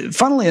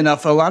funnily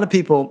enough, a lot of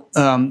people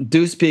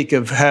do speak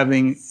of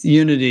having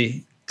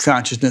unity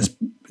consciousness.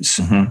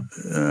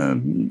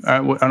 I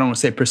don't want to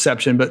say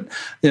perception, but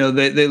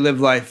they live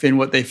life in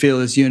what they feel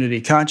is unity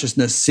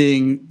consciousness,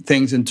 seeing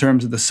things in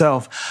terms of the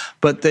self,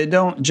 but they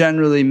don't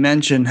generally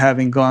mention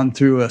having gone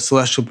through a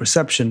celestial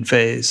perception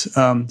phase.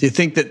 Do you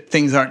think that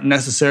things aren't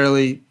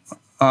necessarily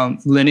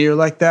linear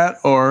like that,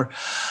 or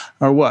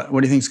what?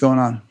 What do you think's going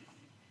on?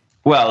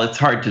 Well, it's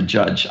hard to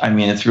judge.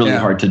 It's really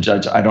hard to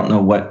judge. I don't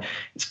know what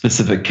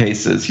specific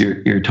cases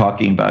you're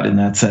talking about in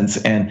that sense,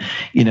 and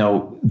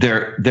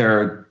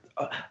there.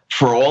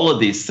 For all of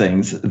these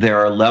things, there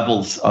are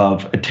levels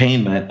of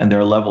attainment and there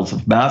are levels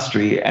of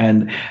mastery.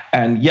 And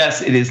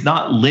yes, it is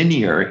not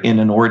linear in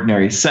an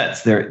ordinary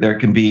sense. There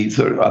can be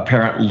sort of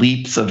apparent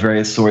leaps of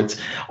various sorts.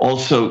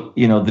 Also,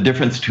 the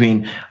difference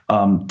between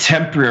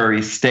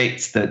temporary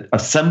states that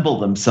assemble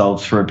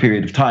themselves for a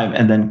period of time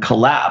and then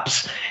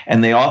collapse.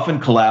 And they often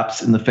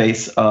collapse in the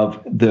face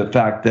of the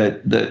fact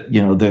that the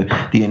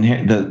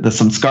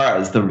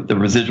samskaras, the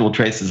residual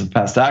traces of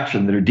past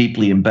action that are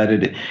deeply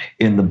embedded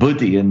in the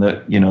buddhi, in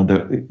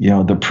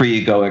the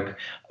pre-egoic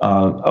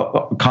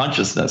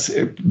consciousness.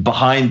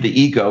 Behind the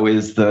ego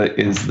is the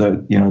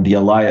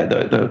alaya,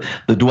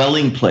 the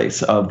dwelling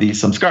place of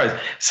these samskaras.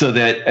 So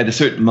that at a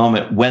certain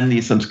moment, when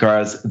these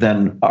samskaras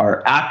then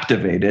are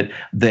activated,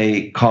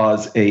 they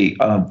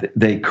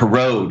they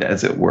corrode,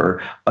 as it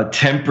were, a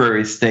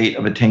temporary state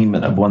of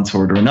attainment of one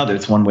sort or another.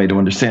 It's one way to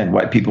understand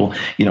why people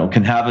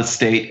can have a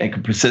state and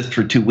can persist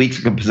for 2 weeks,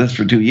 it can persist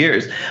for 2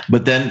 years,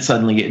 but then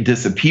suddenly it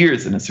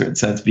disappears in a certain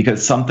sense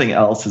because something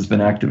else has been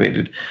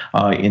activated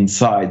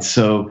inside.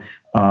 So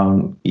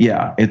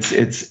yeah, it's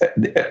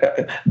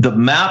the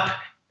map.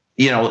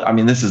 I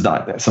mean, this is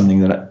not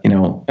something that,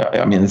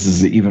 I mean, this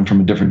is even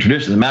from a different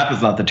tradition. The map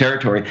is not the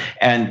territory,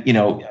 and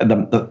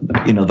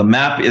the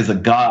map is a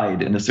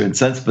guide in a certain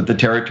sense, but the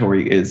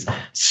territory is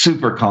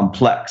super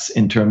complex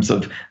in terms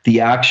of the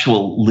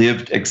actual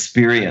lived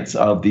experience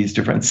of these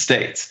different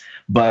states.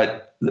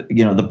 But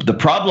the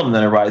problem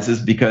then arises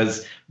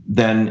because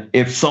then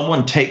if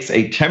someone takes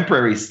a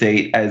temporary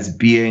state as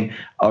being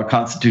or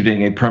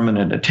constituting a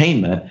permanent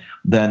attainment,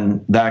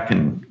 then that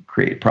can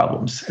create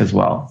problems as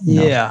well.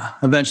 Yeah,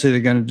 eventually they're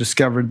going to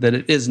discover that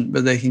it isn't,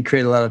 but they can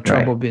create a lot of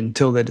trouble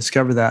until they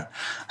discover that.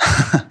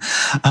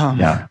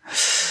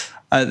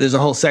 There's a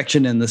whole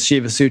section in the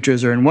Shiva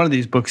Sutras, or in one of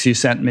these books you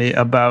sent me,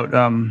 about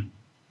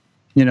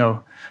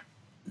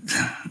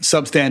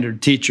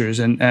substandard teachers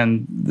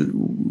and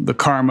the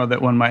karma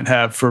that one might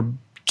have for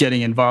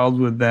getting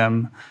involved with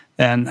them,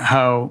 and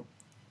how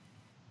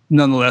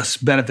nonetheless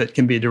benefit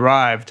can be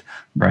derived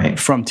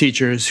from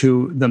teachers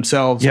who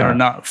themselves are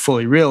not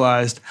fully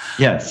realized.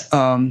 Yes.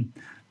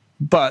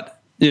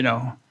 But,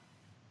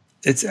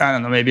 it's, I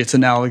don't know, maybe it's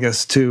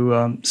analogous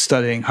to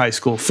studying high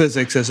school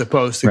physics as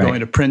opposed to going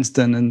to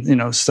Princeton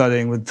and,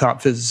 studying with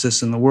top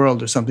physicists in the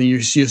world or something.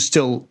 You're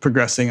still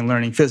progressing and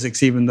learning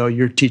physics, even though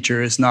your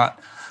teacher is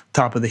not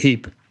top of the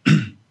heap.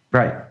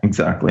 Right,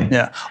 exactly.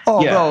 Yeah.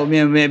 Although,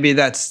 maybe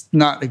that's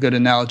not a good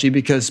analogy,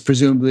 because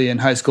presumably in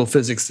high school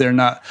physics, they're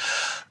not,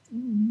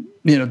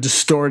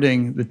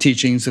 distorting the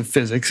teachings of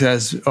physics,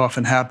 as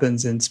often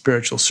happens in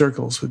spiritual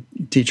circles, with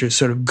teachers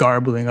sort of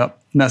garbling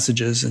up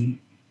messages and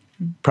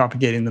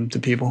propagating them to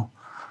people.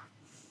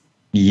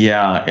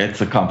 Yeah,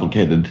 it's a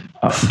complicated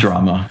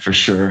drama for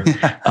sure. It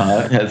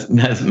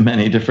has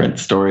many different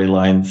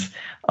storylines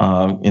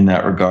in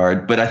that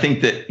regard. But I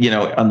think that,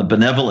 on the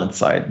benevolent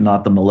side,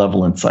 not the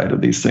malevolent side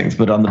of these things,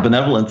 but on the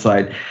benevolent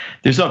side,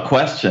 there's no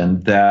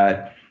question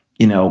that,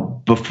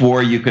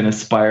 before you can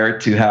aspire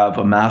to have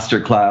a master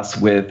class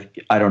with,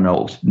 I don't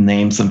know,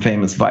 name some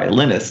famous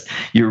violinist,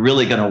 you're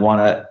really going to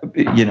want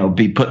to,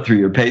 be put through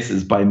your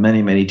paces by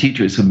many, many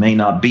teachers who may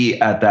not be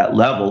at that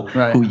level,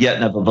 who yet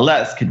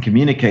nevertheless can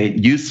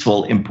communicate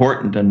useful,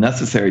 important, and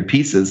necessary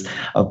pieces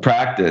of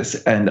practice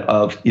and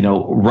of,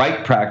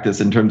 right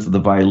practice in terms of the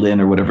violin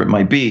or whatever it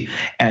might be,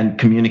 and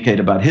communicate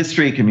about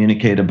history,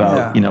 communicate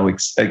about, and all of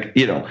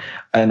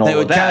that. It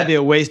would kind of be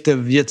a waste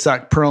of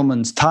Yitzhak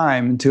Perlman's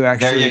time to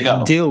actually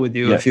deal with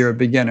you if you're a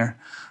beginner.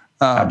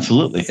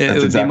 Absolutely.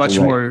 It would be much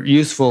more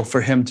useful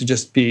for him to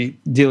just be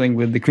dealing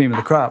with the cream of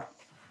the crop.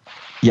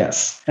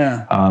 Yes.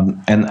 Yeah.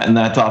 And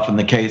that's often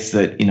the case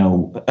that,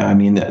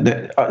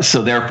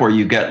 so therefore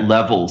you get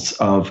levels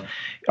of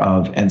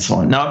and so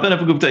on. Now,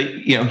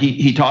 Abhinavagupta,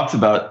 he talks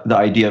about the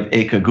idea of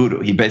Eka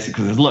Guru. He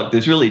basically says, look,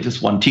 there's really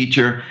just one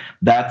teacher.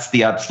 That's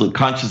the absolute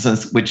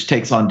consciousness, which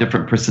takes on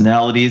different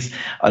personalities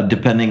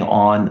depending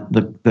on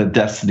the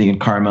destiny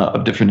and karma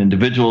of different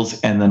individuals,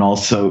 and then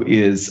also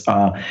is,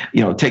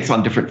 takes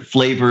on different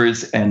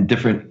flavors and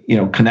different,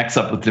 connects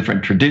up with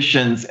different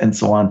traditions and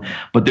so on.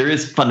 But there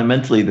is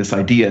fundamentally this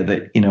idea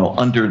that,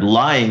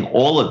 underlying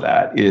all of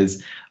that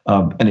is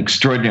an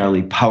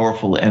extraordinarily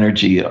powerful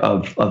energy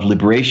of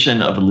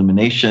liberation, of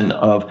illumination,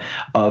 of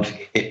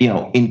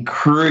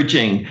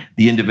encouraging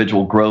the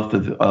individual growth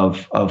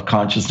of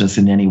consciousness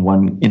in any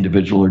one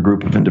individual or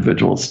group of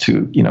individuals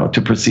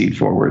to proceed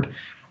forward.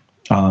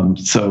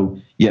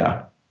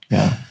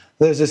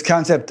 There's this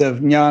concept of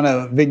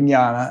jnana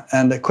vijnana,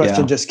 and the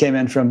question just came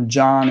in from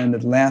John in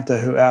Atlanta,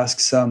 who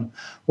asks,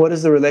 what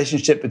is the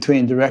relationship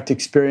between direct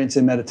experience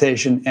in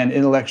meditation and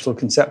intellectual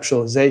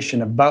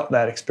conceptualization about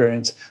that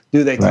experience?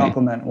 Do they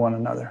complement one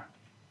another?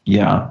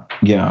 Yeah.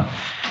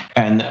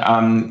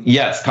 And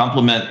yes,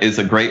 complement is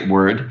a great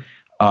word.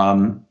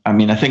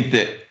 I think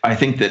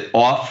that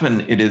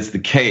often it is the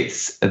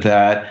case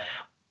that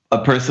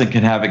a person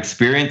can have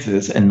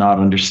experiences and not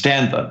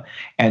understand them.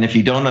 And if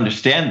you don't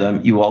understand them,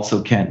 you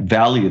also can't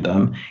value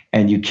them,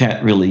 and you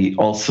can't really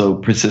also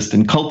persist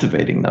in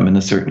cultivating them in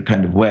a certain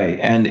kind of way.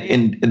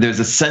 And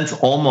there's a sense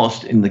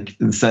almost in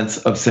the sense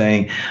of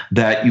saying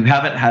that you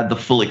haven't had the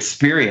full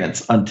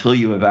experience until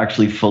you have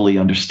actually fully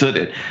understood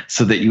it,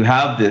 so that you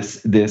have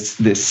this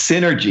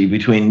synergy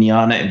between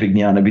jnana and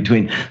vijnana,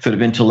 between sort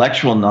of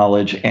intellectual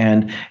knowledge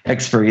and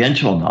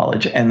experiential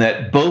knowledge, and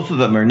that both of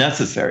them are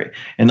necessary.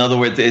 In other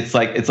words, it's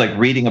like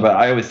reading about,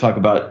 I always talk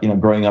about,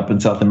 growing up in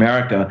South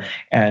America,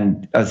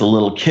 and as a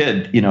little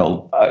kid,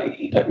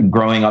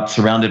 growing up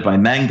surrounded by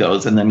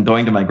mangoes, and then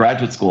going to my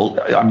graduate school,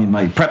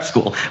 my prep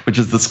school, which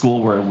is the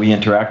school where we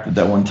interacted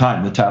at one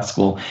time, the task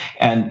school.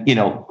 And, in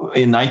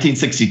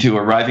 1962,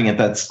 arriving at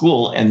that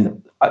school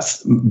and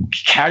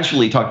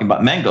casually talking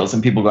about mangoes,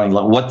 and people going,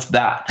 what's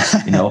that?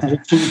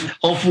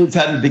 Whole Foods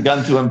hadn't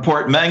begun to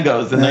import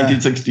mangoes in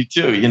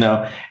 1962,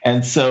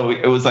 and so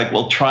it was like,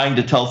 well, trying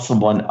to tell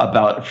someone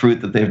about a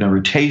fruit that they've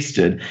never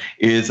tasted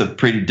is a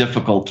pretty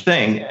difficult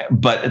thing.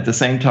 But at the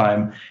same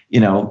time,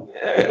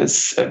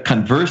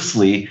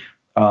 conversely,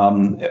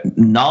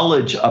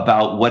 knowledge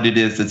about what it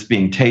is that's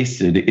being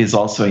tasted is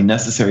also a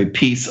necessary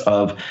piece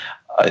of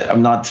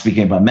I'm not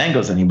speaking about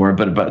mangoes anymore,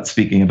 but about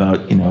speaking about,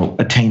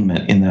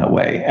 attainment in that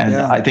way. And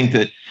I think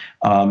that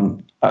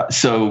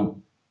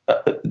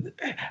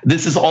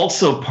this is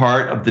also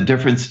part of the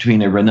difference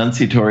between a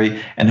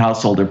renunciatory and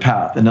householder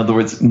path. In other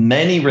words,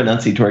 many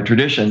renunciatory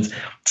traditions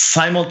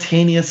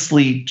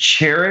simultaneously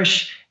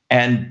cherish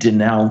and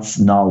denounce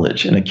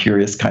knowledge in a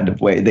curious kind of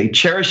way. They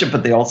cherish it,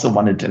 but they also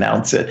want to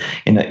denounce it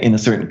in a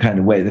certain kind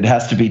of way that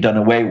has to be done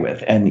away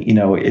with. And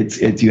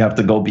it's you have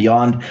to go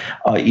beyond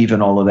even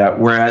all of that.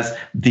 Whereas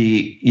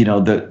the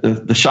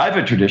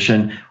Shaiva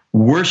tradition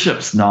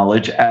worships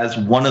knowledge as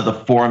one of the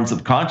forms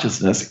of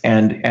consciousness,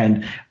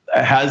 and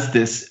has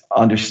this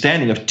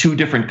understanding of two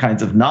different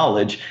kinds of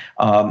knowledge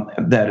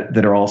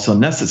that are also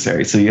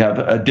necessary. So you have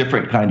a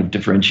different kind of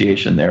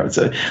differentiation there. It's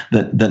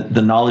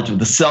the knowledge of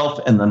the self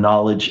and the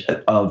knowledge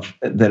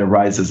that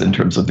arises in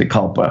terms of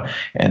vikalpa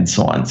and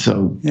so on.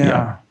 So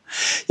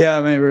Yeah, I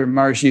remember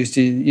Maharshi used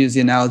to use the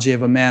analogy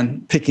of a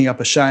man picking up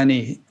a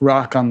shiny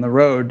rock on the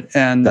road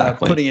and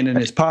putting it in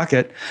his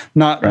pocket,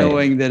 not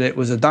knowing that it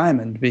was a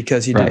diamond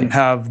because he didn't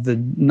have the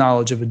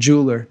knowledge of a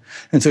jeweler.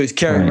 And so he's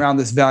carrying around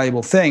this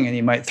valuable thing, and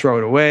he might throw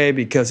it away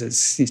because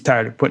he's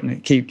tired of putting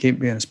it, keep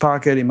it in his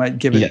pocket. He might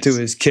give it to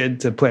his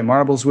kid to play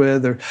marbles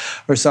with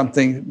or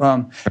something.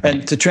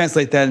 And to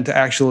translate that into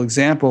actual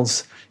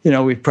examples,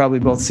 we've probably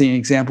both seen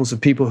examples of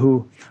people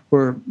who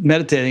were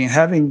meditating and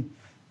having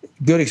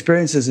good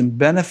experiences and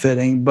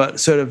benefiting, but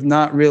sort of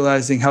not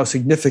realizing how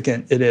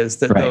significant it is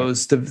that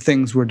those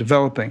things were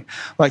developing.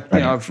 Like,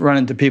 I've run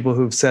into people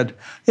who've said,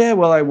 I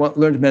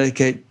learned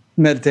to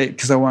meditate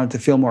because I wanted to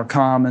feel more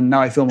calm, and now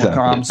I feel more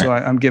calm, so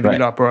I'm giving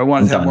it up. Or I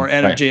wanted to have more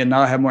energy, and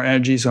now I have more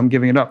energy, so I'm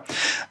giving it up.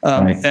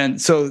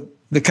 And so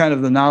the kind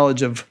of the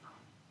knowledge of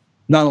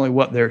not only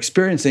what they're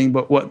experiencing,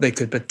 but what they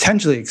could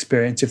potentially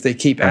experience if they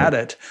keep at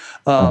it,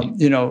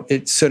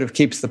 it sort of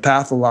keeps the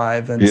path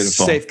alive and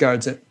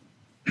safeguards it.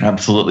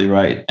 Absolutely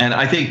right. And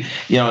I think,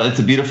 it's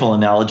a beautiful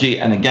analogy.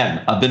 And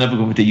again,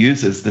 Abhinavagupta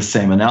uses the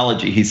same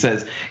analogy. He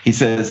says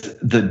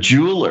the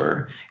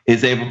jeweler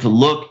is able to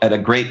look at a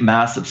great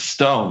mass of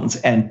stones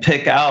and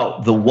pick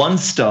out the one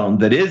stone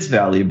that is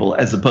valuable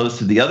as opposed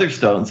to the other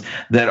stones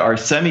that are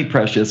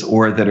semi-precious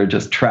or that are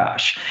just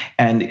trash.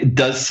 And it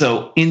does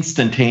so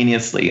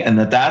instantaneously. And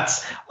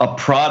that's a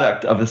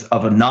product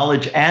of a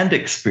knowledge and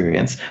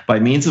experience by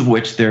means of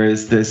which there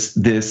is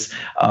this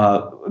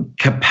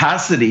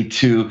capacity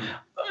to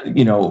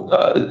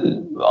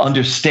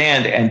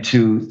understand and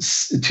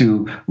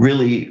to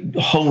really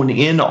hone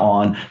in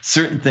on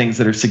certain things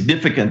that are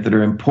significant, that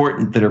are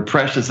important, that are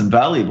precious and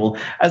valuable,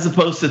 as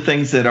opposed to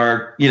things that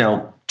are,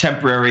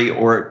 temporary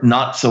or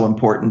not so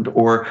important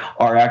or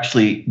are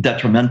actually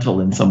detrimental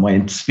in some way,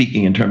 and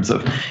speaking in terms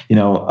of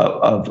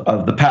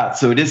of the path.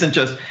 So it isn't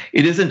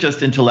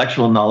just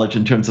intellectual knowledge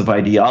in terms of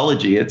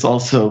ideology. It's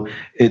also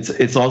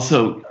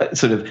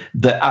sort of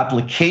the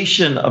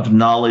application of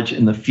knowledge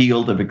in the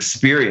field of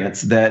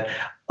experience that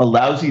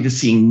allows you to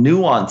see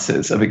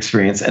nuances of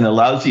experience and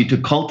allows you to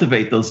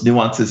cultivate those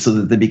nuances so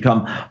that they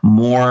become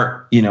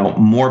more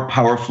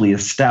powerfully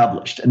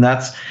established. And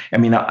that's,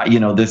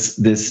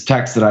 this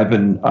text that I've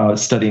been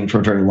studying for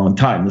a very long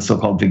time, the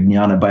so-called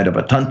Vijnana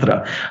Bhairava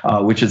Tantra,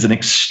 which is an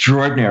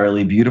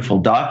extraordinarily beautiful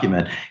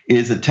document,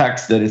 is a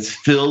text that is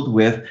filled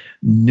with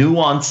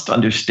nuanced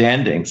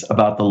understandings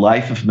about the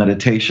life of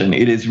meditation.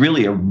 It is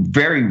really a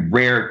very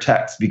rare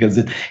text because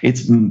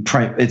it's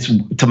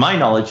to my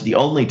knowledge the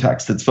only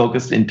text that's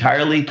focused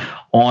entirely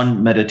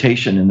on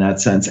meditation in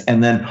that sense,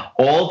 and then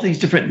all these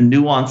different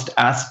nuanced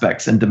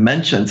aspects and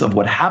dimensions of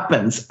what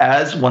happens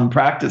as one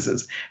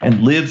practices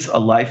and lives a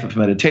life of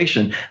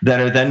meditation that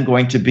are then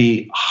going to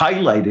be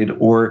highlighted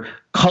or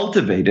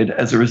cultivated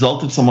as a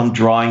result of someone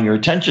drawing your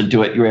attention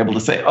to it. You're able to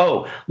say,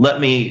 let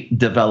me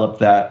develop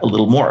that a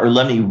little more, or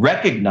let me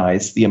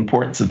recognize the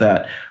importance of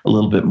that a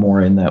little bit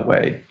more in that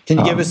way. Can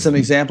you give us some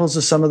examples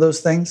of some of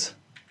those things?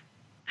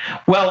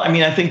 Well,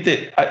 I think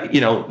that,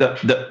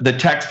 the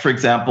text, for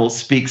example,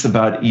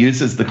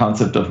 uses the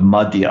concept of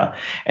madhya.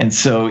 And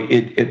so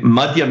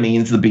madhya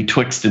means the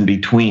betwixt and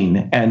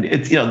between. And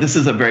it's, this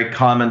is a very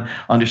common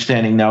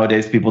understanding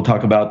nowadays. People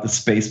talk about the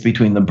space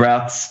between the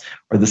breaths,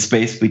 or the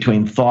space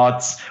between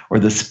thoughts, or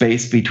the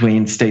space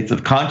between states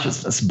of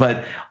consciousness.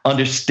 But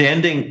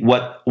understanding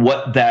what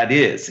that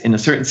is, in a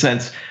certain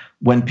sense,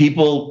 when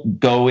people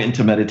go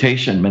into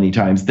meditation, many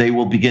times they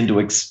will begin to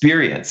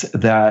experience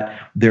that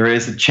there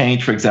is a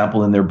change, for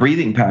example, in their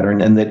breathing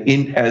pattern, and that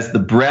as the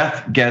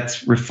breath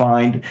gets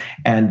refined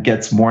and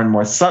gets more and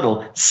more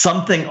subtle,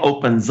 something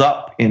opens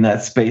up in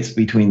that space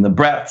between the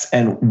breaths.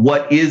 And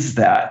what is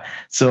that?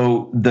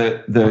 So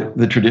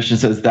the tradition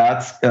says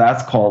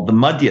that's called the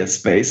madhya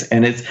space,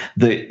 and it's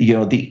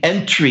the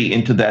entry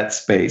into that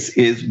space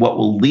is what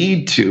will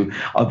lead to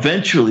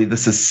eventually the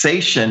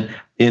cessation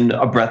in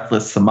a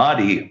breathless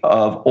samadhi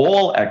of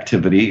all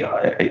activity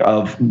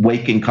of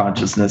waking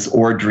consciousness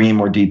or dream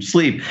or deep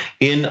sleep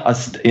in a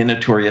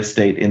turiya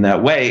state in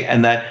that way.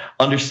 And that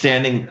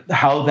understanding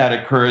how that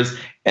occurs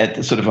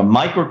at sort of a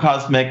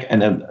microcosmic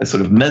and a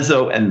sort of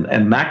meso and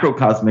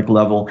macrocosmic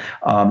level,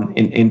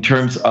 in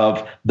terms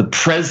of the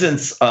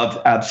presence of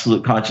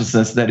absolute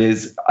consciousness that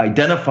is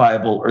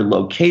identifiable or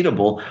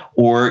locatable,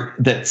 or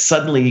that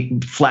suddenly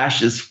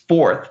flashes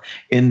forth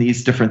in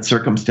these different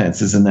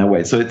circumstances in that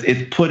way. So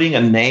it's putting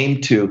a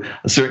name to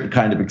a certain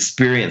kind of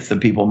experience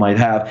that people might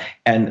have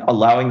and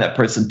allowing that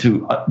person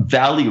to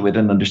value it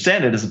and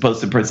understand it, as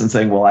opposed to a person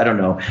saying, well, I don't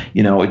know,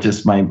 it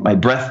just my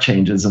breath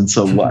changes and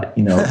so what,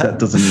 that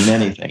doesn't mean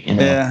anything.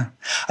 Yeah.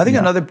 I think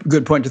another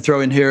good point to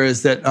throw in here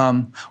is that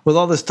with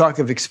all this talk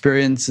of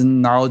experience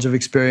and knowledge of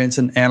experience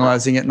and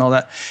analyzing it and all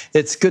that,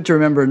 it's good to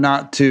remember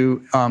not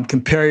to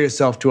compare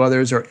yourself to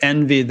others or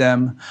envy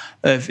them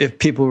if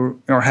people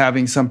are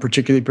having some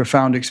particularly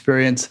profound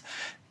experience.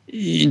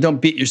 You don't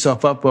beat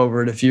yourself up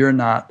over it if you're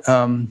not.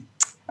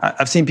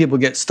 I've seen people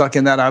get stuck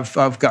in that.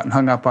 I've gotten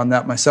hung up on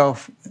that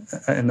myself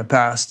in the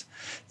past.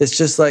 It's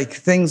just like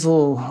things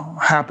will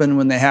happen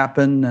when they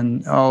happen,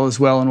 and all is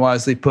well and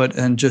wisely put,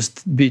 and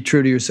just be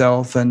true to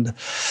yourself, and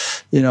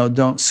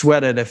don't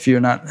sweat it if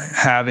you're not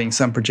having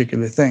some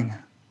particular thing.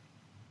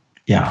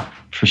 Yeah,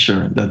 for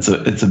sure.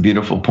 It's a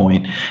beautiful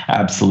point.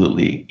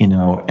 Absolutely.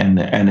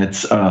 And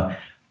it's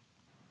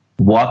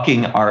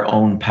walking our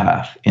own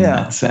path in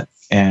that sense.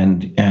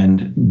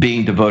 And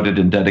being devoted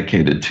and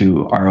dedicated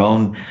to our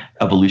own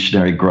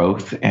evolutionary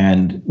growth,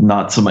 and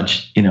not so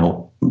much,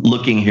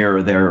 looking here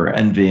or there or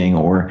envying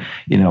or,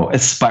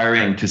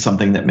 aspiring to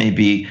something that may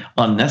be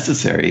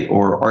unnecessary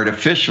or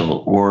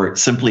artificial or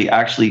simply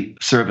actually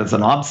serve as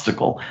an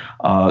obstacle.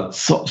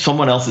 So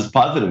someone else's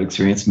positive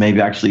experience may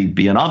actually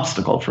be an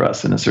obstacle for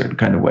us in a certain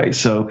kind of way.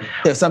 So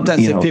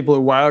sometimes if people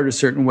are wired a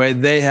certain way,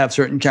 they have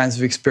certain kinds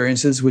of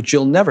experiences which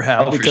you'll never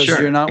have because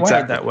you're not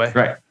wired that way.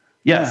 Right.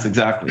 Yes,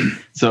 exactly.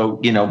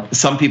 So,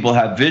 some people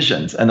have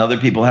visions, and other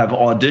people have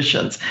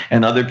auditions,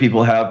 and other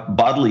people have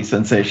bodily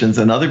sensations,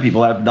 and other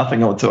people have nothing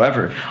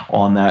whatsoever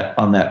on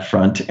that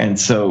front. And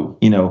so,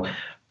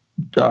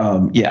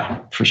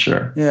 for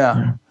sure.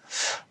 Yeah.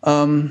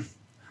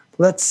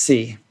 Let's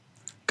see.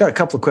 Got a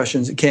couple of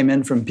questions that came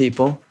in from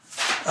people.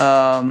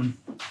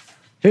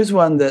 Here's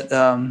one that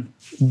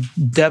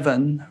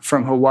Devon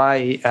from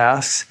Hawaii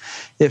asks,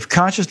 if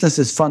consciousness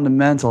is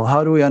fundamental,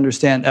 how do we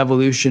understand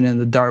evolution in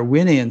the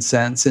Darwinian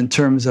sense in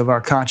terms of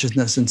our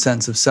consciousness and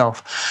sense of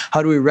self?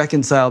 How do we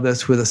reconcile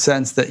this with a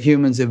sense that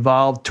humans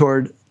evolved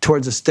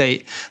towards a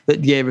state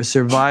that gave a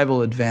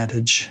survival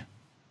advantage?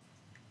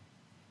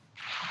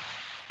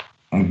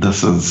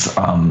 This is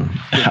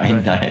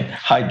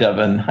hi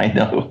Devon. I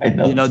know.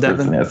 You know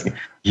Devon? Asking.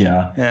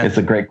 Yeah, it's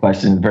a great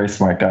question. Very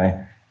smart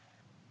guy.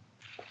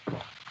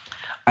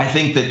 I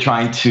think that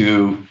trying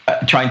to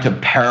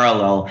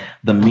parallel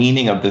the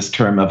meaning of this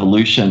term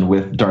evolution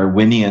with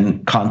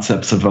Darwinian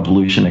concepts of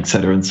evolution, et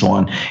cetera, and so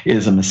on,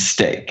 is a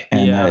mistake.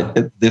 And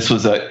it's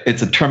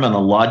a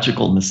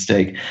terminological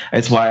mistake.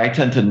 It's why I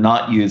tend to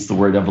not use the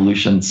word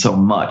evolution so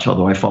much,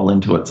 although I fall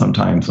into it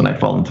sometimes when I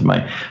fall into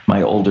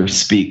my older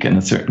speak in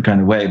a certain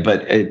kind of way.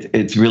 But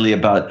it's really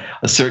about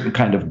a certain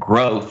kind of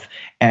growth,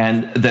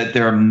 and that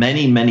there are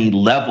many, many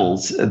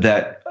levels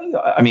that,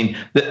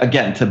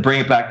 again, to bring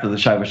it back to the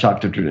Shaiva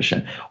Shakta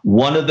tradition,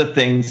 one of the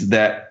things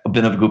that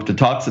Abhinavagupta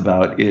talks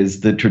about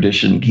is the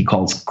tradition he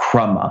calls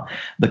krama.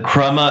 The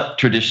krama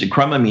tradition,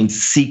 krama means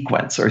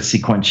sequence or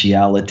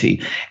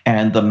sequentiality.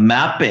 And the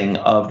mapping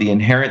of the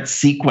inherent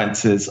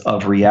sequences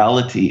of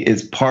reality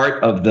is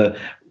part of the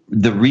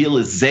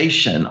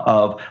realization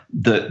of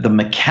the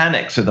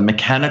mechanics or the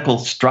mechanical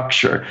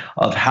structure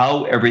of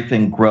how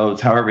everything grows,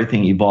 how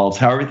everything evolves,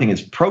 how everything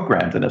is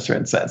programmed in a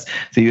certain sense.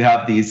 So you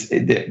have these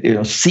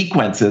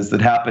sequences that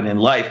happen in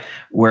life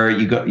where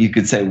you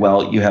could say,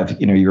 well,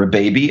 you're a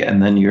baby,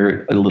 and then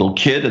you're a little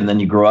kid, and then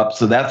you grow up.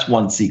 So that's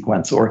one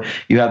sequence. Or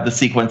you have the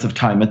sequence of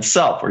time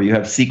itself, or you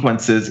have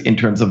sequences in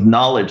terms of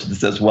knowledge that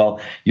says, well,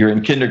 you're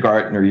in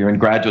kindergarten or you're in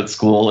graduate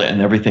school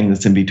and everything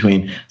that's in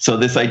between. So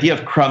this idea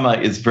of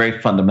krama is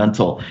very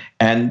fundamental.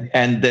 And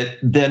that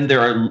then there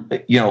are,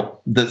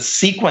 the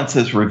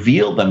sequences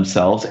reveal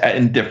themselves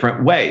in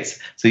different ways.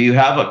 So you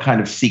have a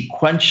kind of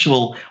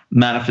sequential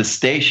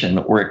manifestation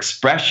or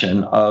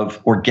expression of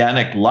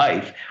organic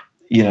life,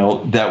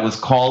 that was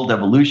called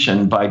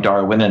evolution by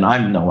Darwin, and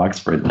I'm no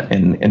expert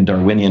in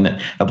Darwinian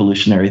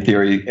evolutionary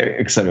theory,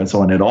 et cetera, and so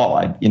on at all.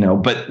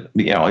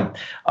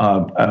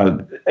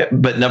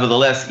 But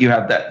nevertheless, you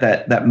have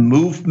that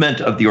movement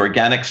of the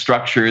organic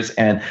structures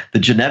and the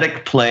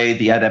genetic play,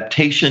 the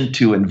adaptation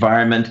to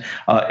environment,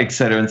 et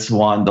cetera, and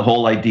so on. The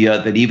whole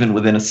idea that even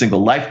within a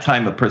single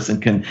lifetime, a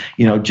person can,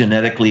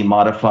 genetically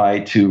modify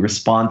to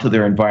respond to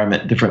their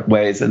environment in different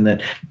ways, and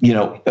that,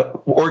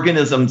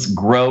 organisms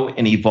grow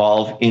and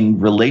evolve in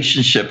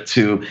relationship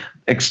to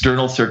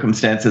external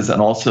circumstances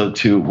and also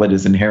to what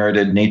is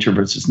inherited, nature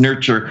versus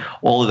nurture,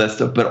 all of that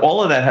stuff. But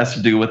all of that has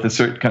to do with a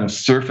certain kind of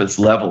surface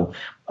level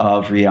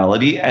of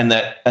reality, and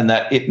that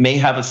it may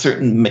have a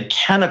certain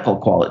mechanical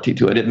quality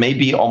to it. It may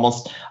be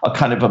almost a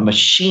kind of a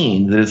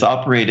machine that is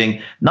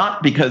operating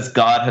not because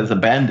God has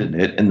abandoned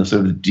it in the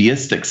sort of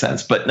deistic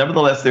sense, but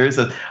nevertheless there is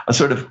a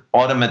sort of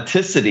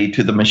automaticity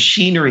to the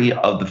machinery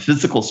of the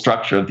physical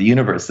structure of the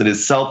universe that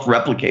is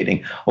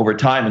self-replicating over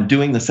time and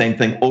doing the same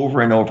thing over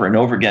and over and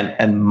over again,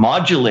 and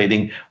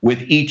modulating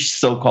with each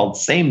so-called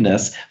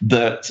sameness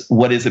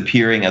what is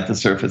appearing at the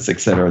surface,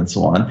 et cetera, and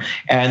so on.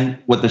 And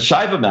what the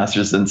Shaiva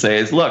masters then say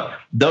is, look,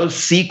 those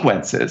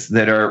sequences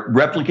that are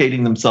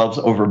replicating themselves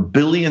over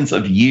billions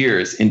of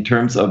years in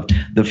terms of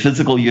the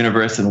physical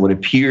universe and what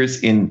appears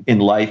in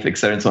life, et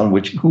cetera, and so on,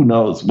 which who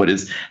knows what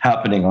is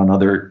happening on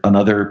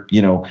other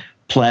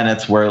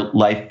planets where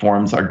life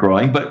forms are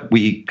growing, but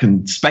we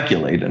can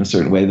speculate in a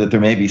certain way that there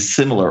may be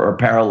similar or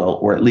parallel,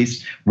 or at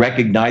least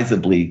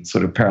recognizably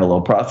sort of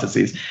parallel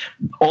processes.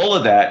 All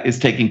of that is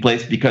taking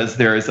place because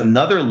there is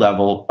another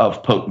level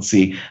of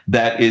potency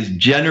that is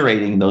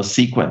generating those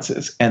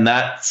sequences. And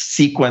that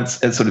sequence,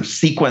 as sort of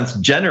sequence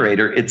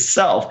generator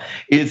itself,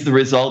 is the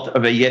result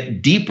of a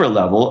yet deeper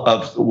level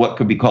of what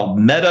could be called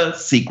meta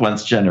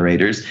sequence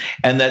generators.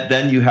 And that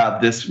then you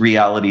have this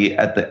reality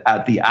at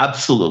the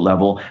absolute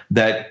level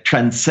that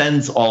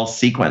transcends all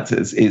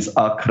sequences, is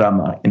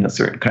akrama in a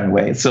certain kind of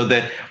way. So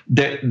that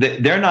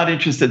they're not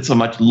interested so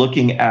much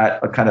looking at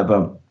a kind of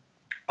a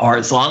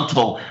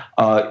horizontal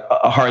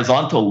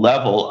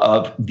level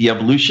of the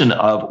evolution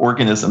of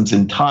organisms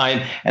in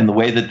time and the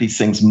way that these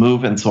things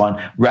move and so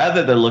on.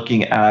 Rather, they're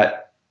looking at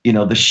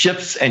the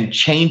shifts and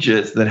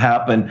changes that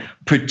happen,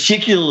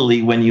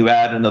 particularly when you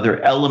add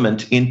another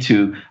element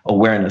into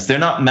awareness. They're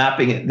not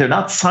mapping it. They're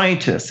not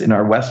scientists in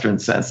our Western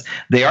sense.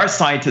 They are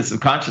scientists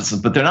of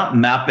consciousness, but they're not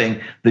mapping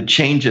the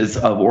changes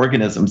of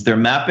organisms. They're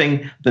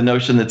mapping the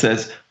notion that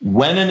says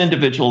when an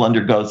individual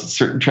undergoes a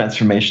certain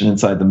transformation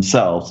inside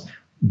themselves,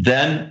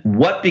 then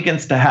what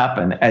begins to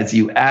happen as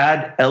you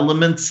add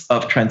elements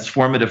of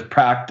transformative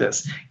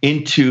practice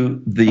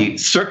into the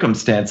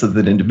circumstance of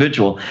that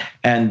individual,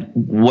 and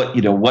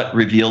what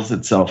reveals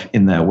itself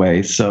in that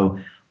way. So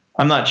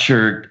I'm not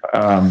sure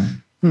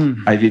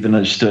I've even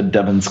understood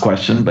Devin's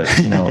question, but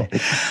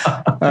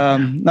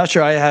not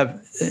sure I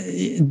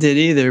did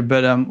either.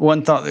 But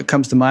one thought that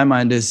comes to my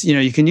mind is,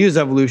 you can use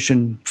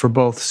evolution for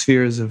both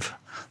spheres of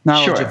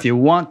knowledge if you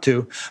want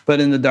to, but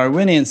in the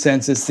Darwinian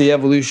sense, it's the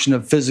evolution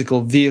of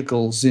physical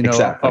vehicles,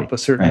 exactly.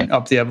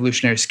 up the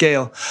evolutionary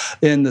scale.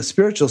 In the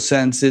spiritual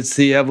sense, it's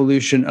the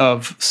evolution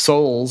of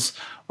souls,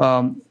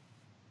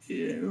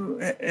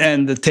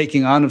 and the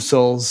taking on of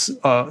souls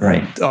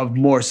of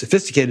more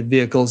sophisticated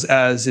vehicles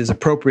as is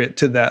appropriate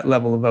to that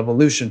level of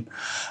evolution.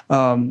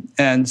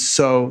 And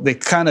so they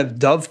kind of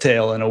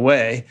dovetail in a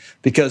way,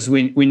 because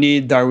we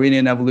need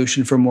Darwinian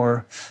evolution for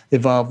more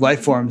evolved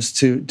life forms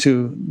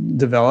to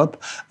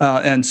develop,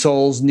 and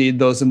souls need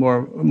those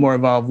more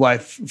evolved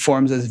life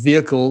forms as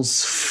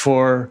vehicles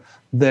for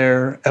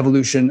their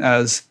evolution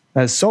as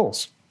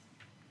souls.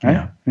 Right?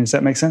 Yeah. Does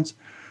that make sense?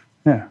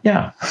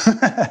 Yeah.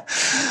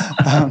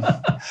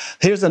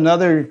 Here's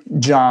another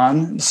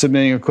John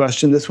submitting a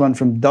question, this one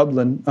from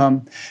Dublin.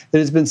 It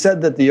has been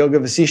said that the Yoga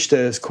Vasishta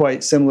is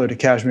quite similar to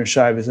Kashmir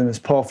Shaivism. Is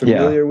Paul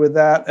familiar with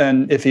that?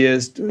 And if he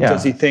is,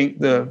 does he think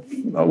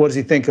what does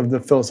he think of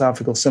the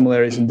philosophical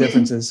similarities and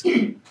differences?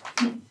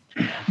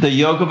 The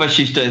Yoga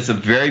Vasishta is a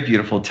very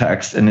beautiful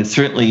text, and it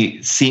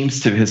certainly seems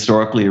to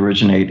historically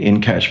originate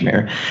in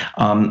Kashmir.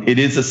 It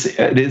is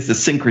a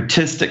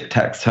syncretistic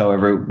text,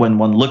 however. When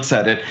one looks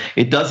at it,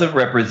 it doesn't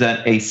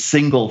represent a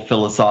single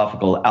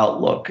philosophical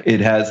outlook. It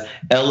has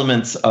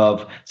elements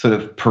of sort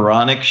of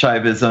Puranic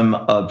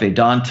Shaivism, of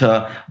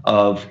Vedanta,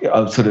 of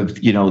sort of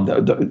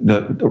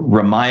the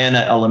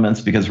Ramayana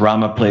elements, because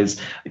Rama plays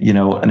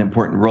an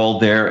important role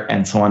there,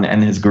 and so on,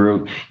 and his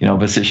guru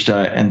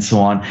Vasishta, and so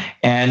on.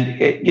 And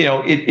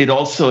it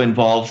also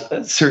involves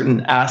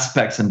certain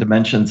aspects and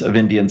dimensions of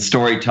Indian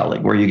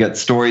storytelling, where you get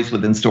stories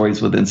within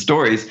stories within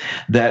stories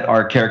that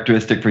are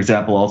characteristic, for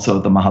example, also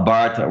of the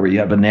Mahabharata, where you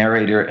have a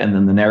narrator, and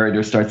then the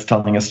narrator starts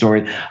telling a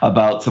story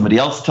about somebody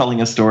else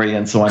telling a story,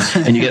 and so on,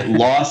 and you get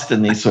lost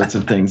in these sorts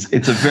of things.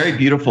 It's a very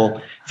beautiful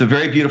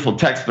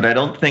text, but I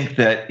don't think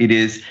that it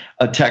is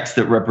a text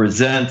that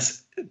represents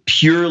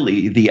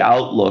purely the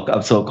outlook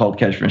of so-called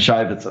Kashmir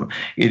Shaivism.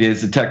 It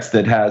is a text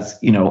that has,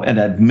 an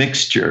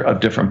admixture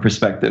of different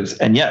perspectives.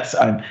 And yes,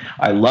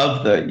 I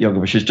love the Yoga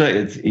Vasishta.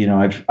 It's,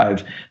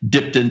 I've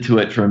dipped into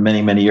it for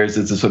many, many years.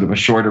 It's a sort of a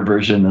shorter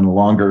version and a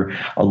longer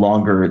the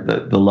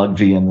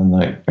Lagvi, and then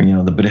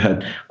the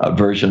Brihad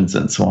versions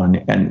and so on.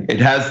 And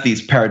it has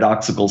these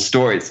paradoxical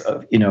stories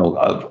of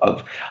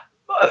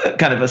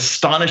kind of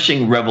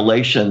astonishing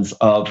revelations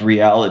of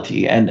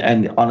reality.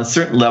 And on a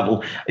certain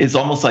level, it's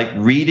almost like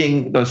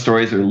reading those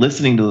stories or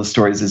listening to those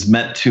stories is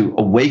meant to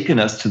awaken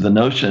us to the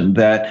notion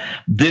that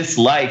this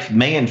life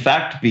may in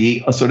fact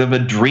be a sort of a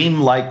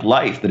dreamlike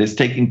life that is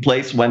taking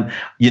place when,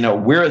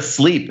 we're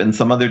asleep in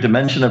some other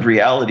dimension of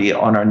reality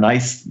on our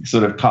nice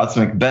sort of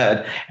cosmic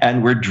bed,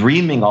 and we're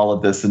dreaming all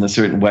of this in a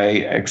certain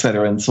way, et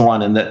cetera, and so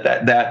on. And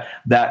that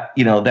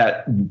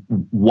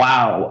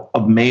wow,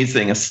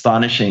 amazing,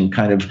 astonishing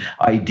kind of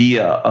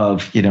idea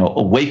of,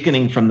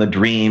 awakening from the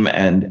dream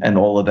and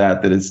all of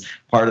that is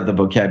part of the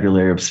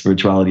vocabulary of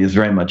spirituality is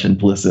very much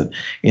implicit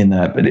in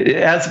that. But it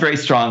has very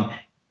strong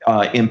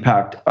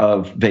impact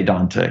of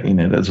Vedanta in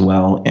it as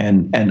well,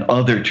 and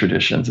other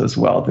traditions as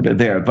well that are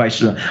there.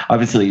 Vaishnava,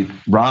 obviously,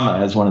 Rama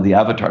as one of the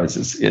avatars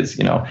is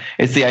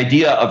it's the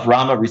idea of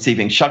Rama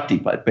receiving Shakti,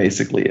 but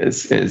basically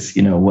is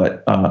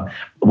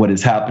what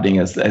is happening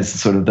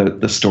as sort of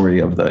the story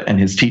of and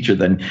his teacher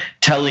then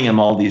telling him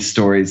all these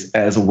stories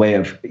as a way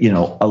of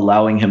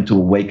allowing him to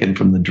awaken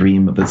from the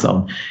dream of his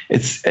own.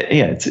 It's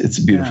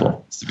beautiful.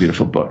 Yeah. It's a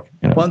beautiful book.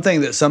 One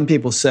thing that some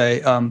people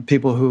say,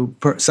 people who,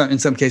 in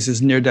some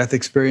cases, near-death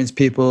experience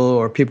people,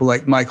 or people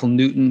like Michael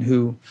Newton,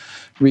 who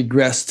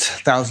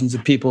regressed thousands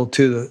of people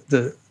to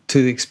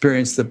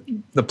experience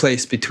the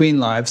place between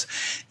lives,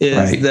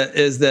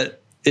 is that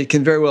it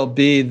can very well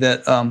be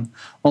that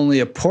only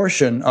a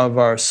portion of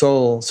our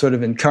soul sort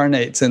of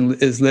incarnates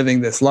and is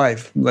living this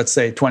life. Let's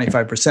say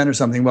 25% or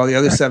something, while the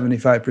other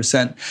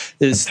 75%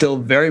 is still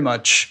very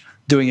much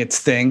doing its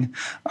thing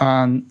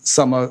on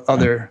some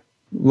other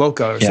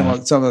loca or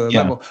some other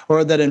level,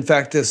 or that in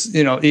fact this,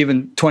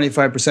 even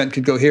 25%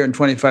 could go here and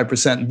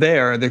 25%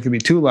 there. There could be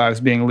two lives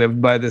being lived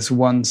by this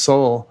one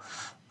soul.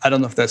 I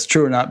don't know if that's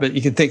true or not, but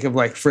you can think of,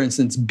 like, for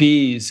instance,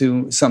 bees,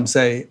 who some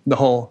say the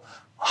whole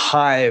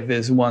hive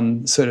is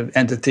one sort of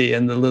entity,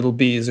 and the little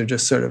bees are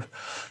just sort of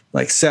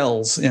like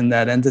cells in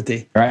that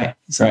entity. Right,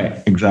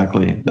 right,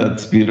 exactly.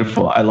 That's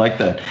beautiful. I like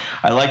that.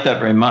 I like that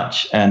very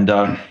much. And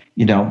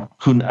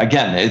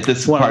this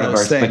is part of our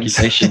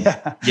speculation.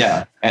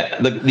 Yeah.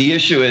 The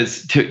issue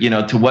is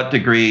to what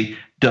degree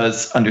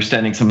does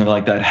understanding something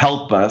like that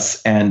help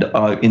us and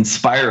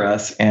inspire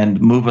us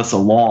and move us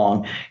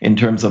along in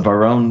terms of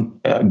our own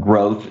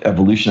growth,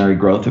 evolutionary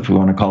growth, if we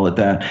want to call it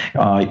that,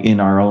 in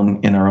our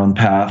own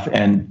path.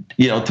 And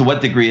to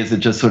what degree is it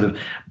just sort of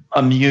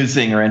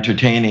amusing or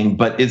entertaining,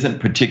 but isn't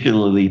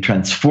particularly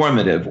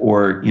transformative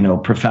or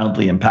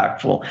profoundly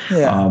impactful?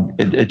 Yeah.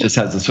 It just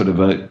has a sort of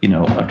a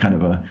kind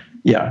of a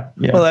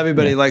Well,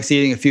 everybody likes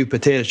eating a few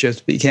potato chips,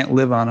 but you can't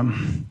live on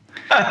them.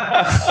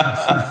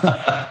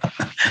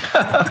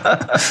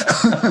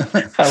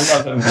 I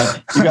love it,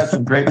 man. You got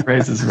some great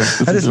phrases, Rick.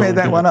 I just made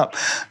that one up.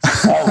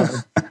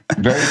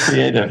 Very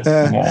creative.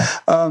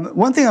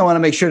 One thing I want to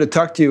make sure to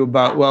talk to you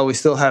about while we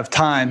still have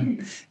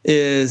time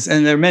is,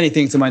 and there are many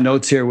things in my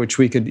notes here which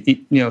we could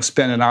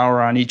spend an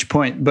hour on each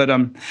point, but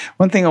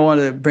one thing I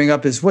want to bring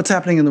up is what's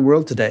happening in the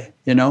world today.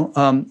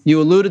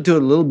 You alluded to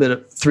it a little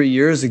bit 3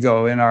 years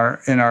ago in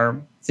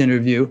our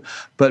interview,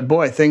 but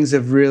boy, things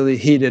have really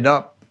heated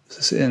up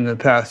in the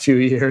past few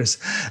years,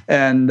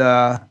 and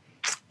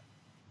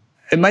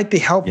it might be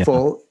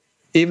helpful,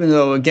 even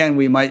though, again,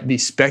 we might be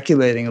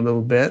speculating a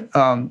little bit,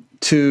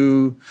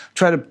 to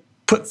try to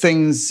put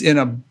things in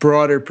a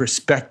broader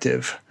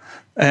perspective.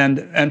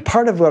 And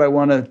part of what I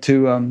wanted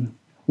to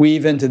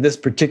weave into this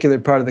particular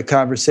part of the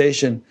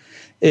conversation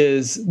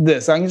is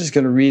this. I'm just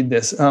going to read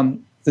this.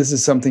 This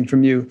is something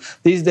from you.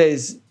 These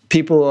days,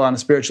 people on a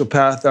spiritual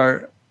path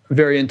are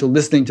very into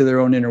listening to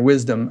their own inner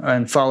wisdom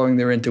and following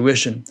their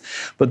intuition.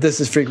 But this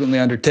is frequently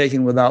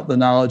undertaken without the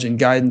knowledge and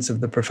guidance of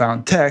the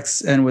profound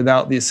texts and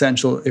without the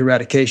essential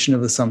eradication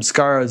of the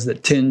samskaras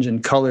that tinge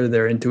and color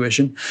their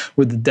intuition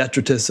with the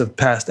detritus of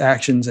past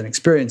actions and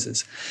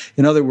experiences.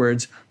 In other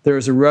words, there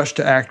is a rush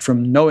to act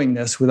from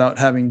knowingness without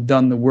having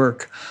done the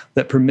work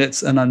that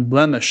permits an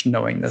unblemished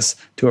knowingness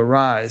to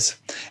arise.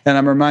 And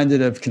I'm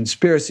reminded of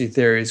conspiracy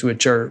theories,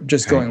 which are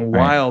just going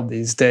wild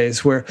these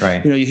days, where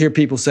you hear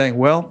people saying,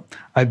 well,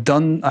 I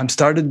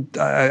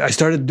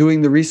started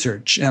doing the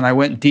research and I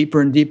went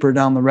deeper and deeper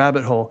down the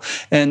rabbit hole.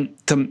 And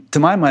to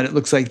my mind, it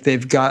looks like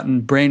they've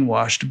gotten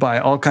brainwashed by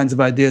all kinds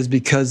of ideas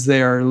because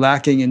they are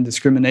lacking in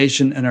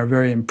discrimination and are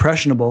very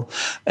impressionable.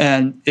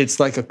 And it's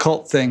like a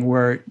cult thing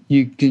where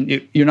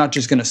you're not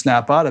just going to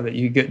snap out of it.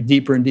 You get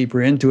deeper and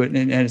deeper into it,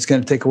 and it's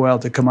going to take a while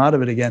to come out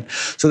of it again.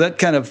 So that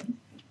kind of,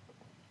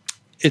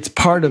 it's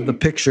part of the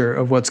picture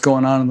of what's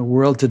going on in the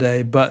world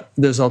today, but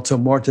there's also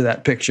more to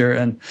that picture,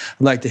 and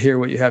I'd like to hear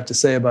what you have to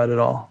say about it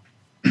all.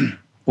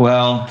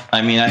 Well,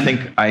 I mean, I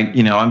think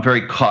I'm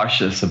very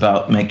cautious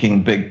about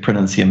making big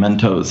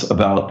pronunciamientos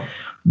about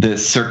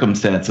this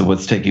circumstance of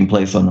what's taking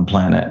place on the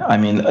planet. I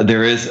mean,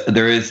 there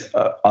is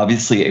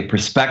obviously a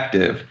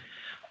perspective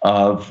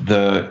of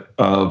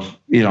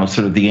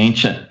sort of the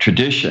ancient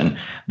tradition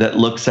that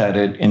looks at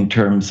it in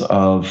terms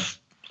of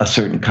a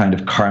certain kind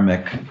of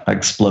karmic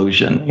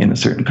explosion in a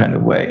certain kind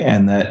of way,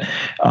 and that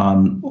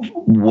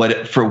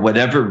for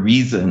whatever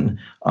reason,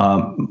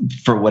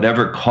 for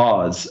whatever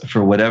cause,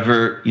 for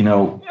whatever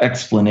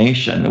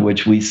explanation,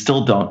 which we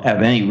still don't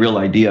have any real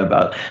idea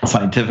about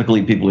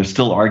scientifically, people are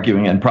still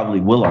arguing and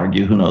probably will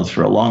argue, who knows,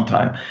 for a long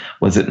time.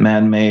 Was it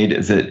man-made?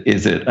 Is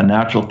it a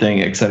natural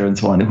thing, et cetera, and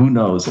so on? Who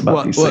knows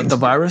about these things? The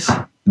virus?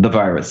 The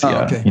virus,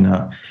 yeah. Okay.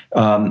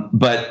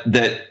 But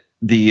that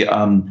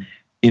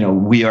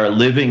we are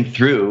living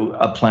through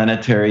a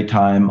planetary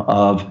time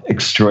of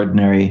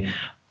extraordinary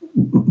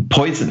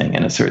poisoning,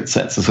 in a certain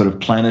sense, a sort of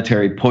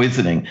planetary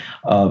poisoning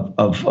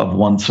of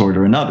one sort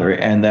or another.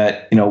 And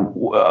that,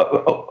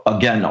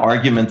 again,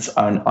 arguments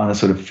on a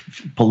sort of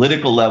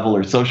political level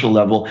or social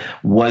level,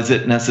 was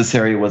it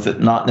necessary? Was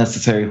it not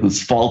necessary?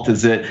 Whose fault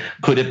is it?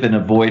 Could it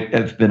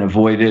have been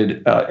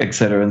avoided, et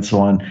cetera, and so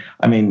on.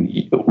 I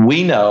mean,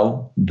 we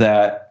know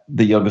that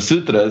the Yoga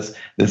Sutras,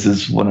 this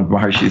is one of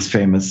Maharshi's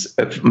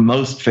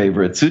most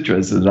favorite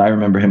sutras that I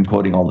remember him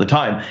quoting all the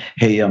time,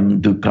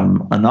 Heyam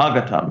Dukam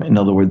Anagatam. In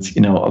other words,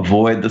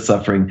 avoid the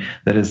suffering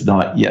that has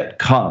not yet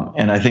come.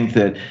 And I think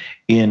that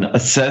in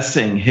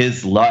assessing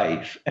his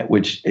life,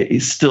 which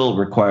still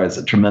requires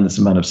a tremendous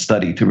amount of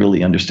study to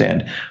really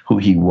understand who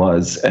he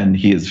was, and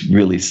he is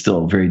really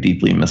still very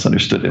deeply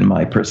misunderstood, in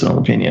my personal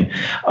opinion,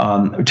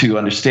 to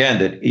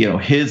understand that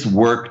his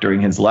work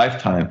during his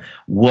lifetime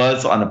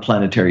was on a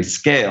planetary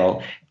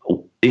scale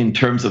in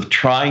terms of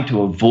trying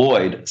to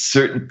avoid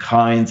certain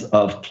kinds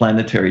of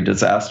planetary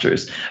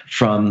disasters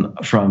from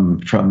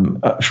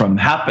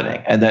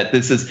happening, and that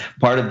this is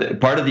part of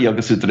the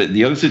Yoga Sutra. The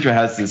Yoga Sutra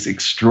has this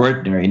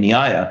extraordinary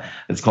nyaya.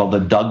 It's called the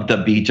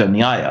Dagda Bija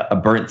Nyaya. A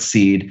burnt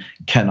seed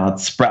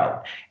cannot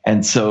sprout.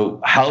 And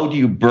so how do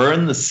you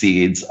burn the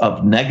seeds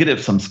of negative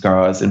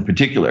samskaras in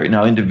particular?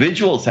 Now,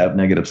 individuals have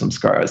negative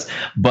samskaras,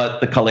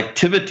 but the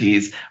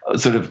collectivities,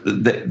 sort of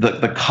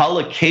the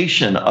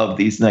collocation of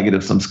these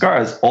negative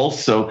samskaras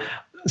also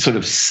sort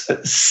of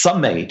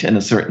summate, in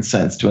a certain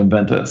sense, to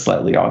invent a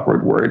slightly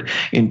awkward word,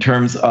 in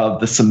terms of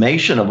the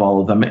summation of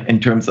all of them, in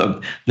terms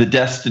of the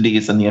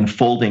destinies and the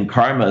unfolding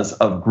karmas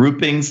of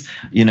groupings,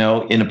 in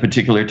a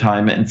particular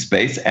time and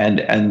space,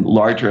 and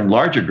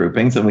larger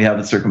groupings. And we have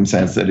a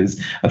circumstance that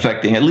is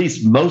affecting at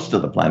least most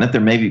of the planet.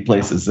 There may be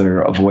places that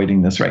are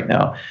avoiding this right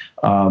now.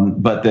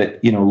 But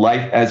that,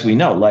 life as we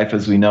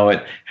know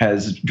it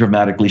has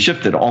dramatically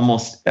shifted,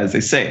 almost, as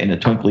they say, in a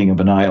twinkling of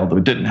an eye, although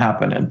it didn't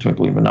happen in a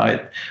twinkling of an eye.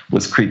 It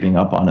was creeping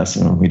up on us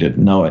and we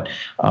didn't know it,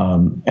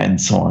 and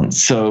so on.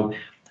 So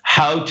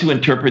how to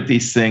interpret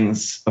these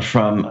things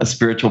from a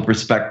spiritual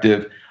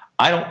perspective,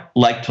 I don't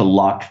like to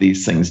lock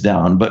these things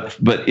down, but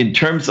in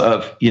terms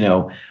of,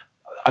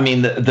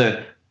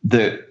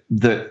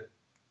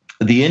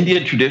 the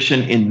Indian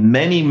tradition, in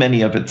many,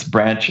 many of its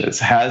branches,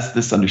 has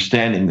this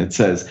understanding that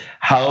says,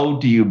 how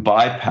do you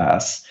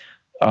bypass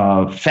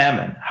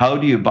famine? How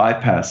do you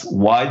bypass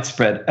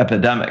widespread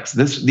epidemics?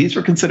 These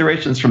were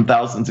considerations from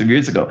thousands of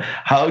years ago.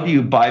 How do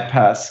you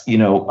bypass,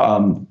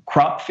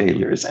 crop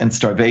failures and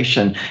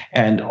starvation?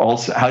 And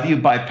also, how do you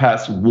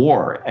bypass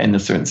war, in a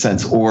certain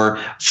sense, or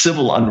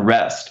civil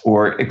unrest,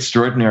 or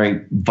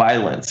extraordinary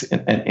violence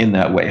in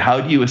that way?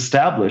 How do you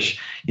establish,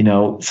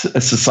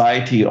 a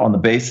society on the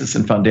basis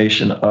and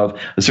foundation of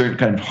a certain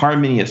kind of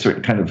harmony, a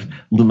certain kind of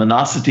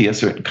luminosity, a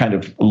certain kind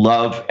of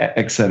love,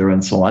 et cetera,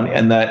 and so on?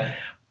 And that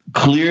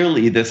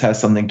clearly this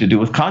has something to do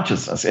with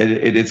consciousness.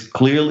 It is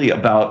clearly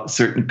about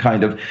certain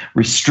kind of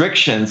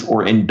restrictions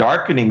or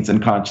endarkenings in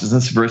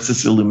consciousness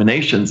versus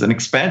illuminations and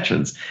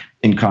expansions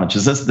in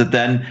consciousness that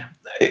then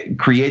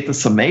create the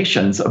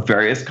summations of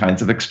various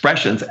kinds of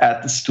expressions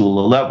at the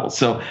stula level.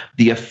 So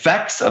the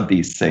effects of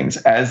these things,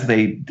 as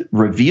they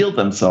reveal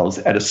themselves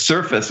at a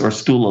surface or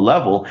stula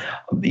level,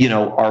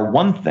 are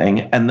one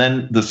thing, and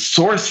then the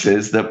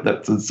sources,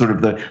 that's sort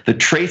of the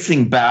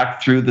tracing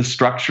back through the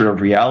structure of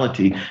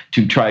reality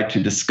to try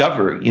to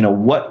discover,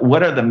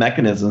 what are the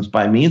mechanisms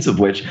by means of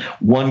which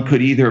one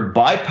could either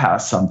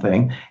bypass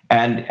something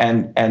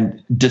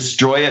and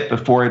destroy it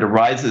before it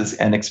arises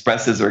and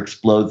expresses or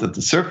explodes at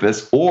the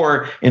surface,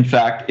 or in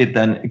fact it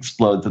then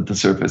explodes at the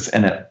surface.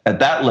 And at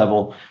that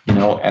level,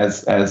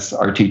 as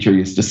our teacher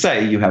used to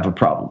say, you have a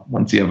problem.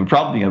 Once you have a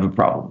problem, you have a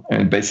problem.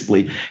 And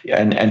basically,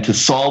 and to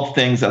solve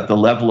things at the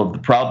level of the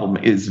problem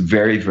is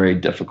very, very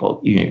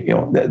difficult.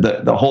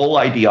 The whole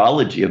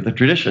ideology of the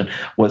tradition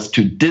was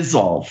to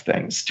dissolve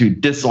things, to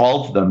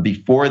dissolve them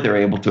before they're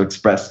able to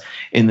express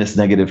in this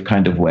negative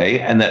kind of way.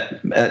 And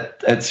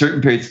that at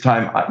certain periods of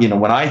time,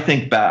 when I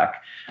think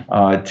back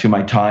to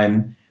my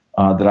time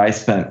that I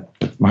spent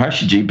with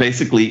Maharshiji,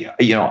 basically,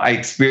 I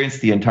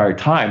experienced the entire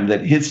time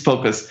that his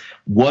focus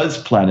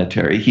was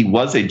planetary. He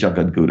was a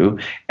Jagat Guru,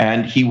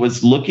 and he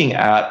was looking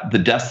at the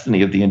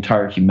destiny of the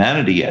entire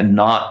humanity and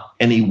not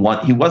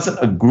anyone. He wasn't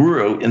a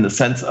guru in the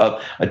sense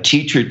of a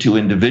teacher to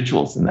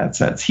individuals in that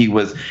sense. He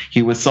was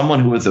someone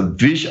who was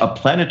a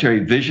planetary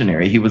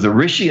visionary. He was a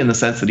rishi in the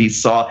sense that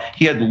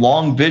he had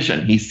long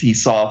vision. He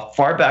saw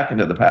far back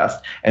into the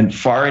past and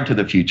far into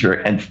the future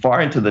and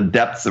far into the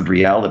depths of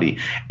reality,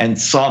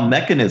 and saw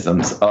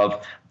mechanisms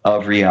of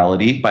of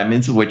reality, by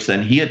means of which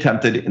then he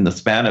attempted in the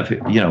span of,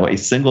 a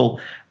single,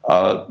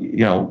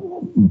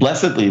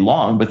 blessedly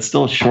long, but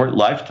still short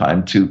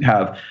lifetime to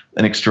have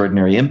an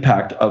extraordinary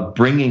impact of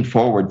bringing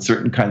forward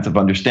certain kinds of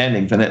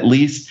understandings and at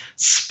least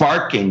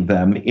sparking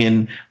them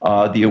in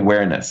the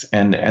awareness.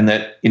 And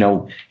that,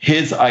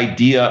 his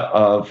idea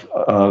of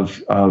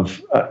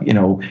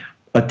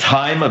a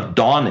time of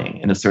dawning,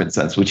 in a certain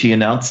sense, which he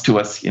announced to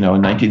us, in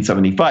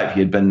 1975. He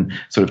had been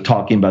sort of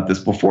talking about this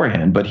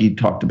beforehand, but he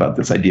talked about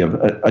this idea of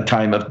a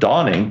time of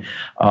dawning,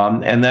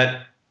 and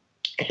that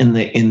in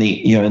the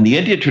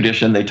Indian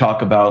tradition, they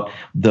talk about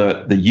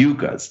the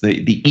yugas,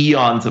 the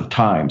eons of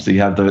time. So you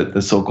have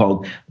the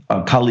so-called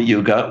Kali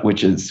Yuga,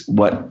 which is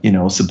what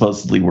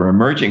supposedly we're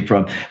emerging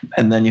from,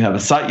 and then you have a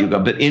Sat Yuga.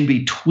 But in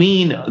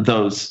between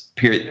those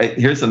periods,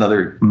 here's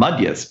another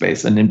Madhya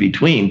space, and in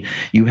between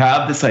you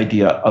have this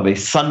idea of a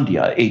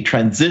Sandhya, a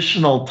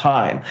transitional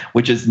time,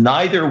 which is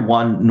neither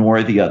one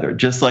nor the other.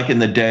 Just like in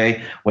the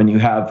day when you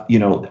have,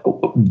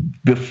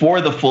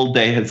 before the full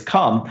day has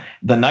come,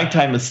 the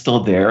nighttime is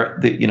still there.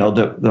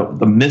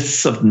 The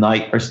mists of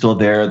night are still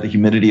there, the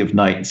humidity of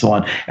night, and so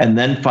on. And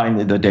then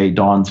finally the day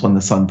dawns when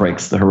the sun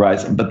breaks the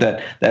horizon. But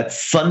that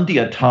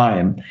Sandhya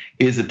time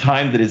is a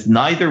time that is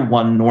neither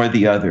one nor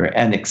the other,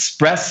 and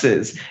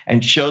expresses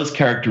and shows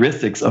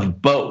characteristics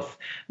of both.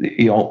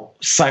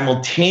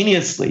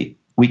 Simultaneously,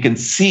 we can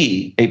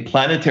see a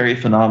planetary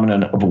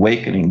phenomenon of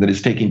awakening that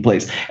is taking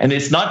place. And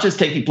it's not just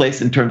taking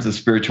place in terms of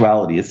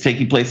spirituality. It's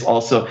taking place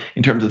also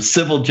in terms of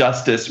civil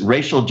justice,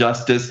 racial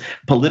justice,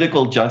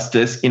 political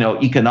justice,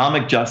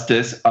 economic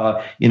justice,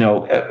 a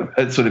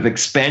sort of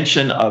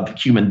expansion of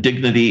human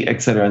dignity,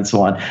 et cetera, and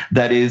so on,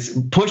 that is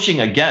pushing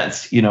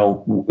against,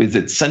 is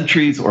it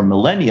centuries or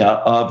millennia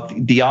of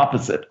the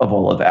opposite of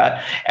all of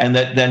that. And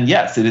that then,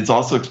 yes, it is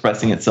also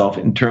expressing itself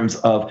in terms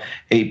of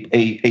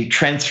a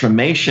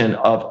transformation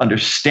of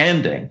understanding,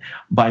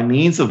 by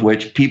means of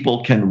which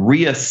people can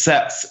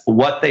reassess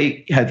what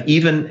they have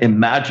even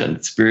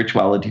imagined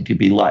spirituality to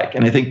be like.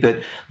 And I think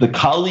that the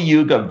Kali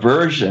Yuga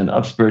version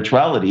of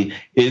spirituality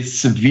is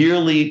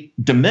severely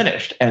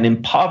diminished and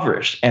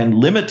impoverished and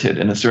limited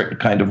in a certain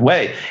kind of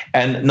way.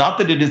 And not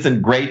that it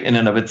isn't great in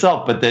and of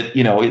itself, but that,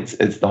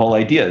 it's the whole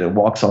idea that it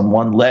walks on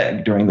one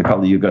leg during the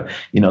Kali Yuga.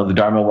 The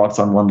Dharma walks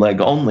on one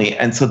leg only.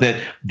 And so that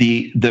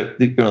the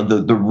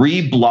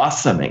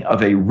re-blossoming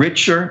of a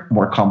richer,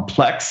 more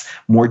complex,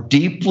 more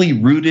deeply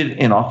rooted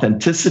in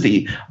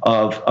authenticity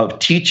of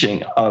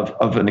teaching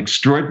of an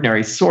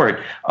extraordinary sort,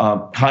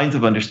 kinds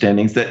of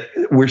understandings that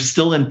we're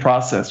still in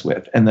process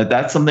with. And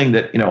that's something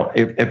that,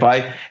 if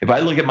I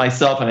look at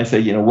myself and I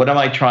say, what am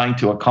I trying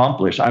to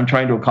accomplish? I'm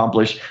trying to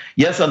accomplish,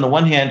 yes, on the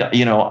one hand,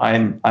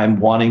 I'm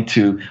wanting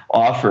to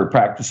offer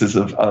practices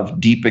of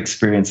deep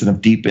experience and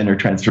of deep inner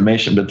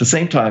transformation. But at the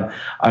same time,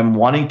 I'm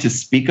wanting to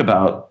speak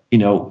about,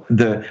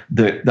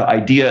 the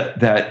idea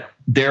that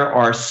there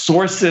are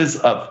sources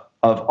of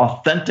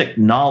authentic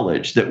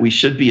knowledge that we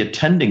should be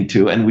attending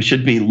to and we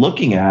should be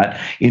looking at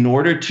in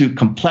order to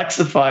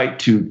complexify,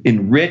 to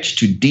enrich,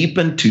 to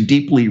deepen, to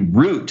deeply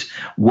root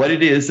what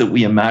it is that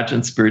we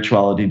imagine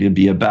spirituality to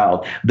be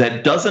about.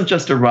 That doesn't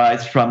just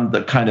arise from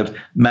the kind of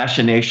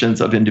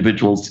machinations of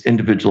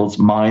individuals'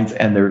 minds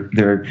and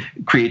their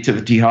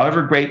creativity,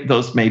 however great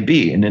those may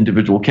be in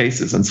individual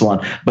cases and so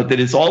on, but that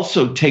it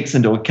also takes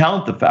into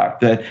account the fact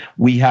that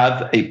we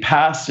have a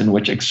past in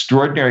which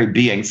extraordinary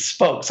beings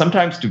spoke,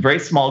 sometimes to very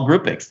small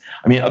groupings.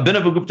 I mean,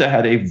 Abhinavagupta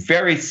had a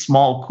very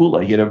small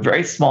kula. He had a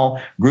very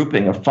small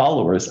grouping of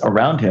followers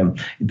around him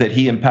that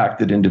he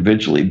impacted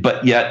individually.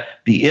 But yet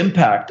the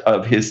impact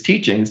of his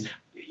teachings,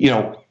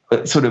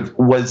 sort of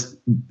was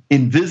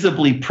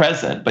invisibly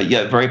present, but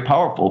yet very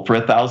powerful for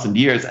 1,000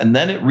 years. And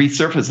then it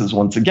resurfaces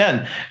once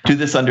again to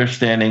this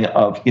understanding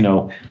of,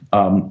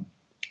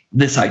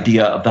 this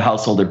idea of the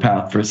householder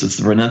path versus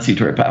the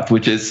renunciatory path,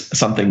 which is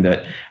something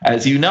that,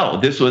 as you know,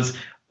 this was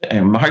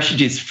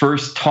Maharshiji's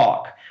first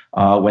talk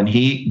when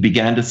he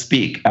began to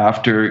speak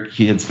after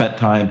he had spent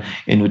time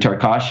in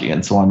Uttarkashi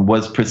and so on,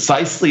 was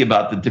precisely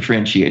about the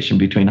differentiation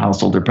between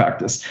householder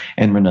practice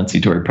and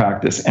renunciatory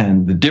practice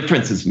and the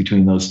differences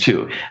between those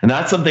two. And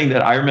that's something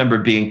that I remember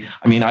being,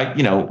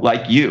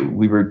 like you,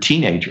 we were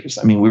teenagers.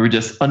 We were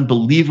just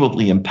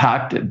unbelievably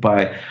impacted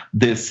by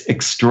this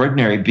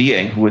extraordinary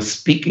being who was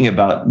speaking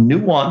about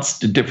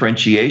nuanced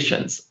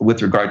differentiations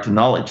with regard to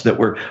knowledge that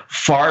were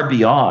far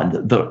beyond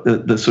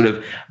the sort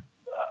of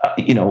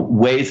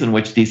ways in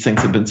which these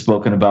things have been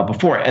spoken about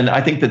before. And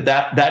I think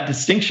that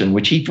distinction,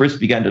 which he first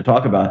began to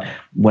talk about,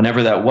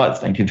 whenever that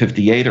was,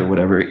 1958 or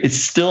whatever,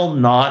 is still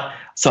not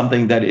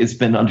something that has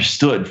been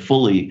understood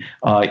fully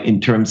in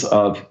terms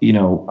of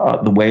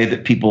the way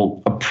that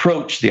people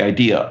approach the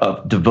idea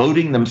of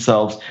devoting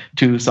themselves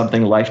to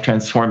something life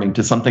transforming,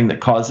 to something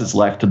that causes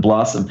life to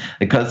blossom.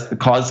 It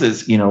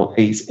causes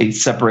a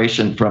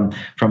separation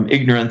from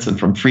ignorance and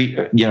from free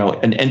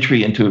an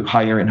entry into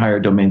higher and higher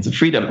domains of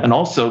freedom, and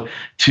also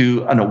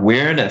to an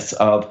awareness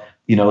of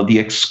the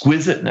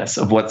exquisiteness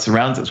of what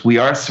surrounds us. We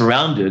are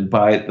surrounded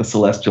by the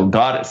celestial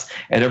goddess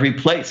at every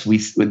place.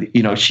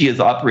 She is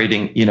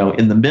operating,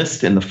 in the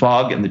mist, in the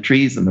fog, in the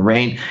trees, in the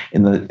rain,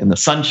 in the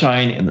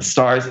sunshine, in the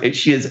stars.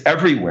 She is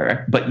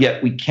everywhere, but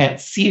yet we can't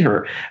see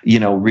her.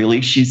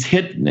 Really, she's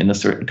hidden in a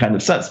certain kind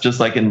of sense. Just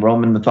like in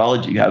Roman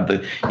mythology, you have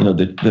the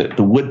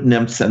wood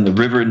nymphs and the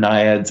river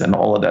naiads and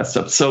all of that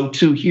stuff. So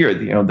too here,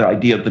 the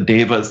idea of the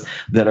devas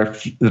that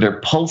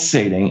are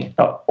pulsating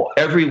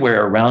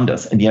everywhere around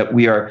us, and yet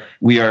we are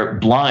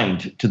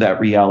blind to that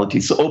reality.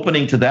 So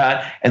opening to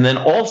that, and then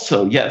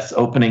also, yes,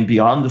 opening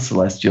beyond the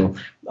celestial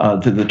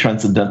to the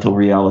transcendental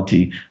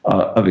reality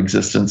of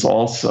existence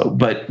also.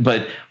 But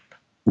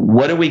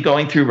what are we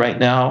going through right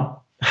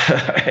now? In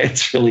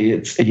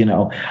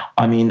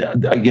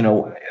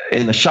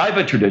the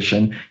Shaiva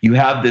tradition, you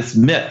have this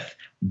myth.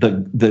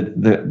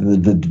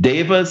 The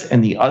devas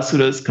and the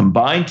asuras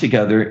combine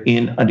together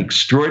in an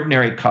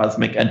extraordinary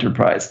cosmic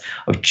enterprise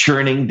of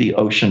churning the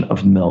ocean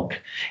of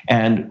milk.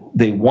 And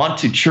they want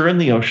to churn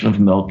the ocean of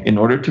milk in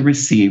order to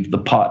receive the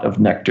pot of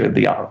nectar,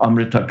 the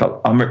Amrit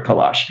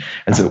Kalash,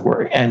 as it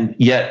were. And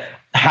yet,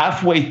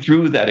 halfway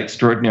through that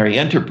extraordinary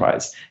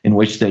enterprise, in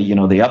which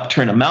they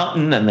upturn a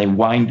mountain and they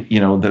wind,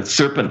 the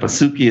serpent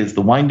Vasuki is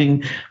the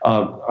winding,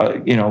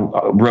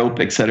 rope,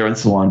 et cetera, and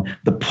so on.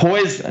 The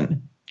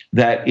poison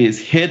that is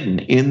hidden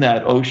in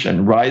that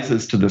ocean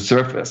rises to the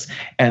surface,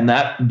 and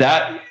that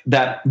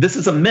this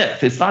is a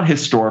myth. It's not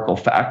historical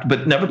fact,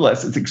 but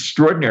nevertheless, it's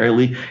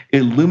extraordinarily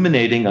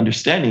illuminating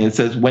understanding. It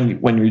says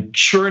when you're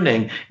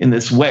churning in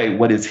this way,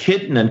 what is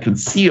hidden and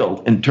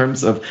concealed in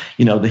terms of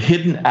the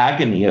hidden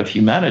agony of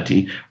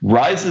humanity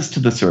rises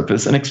to the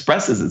surface and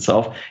expresses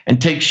itself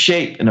and takes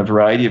shape in a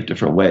variety of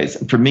different ways.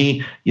 And for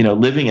me,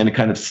 living in a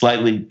kind of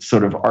slightly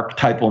sort of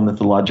archetypal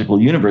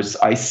mythological universe,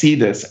 I see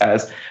this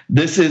as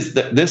this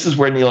is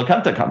where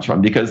Nilakanta comes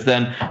from, because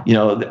then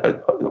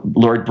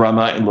Lord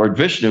Brahma and Lord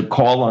Vishnu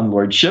call on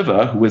Lord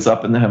Shiva, who is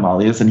up in the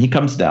Himalayas, and he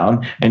comes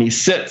down and he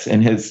sits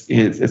in his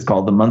it's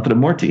called the mantra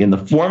murti, in the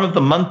form of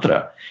the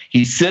mantra.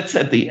 He sits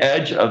at the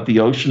edge of the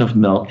ocean of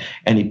milk,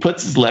 and he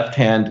puts his left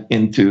hand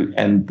into,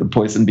 and the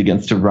poison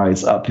begins to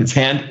rise up, his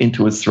hand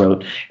into his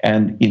throat,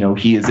 and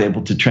he is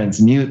able to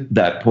transmute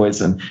that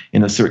poison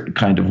in a certain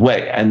kind of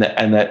way. And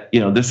that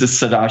this is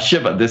Sada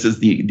Shiva. This is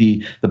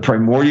the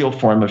primordial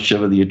form of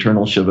Shiva, the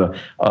eternal Shiva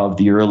of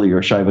the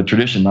earlier Shaiva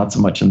tradition, not so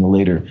much in the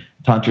later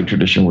Tantra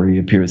tradition where he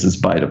appears as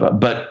Bhairava.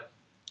 But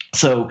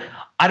so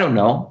I don't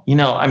know.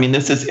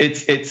 This is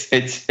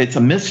it's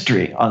a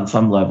mystery on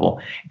some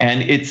level,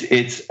 and it's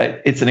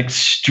an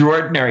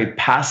extraordinary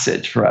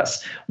passage for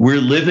us. We're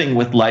living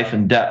with life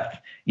and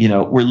death.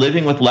 We're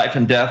living with life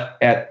and death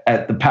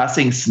at the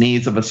passing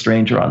sneeze of a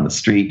stranger on the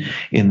street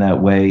in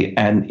that way.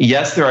 And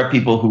yes, there are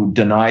people who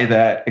deny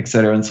that, et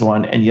cetera, and so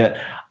on. And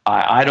yet,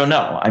 I don't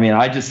know.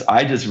 I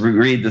just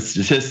read the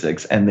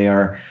statistics, and they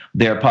are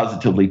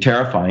positively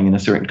terrifying in a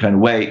certain kind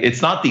of way.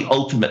 It's not the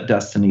ultimate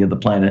destiny of the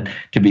planet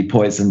to be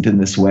poisoned in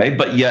this way,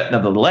 but yet,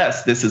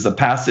 nevertheless, this is a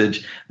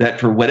passage that,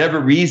 for whatever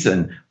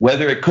reason,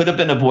 whether it could have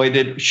been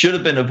avoided, should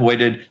have been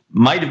avoided,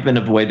 might have been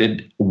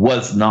avoided,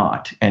 was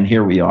not. And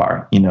here we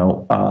are,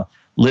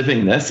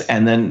 living this.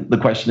 And then the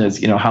question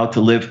is, how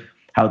to live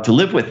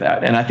with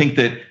that. And I think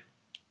that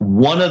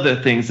one of the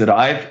things that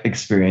I've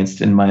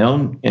experienced in my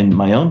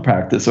own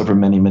practice over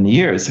many, many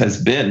years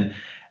has been,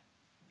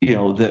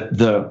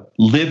 the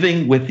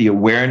living with the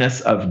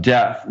awareness of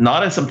death,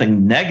 not as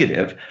something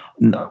negative,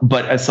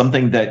 but as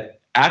something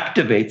that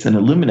activates and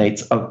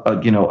illuminates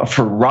a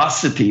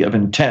ferocity of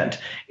intent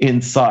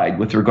inside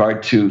with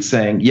regard to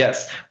saying,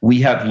 yes, we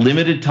have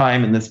limited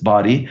time in this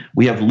body,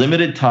 we have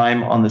limited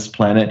time on this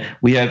planet,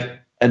 we have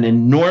an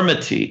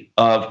enormity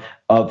of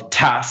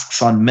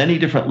tasks on many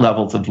different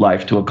levels of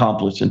life to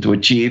accomplish and to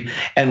achieve.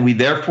 And we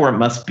therefore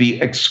must be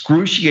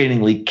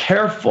excruciatingly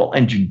careful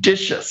and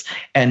judicious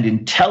and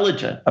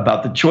intelligent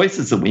about the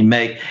choices that we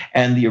make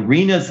and the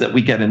arenas that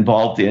we get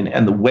involved in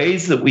and the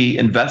ways that we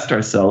invest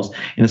ourselves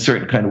in a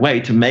certain kind of way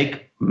to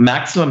make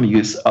maximum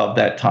use of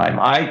that time.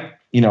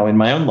 In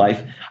my own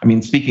life,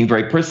 speaking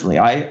very personally,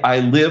 I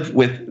live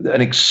with an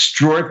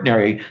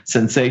extraordinary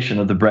sensation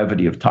of the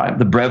brevity of time,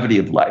 the brevity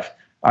of life.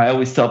 I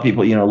always tell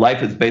people,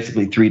 life is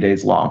basically 3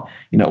 days long.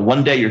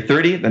 One day you're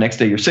 30, the next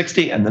day you're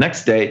 60, and the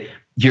next day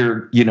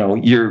you're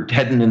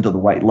heading into the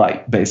white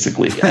light,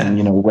 basically.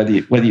 And whether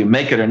you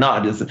make it or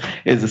not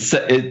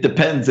it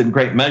depends in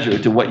great measure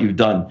to what you've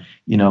done,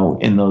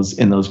 in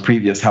those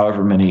previous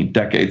however many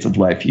decades of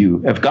life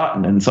you have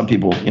gotten. And some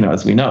people,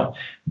 as we know,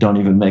 don't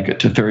even make it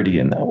to 30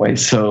 in that way.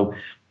 So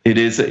it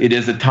is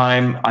a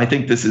time. I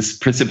think this is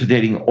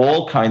precipitating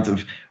all kinds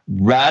of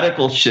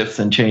radical shifts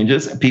and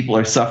changes. People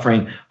are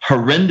suffering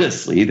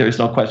horrendously. There's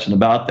no question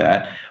about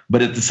that.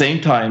 But at the same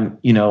time,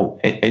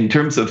 in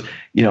terms of,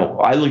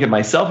 I look at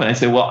myself and I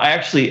say, well,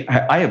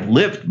 I have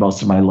lived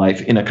most of my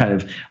life in a kind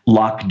of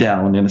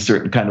lockdown in a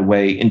certain kind of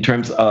way in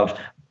terms of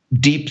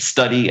deep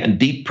study and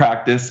deep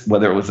practice,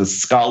 whether it was a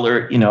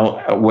scholar,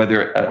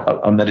 whether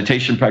a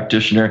meditation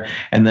practitioner,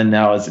 and then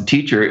now as a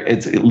teacher,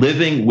 it's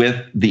living with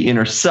the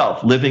inner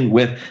self, living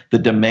with the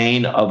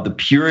domain of the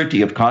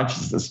purity of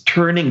consciousness,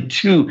 turning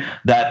to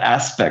that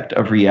aspect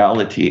of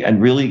reality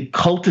and really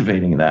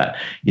cultivating that,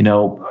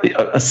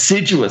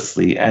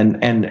 assiduously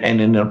and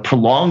in a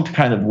prolonged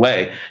kind of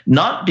way,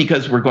 not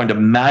because we're going to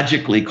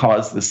magically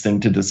cause this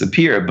thing to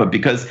disappear, but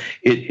because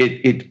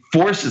it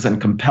forces and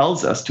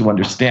compels us to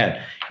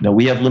understand,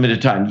 we have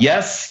limited time.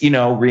 Yes,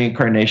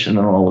 reincarnation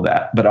and all of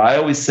that. But I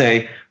always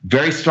say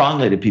very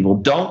strongly to people,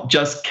 don't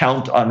just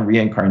count on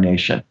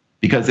reincarnation,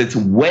 because it's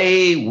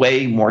way,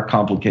 way more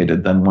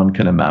complicated than one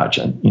can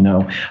imagine,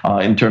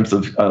 in terms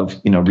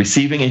of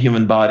receiving a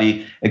human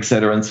body, et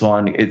cetera, and so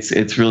on.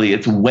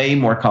 It's way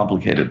more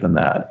complicated than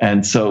that.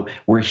 And so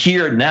we're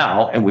here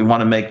now, and we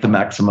want to make the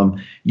maximum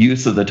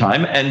use of the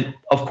time. And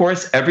of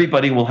course,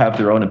 everybody will have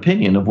their own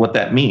opinion of what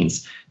that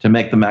means to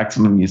make the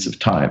maximum use of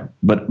time.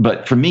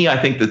 But for me, I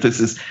think that this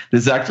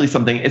is actually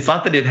something. It's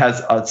not that it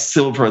has a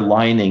silver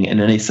lining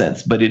in any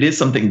sense, but it is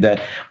something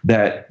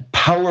that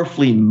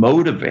powerfully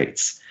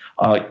motivates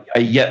a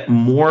yet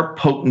more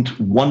potent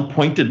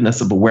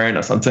one-pointedness of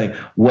awareness on saying,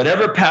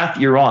 whatever path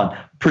you're on,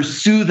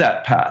 pursue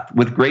that path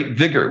with great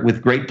vigor,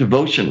 with great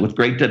devotion, with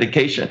great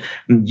dedication,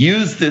 and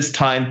use this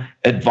time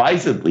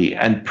advisedly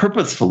and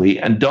purposefully,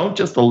 and don't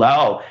just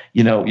allow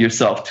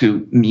yourself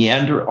to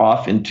meander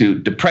off into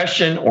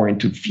depression or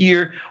into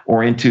fear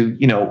or into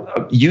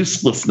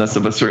uselessness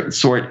of a certain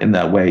sort in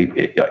that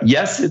way.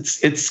 Yes,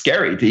 it's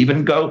scary to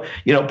even go,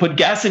 put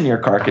gas in your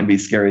car can be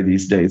scary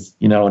these days,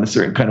 in a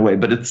certain kind of way.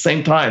 But at the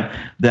same time,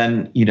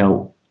 then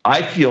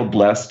I feel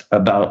blessed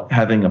about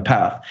having a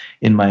path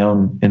in my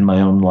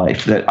own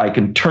life that I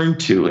can turn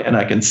to, and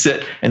I can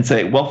sit and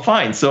say, well,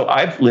 fine. So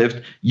I've lived,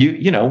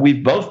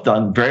 we've both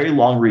done very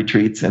long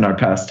retreats in our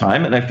past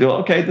time. And I feel,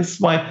 okay, this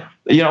is my,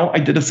 I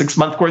did a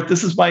 6-month course.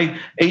 This is my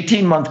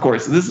 18-month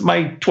course. This is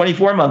my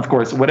 24-month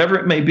course, whatever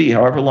it may be,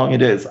 however long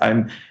it is.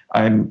 I'm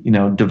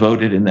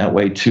devoted in that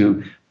way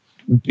to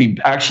be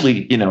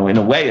actually, in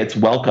a way it's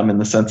welcome in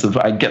the sense of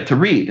I get to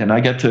read and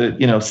I get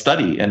to,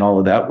 study and all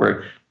of that,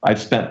 where I've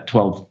spent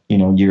 12,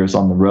 years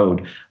on the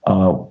road,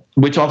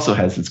 which also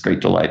has its great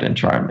delight and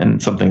charm,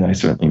 and something I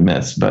certainly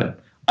miss. But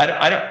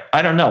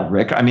I don't know,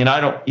 Rick. I mean, I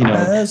don't,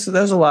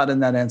 There's a lot in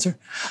that answer.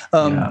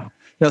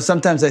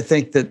 Sometimes I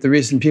think that the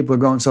reason people are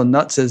going so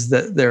nuts is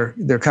that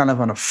they're kind of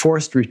on a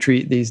forced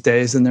retreat these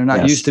days, and they're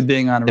not used to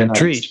being on a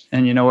retreat.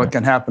 And you know what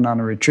can happen on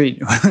a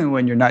retreat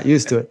when you're not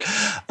used to it.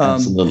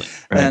 Absolutely.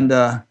 Right. And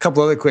a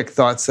couple other quick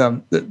thoughts.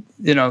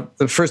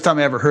 The first time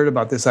I ever heard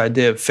about this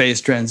idea of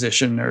phase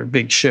transition or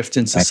big shift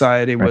in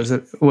society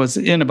was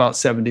in about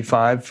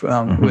 75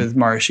 with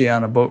Maharshi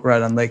on a boat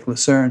ride on Lake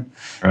Lucerne.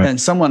 Right. And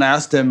someone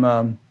asked him,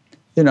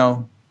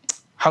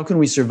 how can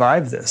we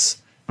survive this?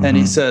 And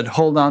he said,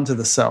 hold on to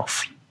the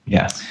self.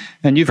 Yes.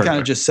 And you've kind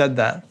of just said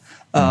that.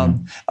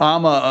 Amma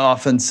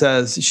often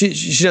says,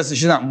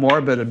 she's not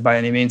morbid by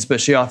any means,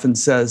 but she often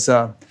says,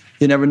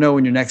 you never know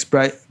when your next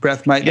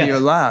breath might be your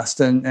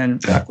last. And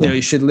exactly.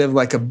 You should live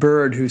like a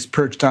bird who's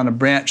perched on a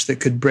branch that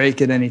could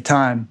break at any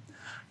time.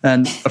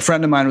 And a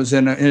friend of mine was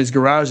in his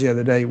garage the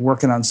other day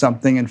working on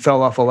something and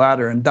fell off a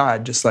ladder and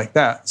died just like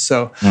that.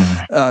 So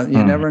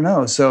you never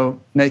know. So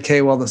make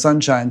hay while the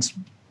sun shines.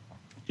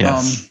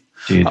 Yes.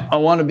 I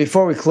want to,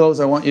 before we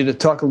close, I want you to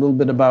talk a little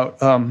bit about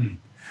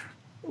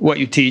what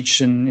you teach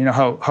and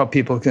how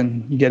people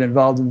can get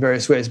involved in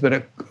various ways.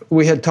 But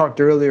we had talked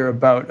earlier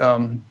about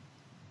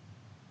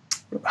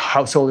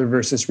householder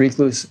versus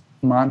recluse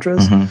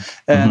mantras,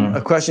 and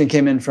a question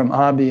came in from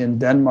Abhi in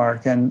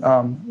Denmark, and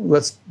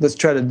let's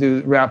try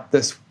to wrap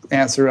this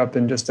answer up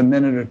in just a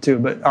minute or two.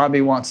 But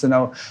Abhi wants to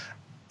know,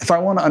 if I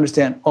want to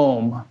understand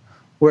Om,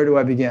 where do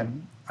I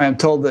begin? I am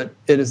told that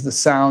it is the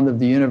sound of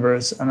the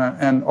universe,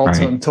 and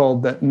also I'm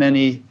told that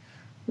many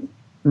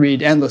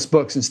read endless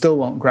books and still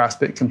won't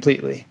grasp it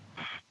completely.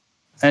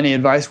 Any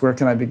advice? Where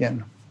can I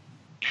begin?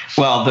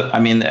 Well,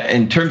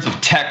 in terms of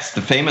text,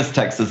 the famous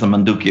text is the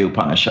Mandukya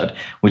Upanishad,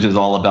 which is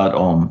all about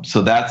Om.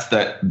 So that's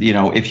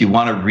if you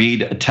want to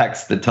read a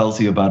text that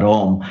tells you about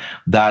Om,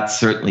 that's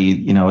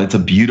certainly,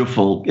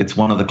 it's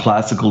one of the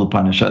classical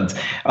Upanishads,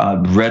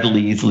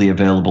 readily, easily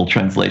available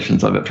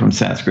translations of it from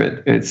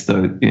Sanskrit. It's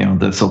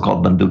the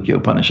so-called Mandukya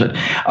Upanishad.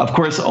 Of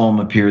course, Om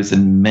appears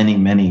in many,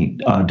 many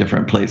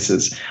different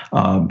places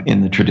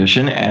in the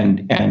tradition,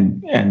 and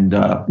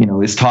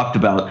is talked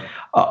about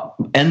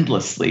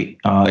endlessly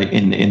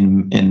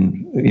in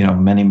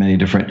many, many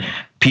different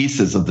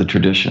pieces of the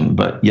tradition.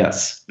 But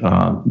yes,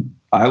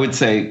 I would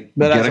say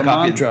but get as a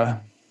mantra.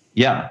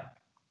 Yeah.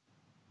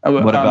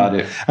 What about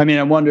it?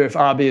 I wonder if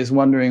Abhi is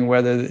wondering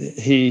whether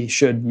he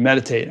should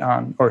meditate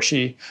on, or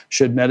she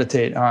should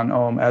meditate on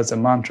Om as a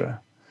mantra.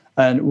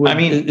 And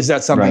is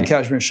that something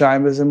Kashmir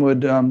Shaivism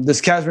would?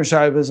 Does Kashmir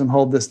Shaivism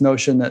hold this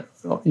notion that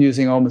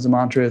using Om as a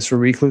mantra is for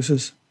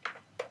recluses?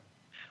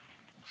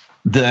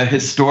 The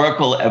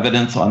historical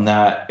evidence on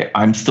that,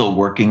 I'm still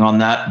working on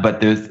that,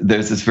 but there's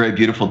this very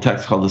beautiful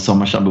text called the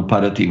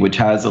Somashambhuparati, which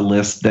has a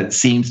list that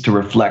seems to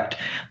reflect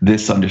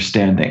this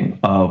understanding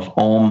of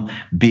Om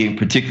being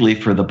particularly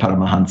for the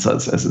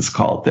Paramahansas, as it's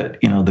called, that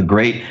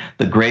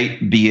the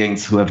great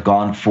beings who have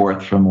gone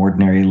forth from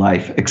ordinary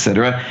life,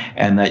 etc.,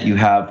 and that you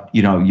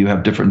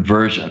have different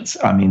versions.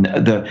 I mean,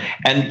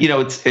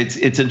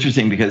 it's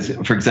interesting because,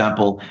 for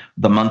example,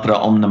 the mantra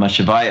Om Namah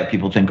Shivaya,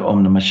 people think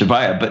Om Namah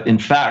Shivaya, but in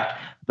fact,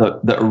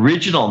 the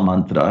original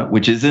mantra,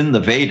 which is in the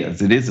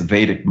Vedas, it is a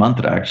Vedic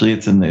mantra, actually,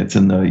 it's in the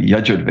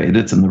Yajur Veda,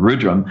 it's in the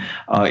Rudram,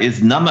 is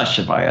Namah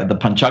Shivaya, the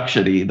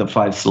Panchakshari, the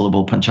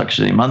 5-syllable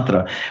Panchakshari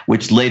mantra,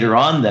 which later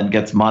on then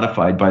gets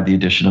modified by the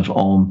addition of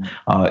Om,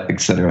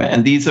 etc.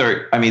 And these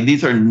are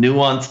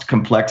nuanced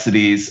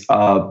complexities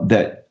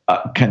that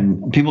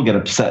people get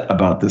upset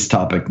about this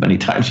topic many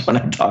times when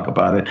I talk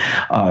about it,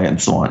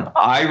 and so on.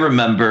 I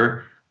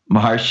remember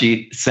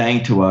Maharshi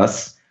saying to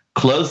us,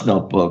 close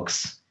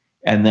notebooks,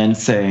 and then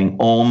saying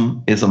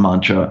Om is a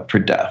mantra for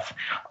death.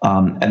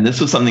 And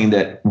this was something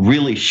that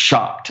really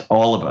shocked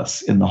all of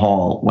us in the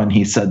hall when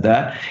he said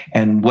that.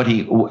 And what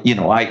he,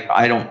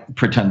 I don't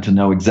pretend to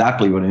know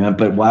exactly what he meant,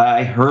 but what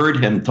I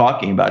heard him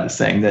talking about is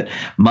saying that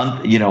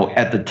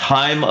at the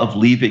time of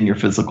leaving your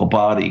physical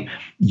body,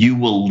 you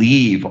will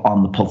leave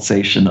on the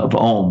pulsation of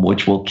Om,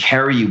 which will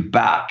carry you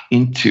back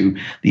into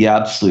the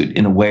absolute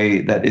in a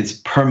way that is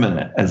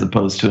permanent, as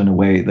opposed to in a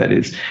way that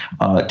is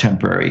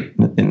temporary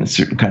in a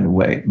certain kind of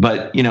way. But,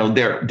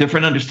 there are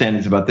different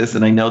understandings about this.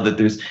 And I know that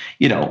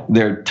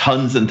there are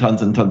tons and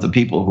tons and tons of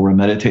people who are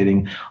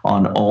meditating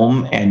on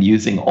Om and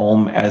using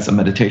Om as a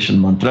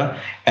meditation mantra.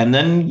 And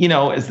then,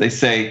 as they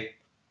say,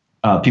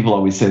 people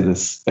always say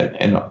this,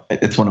 and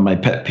it's one of my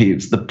pet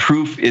peeves. The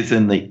proof is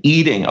in the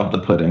eating of the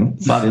pudding.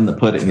 It's not in the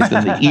pudding. It's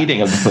in the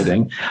eating of the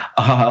pudding.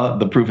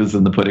 The proof is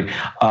in the pudding.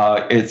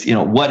 It's,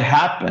 what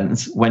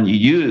happens when you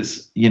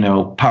use,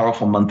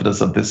 powerful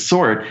mantras of this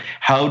sort?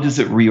 How does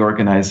it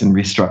reorganize and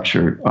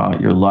restructure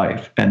your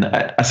life? And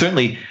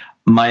certainly,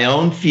 my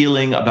own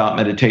feeling about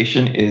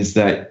meditation is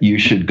that you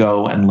should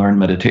go and learn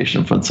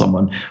meditation from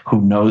someone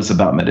who knows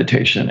about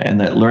meditation, and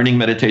that learning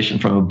meditation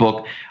from a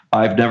book,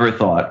 I've never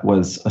thought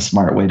was a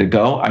smart way to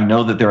go. I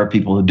know that there are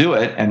people who do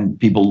it, and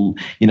people,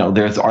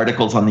 there's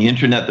articles on the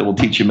internet that will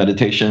teach you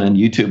meditation and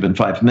YouTube in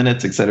 5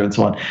 minutes, et cetera, and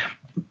so on.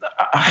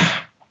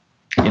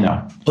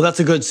 Well, that's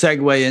a good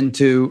segue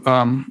into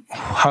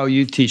how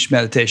you teach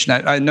meditation.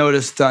 I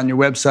noticed on your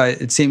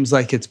website, it seems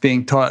like it's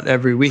being taught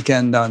every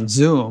weekend on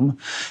Zoom.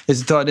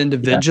 Is it taught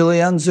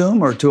individually on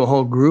Zoom or to a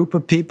whole group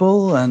of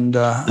people? And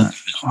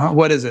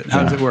what is it?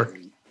 How does it work?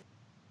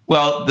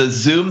 Well, the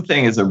Zoom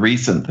thing is a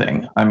recent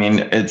thing. I mean,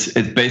 it's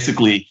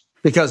basically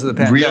because of the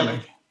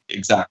pandemic.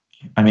 Exactly.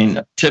 I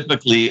mean,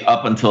 typically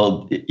up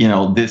until,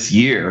 this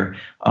year,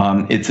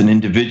 it's an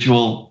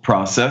individual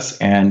process,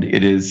 and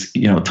it is,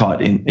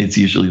 taught it's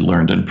usually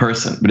learned in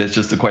person, but it's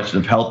just a question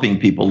of helping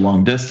people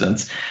long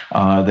distance,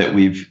 that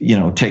we've,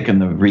 taken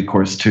the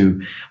recourse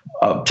to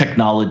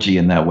technology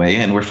in that way.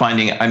 And we're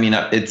finding,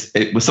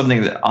 it was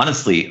something that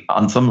honestly,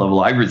 on some level,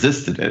 I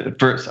resisted it at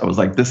first. I was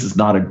like, this is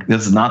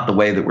not the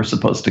way that we're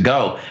supposed to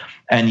go.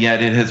 And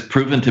yet it has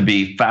proven to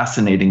be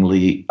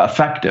fascinatingly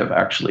effective,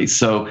 actually.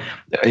 So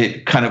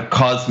it kind of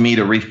caused me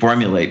to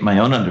reformulate my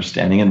own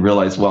understanding and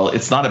realize, well,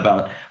 it's not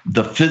about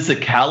the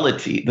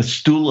physicality. The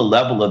stula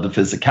level of the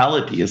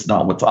physicality is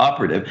not what's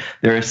operative.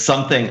 There is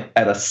something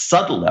at a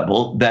subtle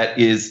level that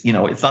is,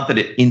 it's not that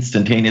it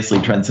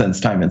instantaneously transcends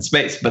time and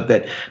space, but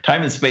that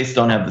time and space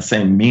don't have the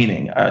same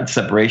meaning.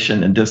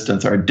 Separation and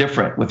distance are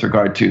different with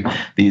regard to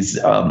these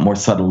more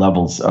subtle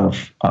levels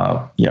of,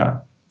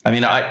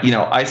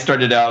 I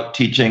started out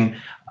teaching.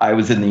 I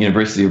was in the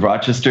University of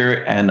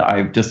Rochester, and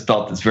I just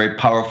felt this very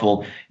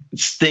powerful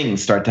thing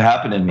start to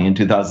happen in me in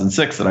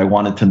 2006 that I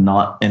wanted to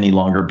not any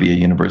longer be a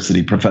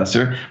university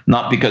professor.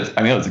 Not because,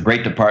 it was a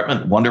great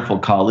department, wonderful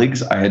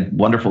colleagues. I had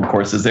wonderful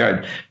courses there. I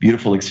had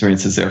beautiful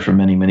experiences there for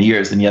many, many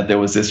years. And yet there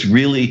was this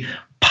really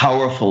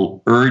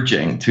powerful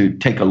urging to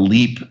take a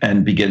leap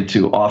and begin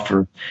to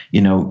offer,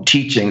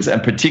 teachings.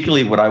 And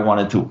particularly what I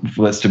wanted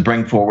was to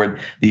bring forward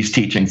these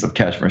teachings of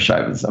Kashmir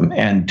Shaivism,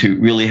 and to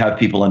really have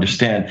people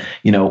understand,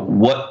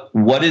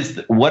 what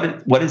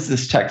is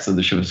this text of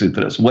the Shiva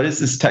Sutras? What is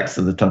this text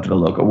of the Tantra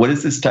Loka? What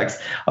is this text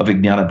of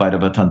Vijnana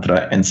Bhairava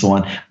Tantra, and so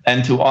on?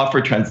 And to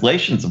offer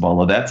translations of all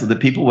of that so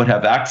that people would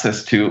have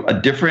access to a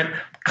different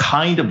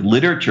kind of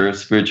literature of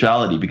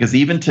spirituality. Because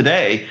even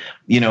today,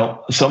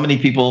 so many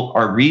people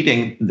are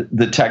reading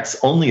the texts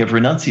only of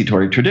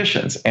renunciatory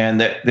traditions,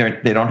 and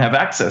they don't have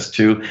access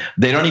to,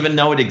 they don't even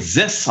know it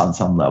exists on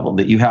some level,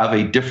 that you have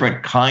a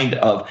different kind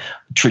of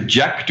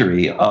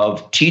trajectory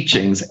of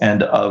teachings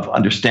and of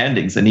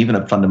understandings and even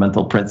of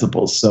fundamental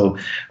principles. So,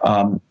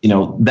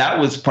 that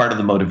was part of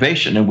the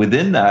motivation. And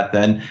within that,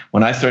 then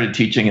when I started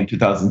teaching in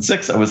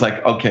 2006, I was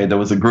like, okay, there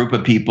was a group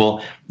of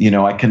people,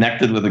 I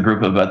connected with a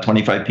group of about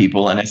 25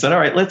 people. And I said, all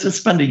right, let's just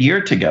spend a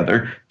year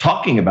together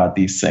talking about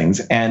these things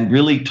and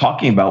really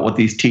talking about what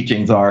these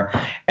teachings are.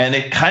 And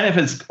it kind of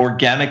has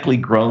organically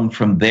grown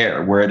from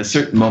there, where at a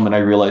certain moment I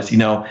realized,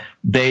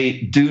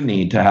 they do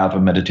need to have a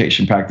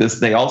meditation practice.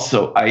 They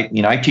also,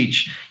 I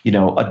teach,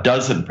 a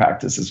dozen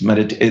practices.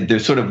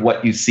 There's sort of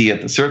what you see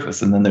at the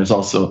surface. And then there's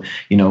also,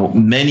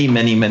 many,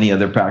 many, many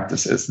other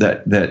practices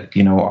that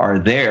are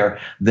there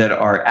that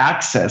are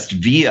accessed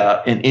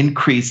via an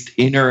increased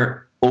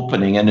inner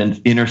opening and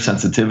an inner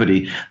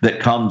sensitivity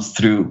that comes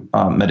through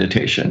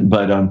meditation.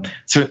 But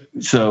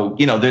there's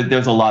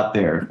a lot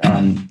there.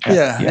 And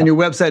your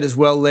website is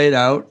well laid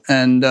out,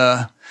 and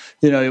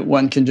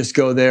one can just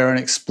go there and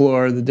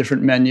explore the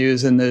different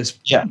menus, and there's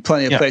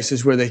plenty of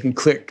places where they can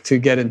click to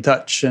get in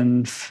touch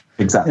and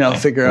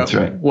figure out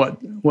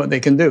what they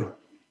can do.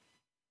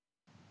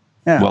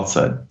 Yeah. Well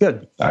said.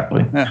 Good.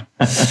 Exactly. Yeah.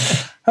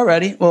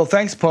 Alrighty. Well,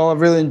 thanks, Paul. I've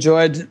really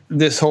enjoyed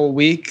this whole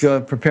week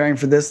preparing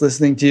for this,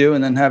 listening to you,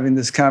 and then having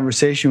this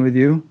conversation with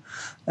you.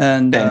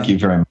 And thank you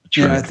very much.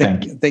 I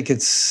think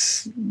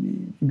it's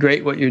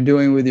great what you're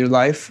doing with your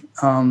life,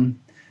 and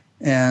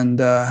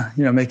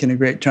making a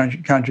great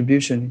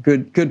contribution.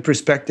 Good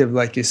perspective,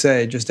 like you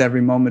say. Just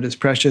every moment is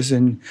precious,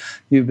 and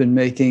you've been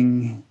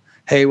making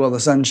hay while the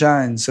sun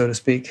shines, so to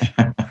speak.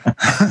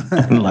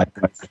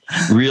 Likewise.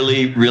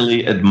 Really,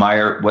 really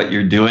admire what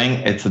you're doing.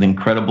 It's an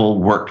incredible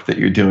work that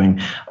you're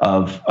doing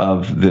of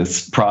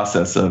this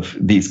process of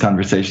these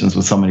conversations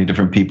with so many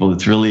different people.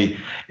 It's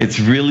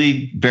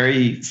really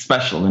very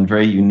special and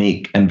very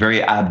unique and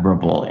very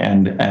admirable,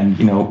 and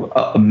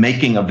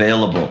making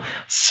available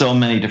so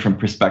many different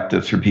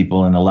perspectives for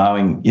people and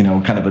allowing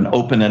kind of an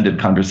open-ended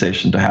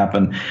conversation to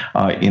happen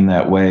in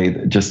that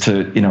way, just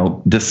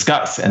to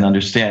discuss and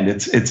understand.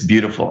 It's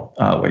beautiful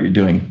what you're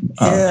doing,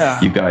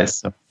 you guys.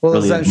 So well,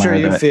 really as I'm sure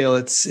you feel,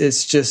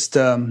 it's just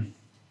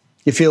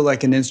you feel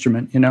like an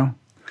instrument,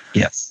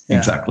 Yes,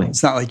 exactly.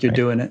 It's not like you're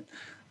doing it.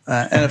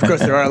 And of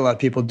course, there are a lot of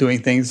people doing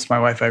things. My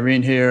wife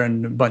Irene here,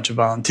 and a bunch of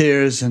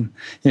volunteers, and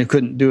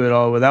couldn't do it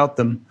all without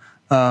them.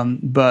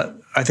 But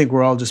I think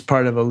we're all just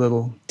part of a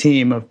little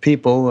team of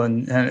people,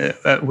 and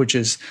which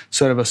is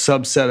sort of a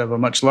subset of a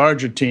much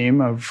larger team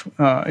of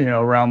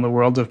around the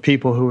world of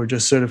people who are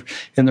just sort of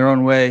in their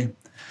own way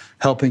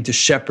helping to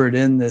shepherd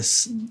in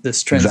this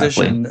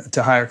transition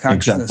to higher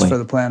consciousness for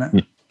the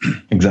planet.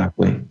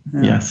 Exactly.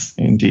 Yeah. Yes,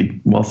 indeed.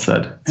 Well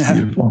said. It's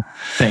beautiful.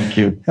 Thank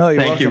you. Thank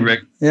welcome. You, Rick.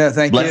 Yeah,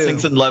 thank you.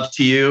 Blessings and love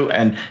to you,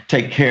 and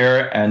take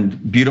care,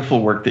 and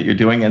beautiful work that you're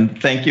doing. And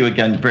thank you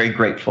again. Very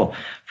grateful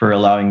for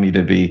allowing me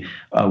to be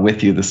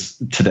with you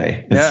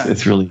today.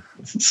 It's really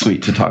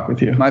sweet to talk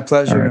with you. My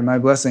pleasure and my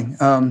blessing.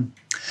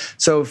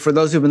 So for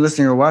those who've been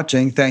listening or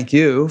watching, thank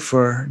you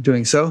for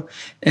doing so.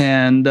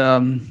 And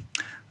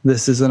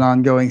this is an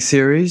ongoing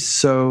series.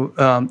 So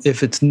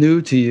if it's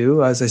new to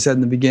you, as I said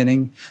in the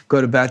beginning,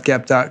 go to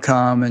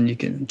batgap.com and you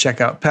can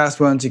check out past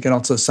ones. You can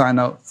also sign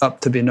up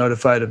to be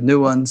notified of new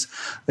ones.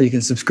 You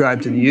can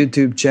subscribe to the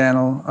YouTube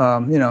channel.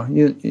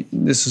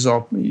 This is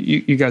all,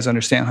 you guys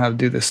understand how to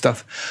do this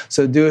stuff.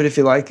 So do it if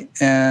you like.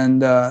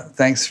 And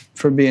thanks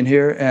for being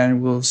here.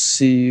 And we'll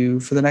see you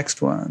for the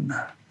next one.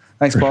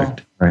 Thanks,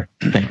 Perfect. Paul. Right.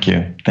 Thank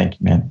you. Thank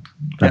you, man.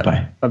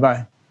 Bye-bye.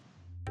 Bye-bye.